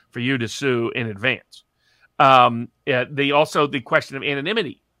stolen for you to sue in advance. The question of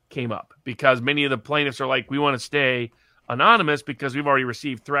anonymity came up because many of the plaintiffs are like, we want to stay anonymous because we've already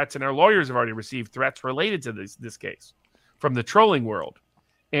received threats and our lawyers have already received threats related to this case from the trolling world.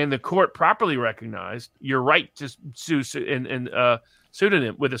 And the court properly recognized your right to sue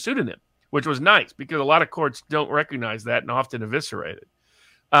pseudonym with a pseudonym, which was nice because a lot of courts don't recognize that and often eviscerate it.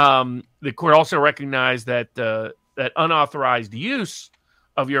 The court also recognized that that unauthorized use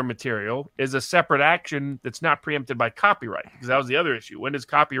of your material is a separate action that's not preempted by copyright, because that was the other issue. When does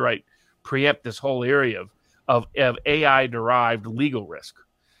copyright preempt this whole area of AI-derived legal risk?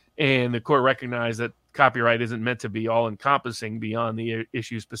 And the court recognized that copyright isn't meant to be all-encompassing beyond the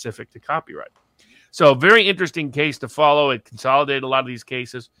issue specific to copyright. So very interesting case to follow. It consolidated a lot of these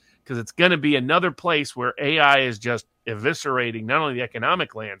cases because it's going to be another place where AI is just eviscerating not only the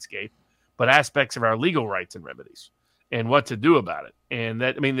economic landscape, but aspects of our legal rights and remedies. and what to do about it. And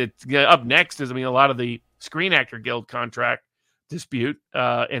that, I mean, up next is, I mean, a lot of the Screen Actor Guild contract dispute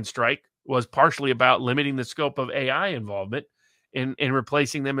and strike was partially about limiting the scope of AI involvement in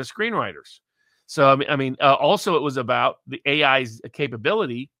replacing them as screenwriters. So, I mean, also it was about the AI's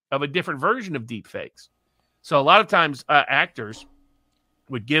capability of a different version of deep fakes. So a lot of times actors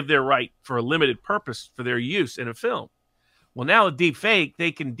would give their right for a limited purpose for their use in a film. Well, now a deep fake,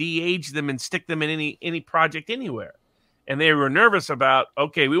 they can de-age them and stick them in any project anywhere. And they were nervous about,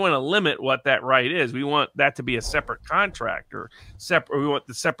 okay, we want to limit what that right is. We want that to be a separate contract or we want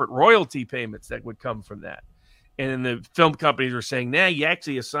the separate royalty payments that would come from that. And the film companies were saying, nah, you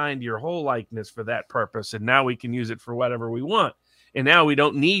actually assigned your whole likeness for that purpose, and now we can use it for whatever we want. And now we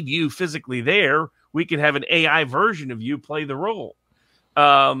don't need you physically there. We can have an AI version of you play the role.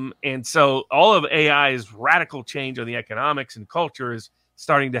 And so all of AI's radical change on the economics and culture is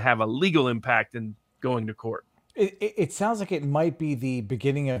starting to have a legal impact in going to court. It sounds like it might be the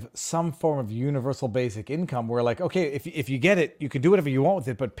beginning of some form of universal basic income where, like, okay, if you get it, you can do whatever you want with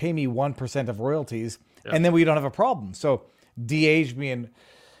it, but pay me 1% of royalties, and then we don't have a problem. So de-age me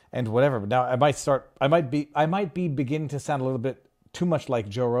and whatever. But now I might be beginning to sound a little bit too much like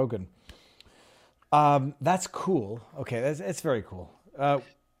Joe Rogan. That's cool. Okay, that's very cool.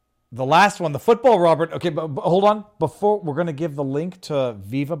 The last one, the football, Robert. Okay, but hold on. Before we're going to give the link to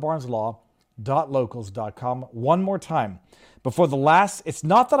vivabarneslaw.locals.com one more time. Before the last, it's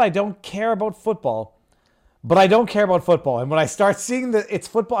not that I don't care about football, but I don't care about football. And when I start seeing that it's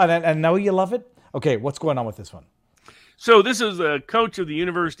football, and I know you love it, okay, what's going on with this one? So this is a coach of the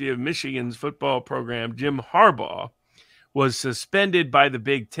University of Michigan's football program, Jim Harbaugh, was suspended by the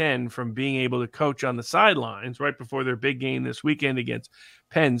Big Ten from being able to coach on the sidelines right before their big game this weekend against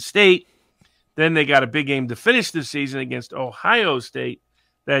Penn State. Then they got a big game to finish the season against Ohio State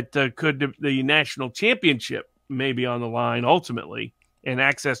that could the national championship may be on the line ultimately, and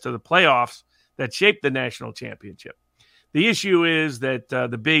access to the playoffs that shape the national championship. The issue is that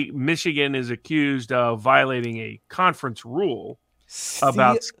the big Michigan is accused of violating a conference rule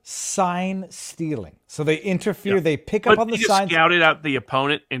about sign stealing. So they interfere, they pick up on the signs. Scouted out the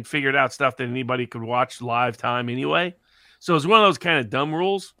opponent and figured out stuff that anybody could watch live time anyway. So it's one of those kind of dumb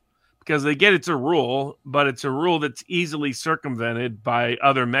rules because they get it's a rule, but it's a rule that's easily circumvented by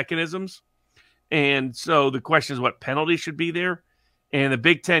other mechanisms. And so the question is what penalty should be there. And the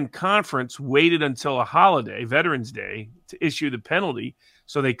Big Ten Conference waited until a holiday, Veterans Day, to issue the penalty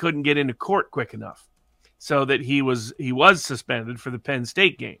so they couldn't get into court quick enough. So that he was suspended for the Penn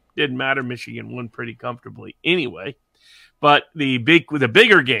State game. Didn't matter. Michigan won pretty comfortably anyway. But the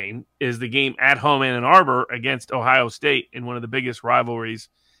bigger game is the game at home in Ann Arbor against Ohio State in one of the biggest rivalries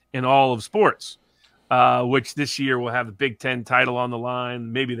in all of sports, which this year will have the Big Ten title on the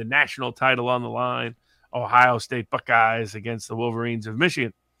line, maybe the national title on the line. Ohio State Buckeyes against the Wolverines of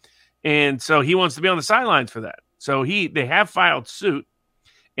Michigan, and so he wants to be on the sidelines for that. So they have filed suit.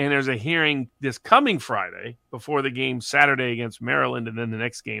 And there's a hearing this coming Friday before the game Saturday against Maryland and then the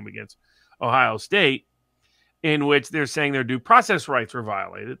next game against Ohio State, in which they're saying their due process rights were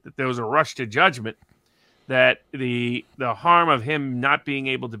violated, that there was a rush to judgment, that the harm of him not being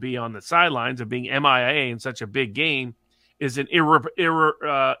able to be on the sidelines, of being MIA in such a big game, is an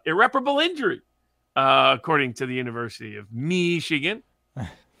irreparable injury, according to the University of Michigan.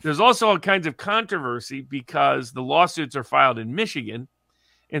 There's also all kinds of controversy because the lawsuits are filed in Michigan,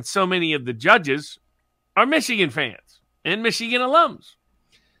 and so many of the judges are Michigan fans and Michigan alums.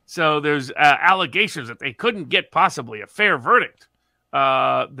 So there's allegations that they couldn't get possibly a fair verdict,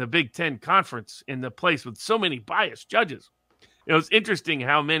 the Big Ten Conference, in the place with so many biased judges. It was interesting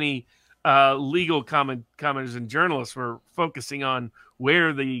how many legal commenters and journalists were focusing on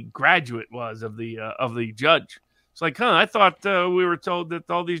where the graduate was of the judge. It's like, I thought we were told that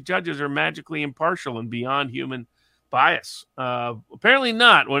all these judges are magically impartial and beyond human bias. Apparently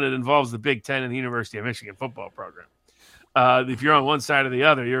not when it involves the Big Ten and the University of Michigan football program. If you're on one side or the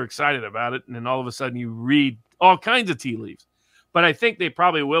other, you're excited about it, and then all of a sudden you read all kinds of tea leaves. But I think they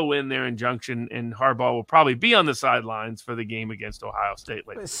probably will win their injunction, and Harbaugh will probably be on the sidelines for the game against Ohio State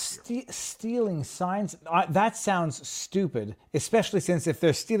later. Stealing signs, that sounds stupid, especially since if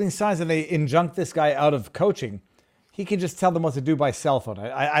they're stealing signs and they injunct this guy out of coaching, he can just tell them what to do by cell phone.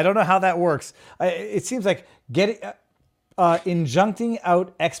 I don't know how that works. It seems like injuncting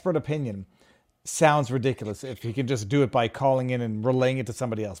out expert opinion sounds ridiculous if he can just do it by calling in and relaying it to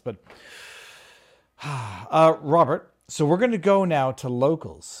somebody else. But Robert, so we're going to go now to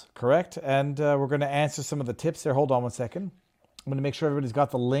locals, correct? And we're going to answer some of the tips there. Hold on one second. I'm going to make sure everybody's got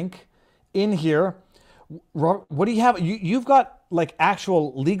the link in here. Robert, what do you have? You've got like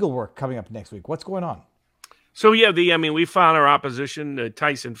actual legal work coming up next week. What's going on? So yeah, we filed our opposition.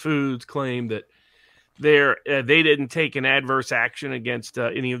 Tyson Foods claimed that they didn't take an adverse action against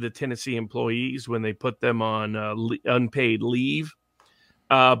any of the Tennessee employees when they put them on unpaid leave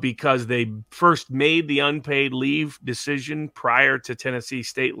because they first made the unpaid leave decision prior to Tennessee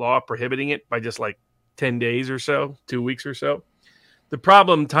state law prohibiting it by just like 10 days or so, 2 weeks or so. The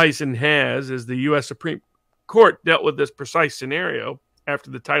problem Tyson has is the U.S. Supreme Court dealt with this precise scenario after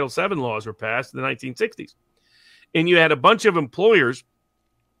the Title VII laws were passed in the 1960s. And you had a bunch of employers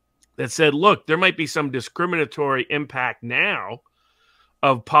that said, look, there might be some discriminatory impact now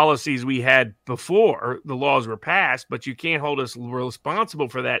of policies we had before the laws were passed, but you can't hold us responsible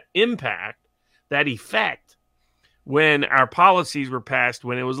for that impact, that effect, when our policies were passed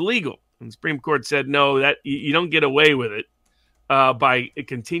when it was legal. And the Supreme Court said, no, that you don't get away with it by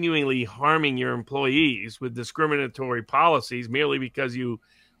continually harming your employees with discriminatory policies merely because you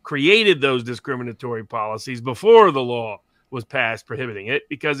created those discriminatory policies before the law was passed prohibiting it,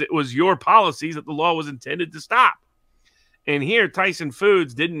 because it was your policies that the law was intended to stop. And here, Tyson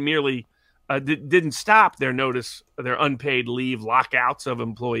Foods didn't merely didn't stop their unpaid leave lockouts of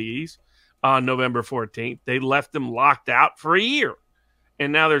employees on November 14th. They left them locked out for a year.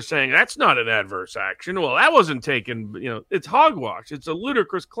 And now they're saying that's not an adverse action. Well, that wasn't taken, it's hogwash. It's a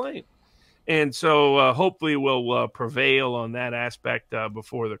ludicrous claim. And so hopefully we'll prevail on that aspect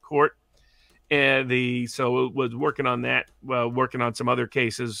before the court. And so it was working on that, working on some other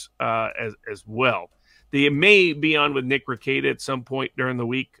cases as well. They may be on with Nick Rekieta at some point during the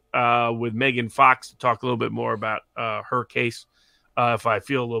week with Megan Fox to talk a little bit more about her case if I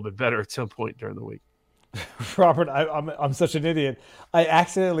feel a little bit better at some point during the week. Robert, I'm such an idiot. I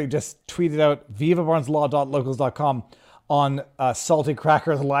accidentally just tweeted out vivabarneslaw.locals.com on Salty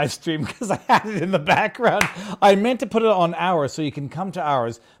Cracker's live stream because I had it in the background. I meant to put it on ours so you can come to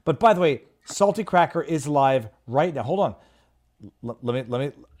ours. But by the way, Salty Cracker is live right now. Hold on. Let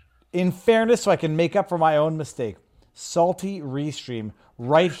me. In fairness, so I can make up for my own mistake. Salty Restream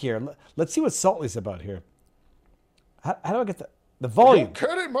right here. Let's see what Salty's about here. How do I get the volume? Are you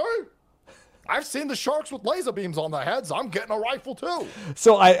kidding me? I've seen the sharks with laser beams on their heads. I'm getting a rifle too.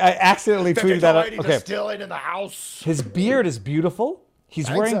 So I accidentally tweeted that out. Okay. Distilling in the house. His beard is beautiful. He's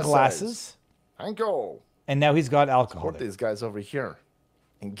wearing glasses. Thank you. And now he's got alcohol. Support these guys over here.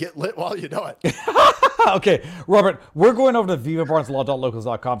 And get lit while you do it. Okay, Robert, we're going over to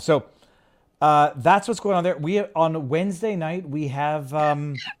vivabarneslaw.locals.com. So that's what's going on there. On Wednesday night, we have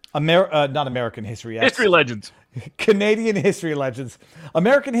not American History X. History Legends. Canadian History Legends.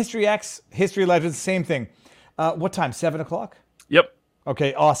 American History X, History Legends, same thing. What time, 7 o'clock? Yep.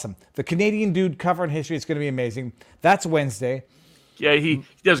 Okay, awesome. The Canadian dude covering history is going to be amazing. That's Wednesday. Yeah, he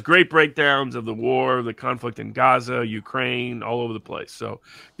does great breakdowns of the war, the conflict in Gaza, Ukraine, all over the place. So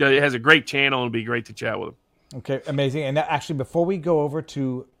yeah, it has a great channel, and it'll be great to chat with him. Okay, amazing. And actually, before we go over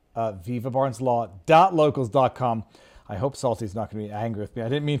to vivabarneslaw.locals.com, I hope Salty's not going to be angry with me. I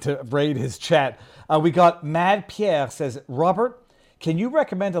didn't mean to raid his chat. We got Mad Pierre says, Robert, can you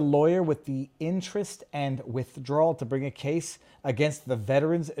recommend a lawyer with the interest and withdrawal to bring a case against the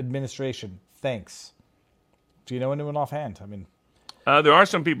Veterans Administration? Thanks. Do you know anyone offhand? I mean... there are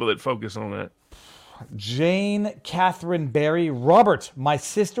some people that focus on that. Jane Catherine Berry. Robert, my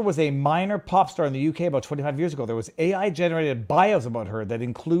sister was a minor pop star in the UK about 25 years ago. There was AI-generated bios about her that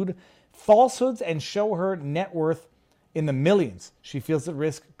include falsehoods and show her net worth in the millions. She feels at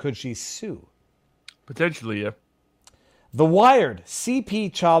risk. Could she sue? Potentially, yeah. The Wired.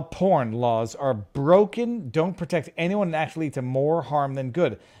 CP child porn laws are broken, don't protect anyone, and actually lead to more harm than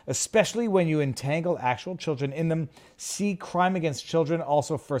good, especially when you entangle actual children in them. See crime against children,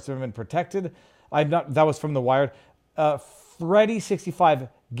 also First Amendment protected. That was from The Wired. Freddy65.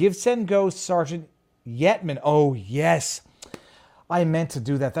 Give, send, go, Sergeant Yetman. Oh, yes. I meant to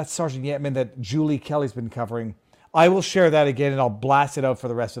do that. That's Sergeant Yetman that Julie Kelly's been covering. I will share that again, and I'll blast it out for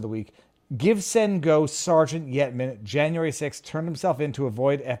the rest of the week. Give, send, go, Sergeant Yetman, January 6th, turned himself in to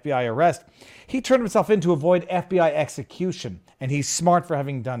avoid FBI arrest. He turned himself in to avoid FBI execution, and he's smart for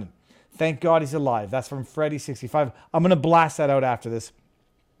having done it. Thank God he's alive. That's from Freddy65. I'm going to blast that out after this.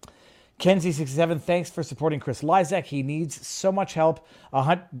 Kenzie67, thanks for supporting Chris Lizak. He needs so much help.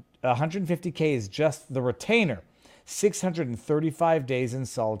 150K is just the retainer. 635 days in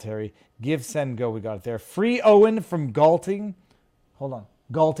solitary. Give, send, go. We got it there. Free Owen from Galting. Hold on.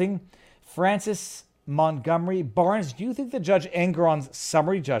 Galting. Francis Montgomery. Barnes, do you think the Judge Engeron's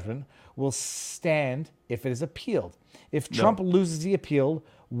summary judgment will stand if it is appealed? If Trump loses the appeal,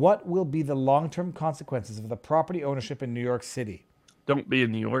 what will be the long-term consequences of the property ownership in New York City? Don't be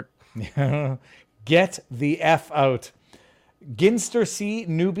in New York. Get the F out. Ginster C,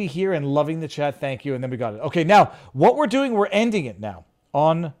 newbie here and loving the chat. Thank you. And then we got it. Okay, now what we're doing, we're ending it now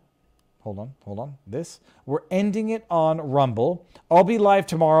on, hold on. We're ending it on Rumble. I'll be live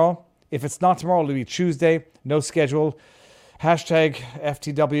tomorrow. If it's not tomorrow, it'll be Tuesday. No schedule. Hashtag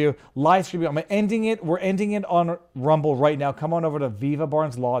FTW. Live stream. We're ending it on Rumble right now. Come on over to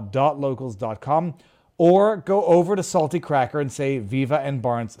vivabarneslaw.locals.com or go over to Salty Cracker and say Viva and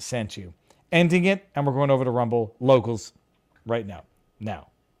Barnes sent you. Ending it, and we're going over to Rumble Locals right now. Now.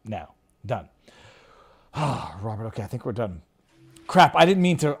 Done. Robert, okay, I think we're done. Crap, I didn't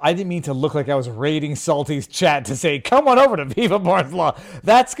mean to look like I was raiding Salty's chat to say, come on over to Viva Barnes Law.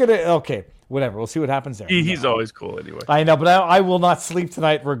 That's gonna, okay, whatever. We'll see what happens there. He's always cool anyway. I know, but I will not sleep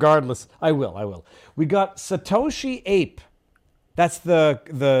tonight regardless. I will. We got Satoshi Ape. That's the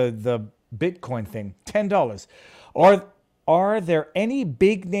Bitcoin thing. $10. Are there any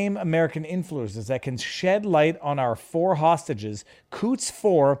big-name American influencers that can shed light on our 4 hostages, Coots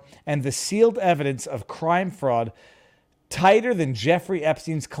 4, and the sealed evidence of crime fraud tighter than Jeffrey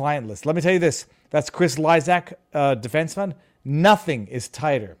Epstein's client list? Let me tell you this. That's Chris Lysak Defense Fund. Nothing is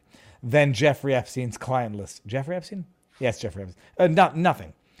tighter than Jeffrey Epstein's client list. Jeffrey Epstein? Yes, Jeffrey Epstein.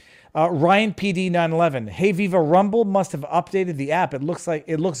 Nothing. Ryan PD 911. Hey Viva, Rumble must have updated the app. It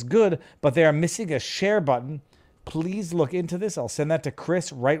looks good, but they are missing a share button. Please look into this. I'll send that to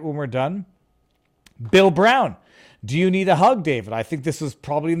Chris right when we're done. Bill Brown. Do you need a hug, David? I think this was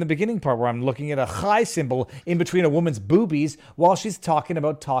probably in the beginning part where I'm looking at a high symbol in between a woman's boobies while she's talking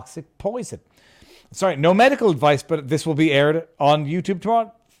about toxic poison. Sorry, no medical advice, but this will be aired on YouTube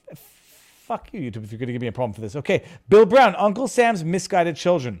tomorrow. Fuck you, YouTube, if you're going to give me a problem for this. Okay, Bill Brown, Uncle Sam's misguided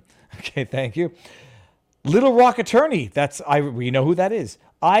children. Okay, thank you. Little Rock Attorney, we know who that is.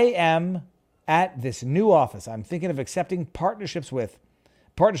 I am at this new office I'm thinking of accepting partnership with.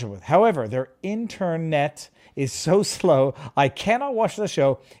 However, their internet is so slow, I cannot watch the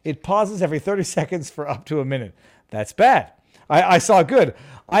show. It pauses every 30 seconds for up to a minute. That's bad. I saw good.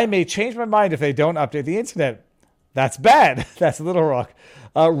 I may change my mind if they don't update the internet. That's bad. That's Little Rock.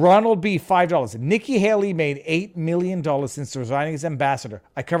 Ronald B, $5. Nikki Haley made $8 million since resigning as ambassador.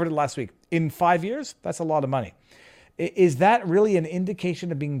 I covered it last week. In 5 years, that's a lot of money. Is that really an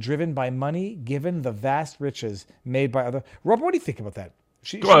indication of being driven by money, given the vast riches made by other? Robert, what do you think about that?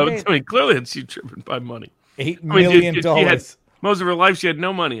 Clearly she's driven by money. $8 million. Most of her life, she had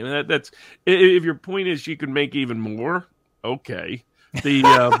no money. I mean, that's if your point is she could make even more. Okay, but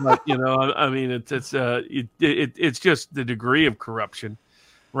I mean, it's just the degree of corruption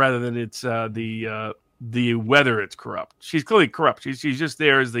rather than it's the whether it's corrupt. She's clearly corrupt. She's just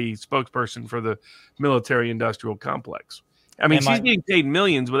there as the spokesperson for the military-industrial complex. I mean, she's being paid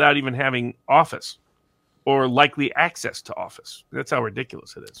millions without even having office or likely access to office. That's how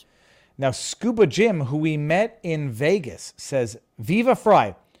ridiculous it is. Now, Scuba Jim, who we met in Vegas, says, Viva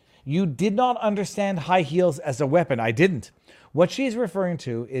Fry, you did not understand high heels as a weapon. I didn't. What she's referring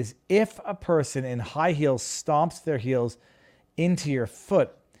to is if a person in high heels stomps their heels into your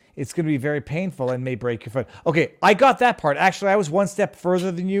foot, it's going to be very painful and may break your foot. Okay, I got that part. Actually, I was one step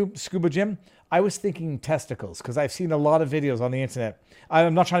further than you, Scuba Jim. I was thinking testicles because I've seen a lot of videos on the internet.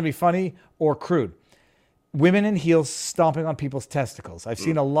 I'm not trying to be funny or crude. Women in heels stomping on people's testicles. I've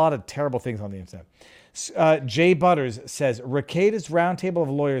seen a lot of terrible things on the internet. Jay Butters says, Rekida's roundtable of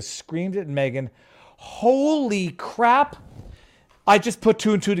lawyers screamed at Meghan, holy crap. I just put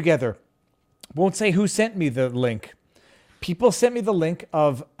 2 and 2 together. Won't say who sent me the link. People sent me the link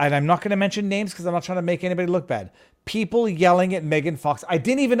of, and I'm not going to mention names because I'm not trying to make anybody look bad. People yelling at Megan Fox. I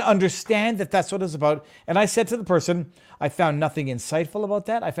didn't even understand that that's what it's about. And I said to the person, I found nothing insightful about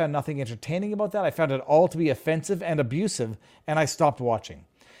that. I found nothing entertaining about that. I found it all to be offensive and abusive. And I stopped watching.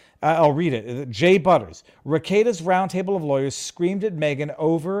 I'll read it. Jay Butters. Rekida's roundtable of lawyers screamed at Meghan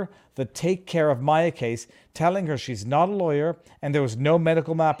over the Take Care of Maya case, telling her she's not a lawyer and there was no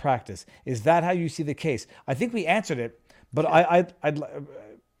medical malpractice. Is that how you see the case? I think we answered it, but I'd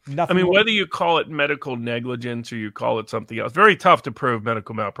nothing. I mean, whether you call it medical negligence or you call it something else, very tough to prove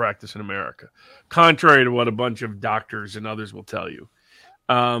medical malpractice in America, contrary to what a bunch of doctors and others will tell you.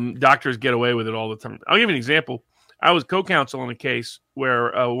 Doctors get away with it all the time. I'll give you an example. I was co-counsel on a case where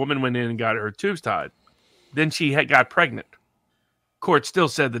a woman went in and got her tubes tied. Then she got pregnant. Court still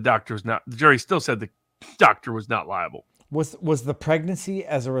said the jury still said the doctor was not liable. Was the pregnancy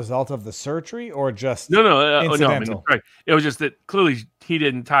as a result of the surgery or just incidental? No. It was just that clearly he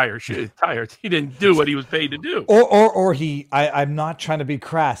didn't tie her. He didn't do what he was paid to do. Or he. I'm not trying to be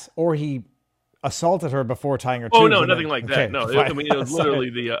crass. Or he assaulted her before tying her tubes. Oh no, nothing like that. Okay, no, it was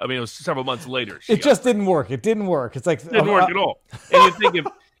literally it was several months later. It just didn't work. It didn't work. It's like it didn't work at all. And you think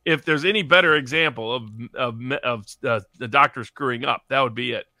if there's any better example of the doctor screwing up, that would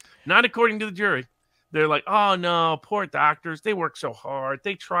be it. Not according to the jury. They're like, oh, no, poor doctors. They work so hard.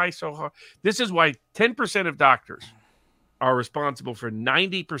 They try so hard. This is why 10% of doctors are responsible for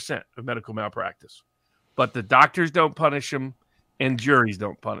 90% of medical malpractice. But the doctors don't punish them, and juries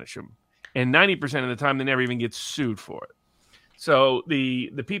don't punish them. And 90% of the time, they never even get sued for it. So the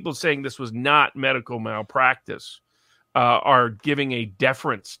people saying this was not medical malpractice are giving a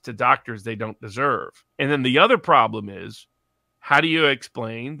deference to doctors they don't deserve. And then the other problem is, how do you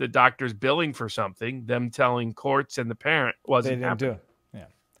explain the doctors billing for something, them telling courts and the parent wasn't They didn't do it. Yeah.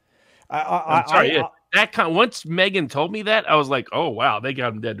 I'm sorry. Once Megan told me that, I was like, oh, wow, they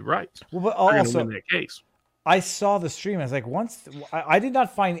got him dead to rights. Well, but They're also, gonna win that case. I saw the stream. I was like, I did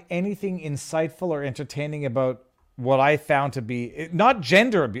not find anything insightful or entertaining about what I found to be not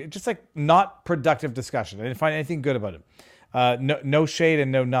gender abuse, just like not productive discussion. I didn't find anything good about it. No shade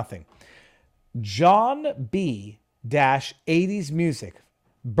and no nothing. John B. 80s music.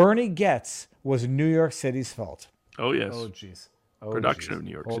 Bernie Getz was New York City's fault. Oh, yes. Oh, jeez. Production of New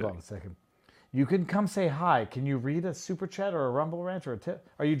York City. Hold on a second. You can come say hi. Can you read a super chat or a Rumble rant or a tip?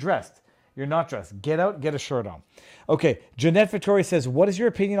 Are you dressed? You're not dressed. Get out, get a shirt on. Okay, Jeanette Victoria says, what is your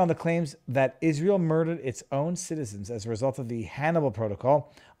opinion on the claims that Israel murdered its own citizens as a result of the Hannibal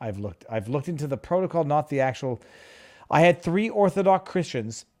Protocol? I've looked into the protocol, not the actual. I had 3 Orthodox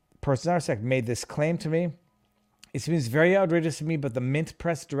Christians, persons in our sect, made this claim to me. It seems very outrageous to me, but the Mint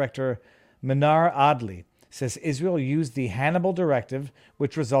press director, Manar Adli, says Israel used the Hannibal Directive,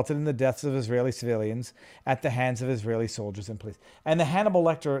 which resulted in the deaths of Israeli civilians at the hands of Israeli soldiers and police. And the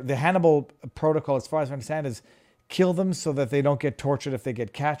Hannibal Protocol, as far as I understand, is kill them so that they don't get tortured if they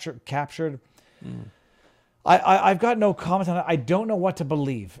get captured. I've got no comment on it. I don't know what to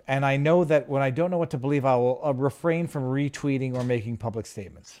believe. And I know that when I don't know what to believe, I will refrain from retweeting or making public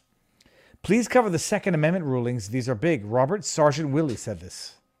statements. Please cover the Second Amendment rulings. These are big. Robert Sergeant Willie said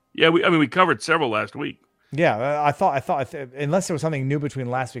this. Yeah, we covered several last week. Yeah, I thought unless there was something new between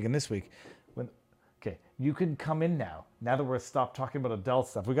last week and this week. Okay, you can come in now. Now that we're stopped talking about adult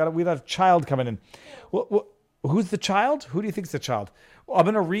stuff, we got a child coming in. Well, who's the child? Who do you think's the child? Well, I'm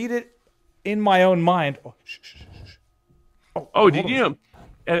going to read it in my own mind. Oh, shh. Did you?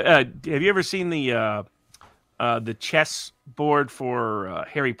 Have you ever seen the chess board for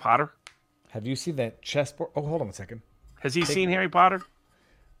Harry Potter? Have you seen that chessboard? Oh, hold on a second. Has he seen Harry Potter?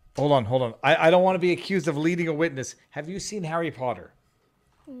 Hold on. I don't want to be accused of leading a witness. Have you seen Harry Potter?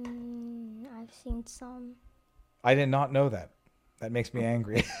 I've seen some. I did not know that. That makes me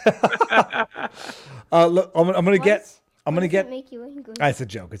angry. Look, I'm gonna get. Make you angry? It's a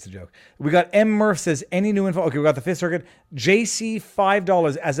joke. We got M. Murph says, any new info? Okay, we got the Fifth Circuit. JC,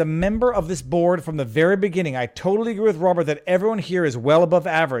 $5. As a member of this board from the very beginning, I totally agree with Robert that everyone here is well above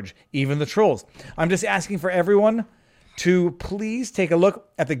average, even the trolls. I'm just asking for everyone to please take a look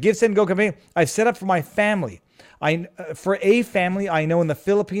at the Give, Send, Go campaign I've set up for my family. For a family I know in the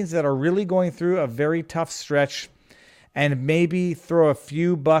Philippines that are really going through a very tough stretch, and maybe throw a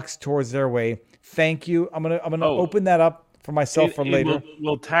few bucks towards their way. Thank you. I'm gonna open that up for myself for later.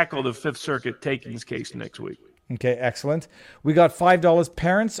 We'll tackle the Fifth Circuit takings case next week. Okay, excellent. We got $5.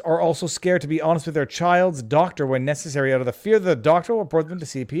 Parents are also scared to be honest with their child's doctor when necessary out of the fear that the doctor will report them to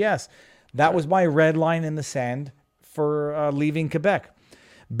CPS. That was my red line in the sand for leaving Quebec.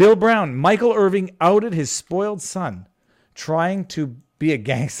 Bill Brown, Michael Irving outed his spoiled son trying to be a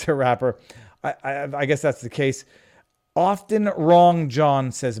gangster rapper. I guess that's the case. Often Wrong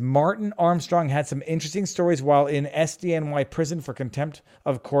John says Martin Armstrong had some interesting stories while in SDNY prison for contempt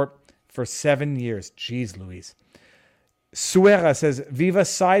of court for 7 years. Jeez Louise. Suera says, Viva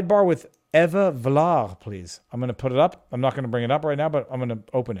sidebar with Eva Vlar, please. I'm going to put it up. I'm not going to bring it up right now, but I'm going to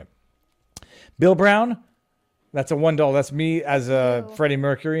open it. Bill Brown, that's a $1. That's me as Freddie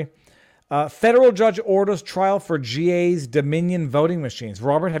Mercury. Federal judge orders trial for GA's Dominion voting machines.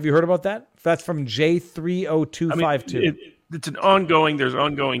 Robert, have you heard about that? That's from J30252. It's there's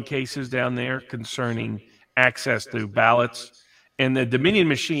ongoing cases down there concerning access to ballots. And the Dominion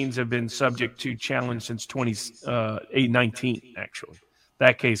machines have been subject to challenge since 2019, actually.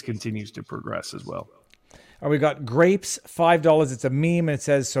 That case continues to progress as well. We got Grapes, $5. It's a meme, and it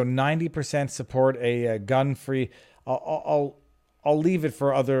says, so 90% support a gun-free. I'll leave it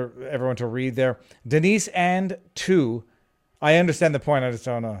for everyone to read there. Denise and 2. I understand the point. I just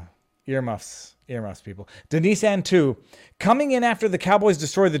don't know. Earmuffs. Earmuffs, people. Denise Ann 2, coming in after the Cowboys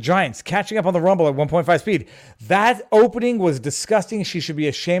destroyed the Giants, catching up on the Rumble at 1.5 speed. That opening was disgusting. She should be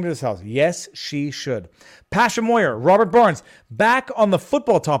ashamed of herself. Yes, she should. Pasha Moyer, Robert Barnes, back on the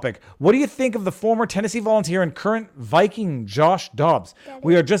football topic. What do you think of the former Tennessee Volunteer and current Viking Josh Dobbs?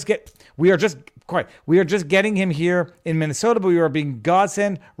 We are just getting him here in Minnesota, but we are being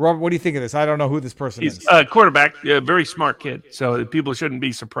godsend. Robert, what do you think of this? I don't know who this person is. He's a quarterback, a very smart kid. So people shouldn't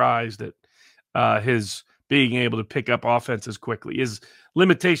be surprised at his being able to pick up offenses quickly. His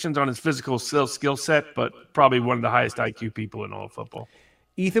limitations on his physical skill set, but probably one of the highest IQ people in all of football.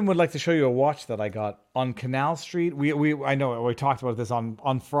 Ethan would like to show you a watch that I got on Canal Street. I know we talked about this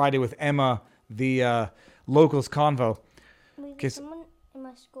on Friday with Emma, the locals convo. There's someone in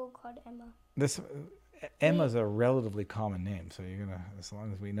my school called Emma. Emma's a relatively common name, so as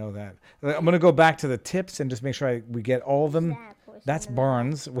long as we know that. I'm gonna go back to the tips and just make sure we get all of them. That's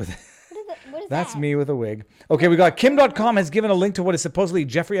Barnes with. What is That's that? me with a wig. Okay, we got Kim.com has given a link to what is supposedly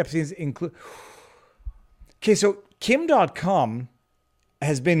Jeffrey Epstein's include. Okay, so Kim.com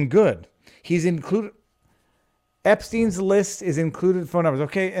has been good. He's included. Epstein's list is included phone numbers.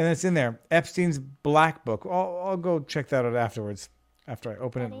 Okay, and it's in there. Epstein's black book. I'll go check that out afterwards. After I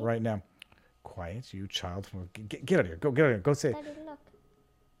open it right now. Quiet, you child. Get out of here. Get out of here. Go say. Daddy, look.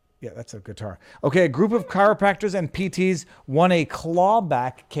 Yeah, that's a guitar. Okay, a group of chiropractors and PTs won a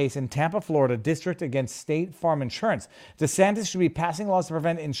clawback case in Tampa, Florida district against State Farm Insurance. DeSantis should be passing laws to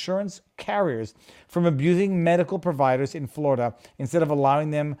prevent insurance carriers from abusing medical providers in Florida instead of allowing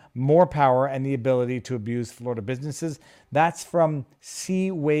them more power and the ability to abuse Florida businesses. That's from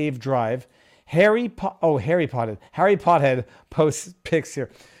Sea Wave Drive. Harry Pothead posts pics here.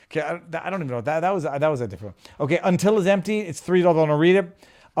 Okay, I don't even know. That was a different one. Okay, Until It's Empty. It's $3. I want to read it.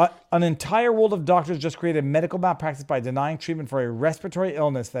 An entire world of doctors just created medical malpractice by denying treatment for a respiratory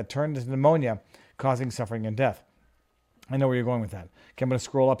illness that turned into pneumonia, causing suffering and death. I know where you're going with that. Okay, I'm going to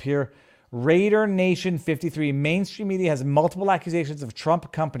scroll up here. Raider Nation 53. Mainstream media has multiple accusations of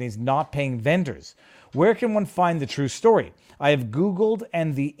Trump companies not paying vendors. Where can one find the true story? I have Googled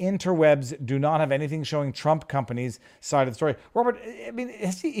and the interwebs do not have anything showing Trump companies' side of the story. Robert, I mean,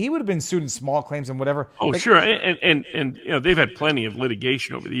 he would have been sued in small claims and whatever. Oh, sure. And they've had plenty of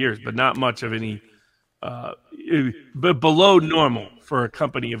litigation over the years, but not much of any but below normal for a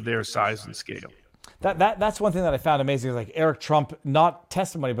company of their size and scale. That's one thing that I found amazing. Like Eric Trump, not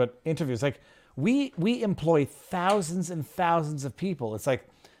testimony, but interviews. Like we employ thousands and thousands of people. It's like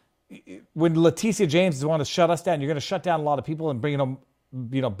when Leticia James want to shut us down, you're going to shut down a lot of people and bring them,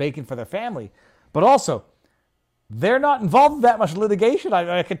 bacon for their family. But also, they're not involved in that much litigation.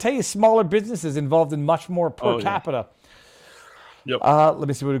 I can tell you smaller businesses involved in much more per capita. Yep. Let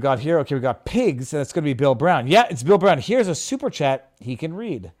me see what we got here. Okay, we got pigs, and it's going to be Bill Brown. Yeah, it's Bill Brown. Here's a super chat he can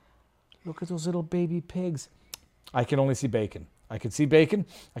read. Look at those little baby pigs. I can only see bacon. I can see bacon.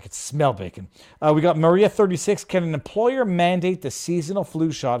 I can smell bacon. We got Maria 36. Can an employer mandate the seasonal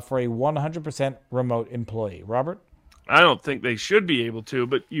flu shot for a 100% remote employee? Robert? I don't think they should be able to,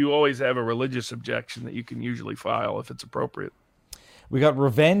 but you always have a religious objection that you can usually file if it's appropriate. We got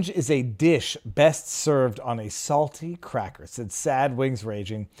revenge is a dish best served on a salty cracker, said Sad Wings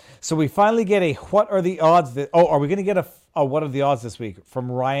Raging. So we finally get a what are the odds that... Oh, are we going to get a what are the odds this week from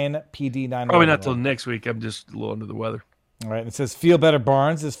Ryan PD9? Probably not till next week. I'm just a little under the weather. All right. It says Feel Better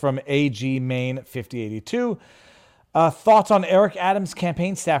Barnes is from AG Main 5082. Thoughts on Eric Adams'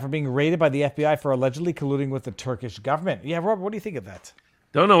 campaign staff are being raided by the FBI for allegedly colluding with the Turkish government. Yeah, Robert, what do you think of that?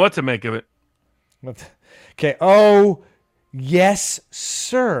 Don't know what to make of it. Okay. Oh, yes,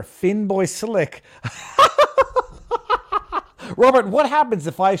 sir. Finboy Slick. Robert, what happens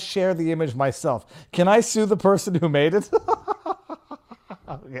if I share the image myself? Can I sue the person who made it?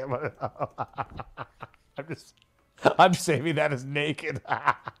 I'm saving that as naked.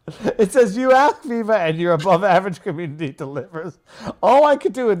 It says, you ask Viva and your above average community delivers. All I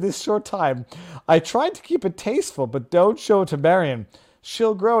could do in this short time, I tried to keep it tasteful, but don't show it to Marion.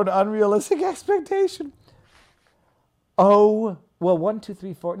 She'll grow an unrealistic expectation. Oh, well, 1, 2,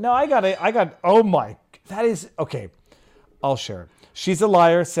 3, 4. No, I got, oh my, that is, okay. I'll share it. She's a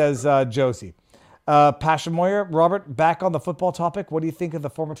liar, says Josie. Pasha Moyer, Robert, back on the football topic. What do you think of the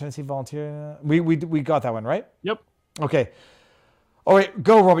former Tennessee Volunteer? We got that one, right? Yep. Okay. All right,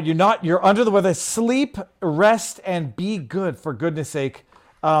 go, Robert. You're under the weather. Sleep, rest, and be good, for goodness sake.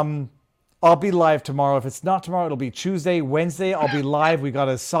 I'll be live tomorrow. If it's not tomorrow, it'll be Tuesday. Wednesday, I'll be live. We got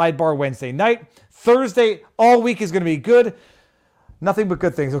a sidebar Wednesday night. Thursday, all week is going to be good. Nothing but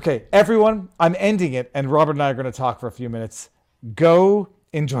good things. Okay, everyone, I'm ending it, and Robert and I are going to talk for a few minutes. Go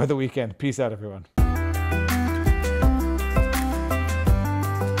enjoy the weekend. Peace out, everyone.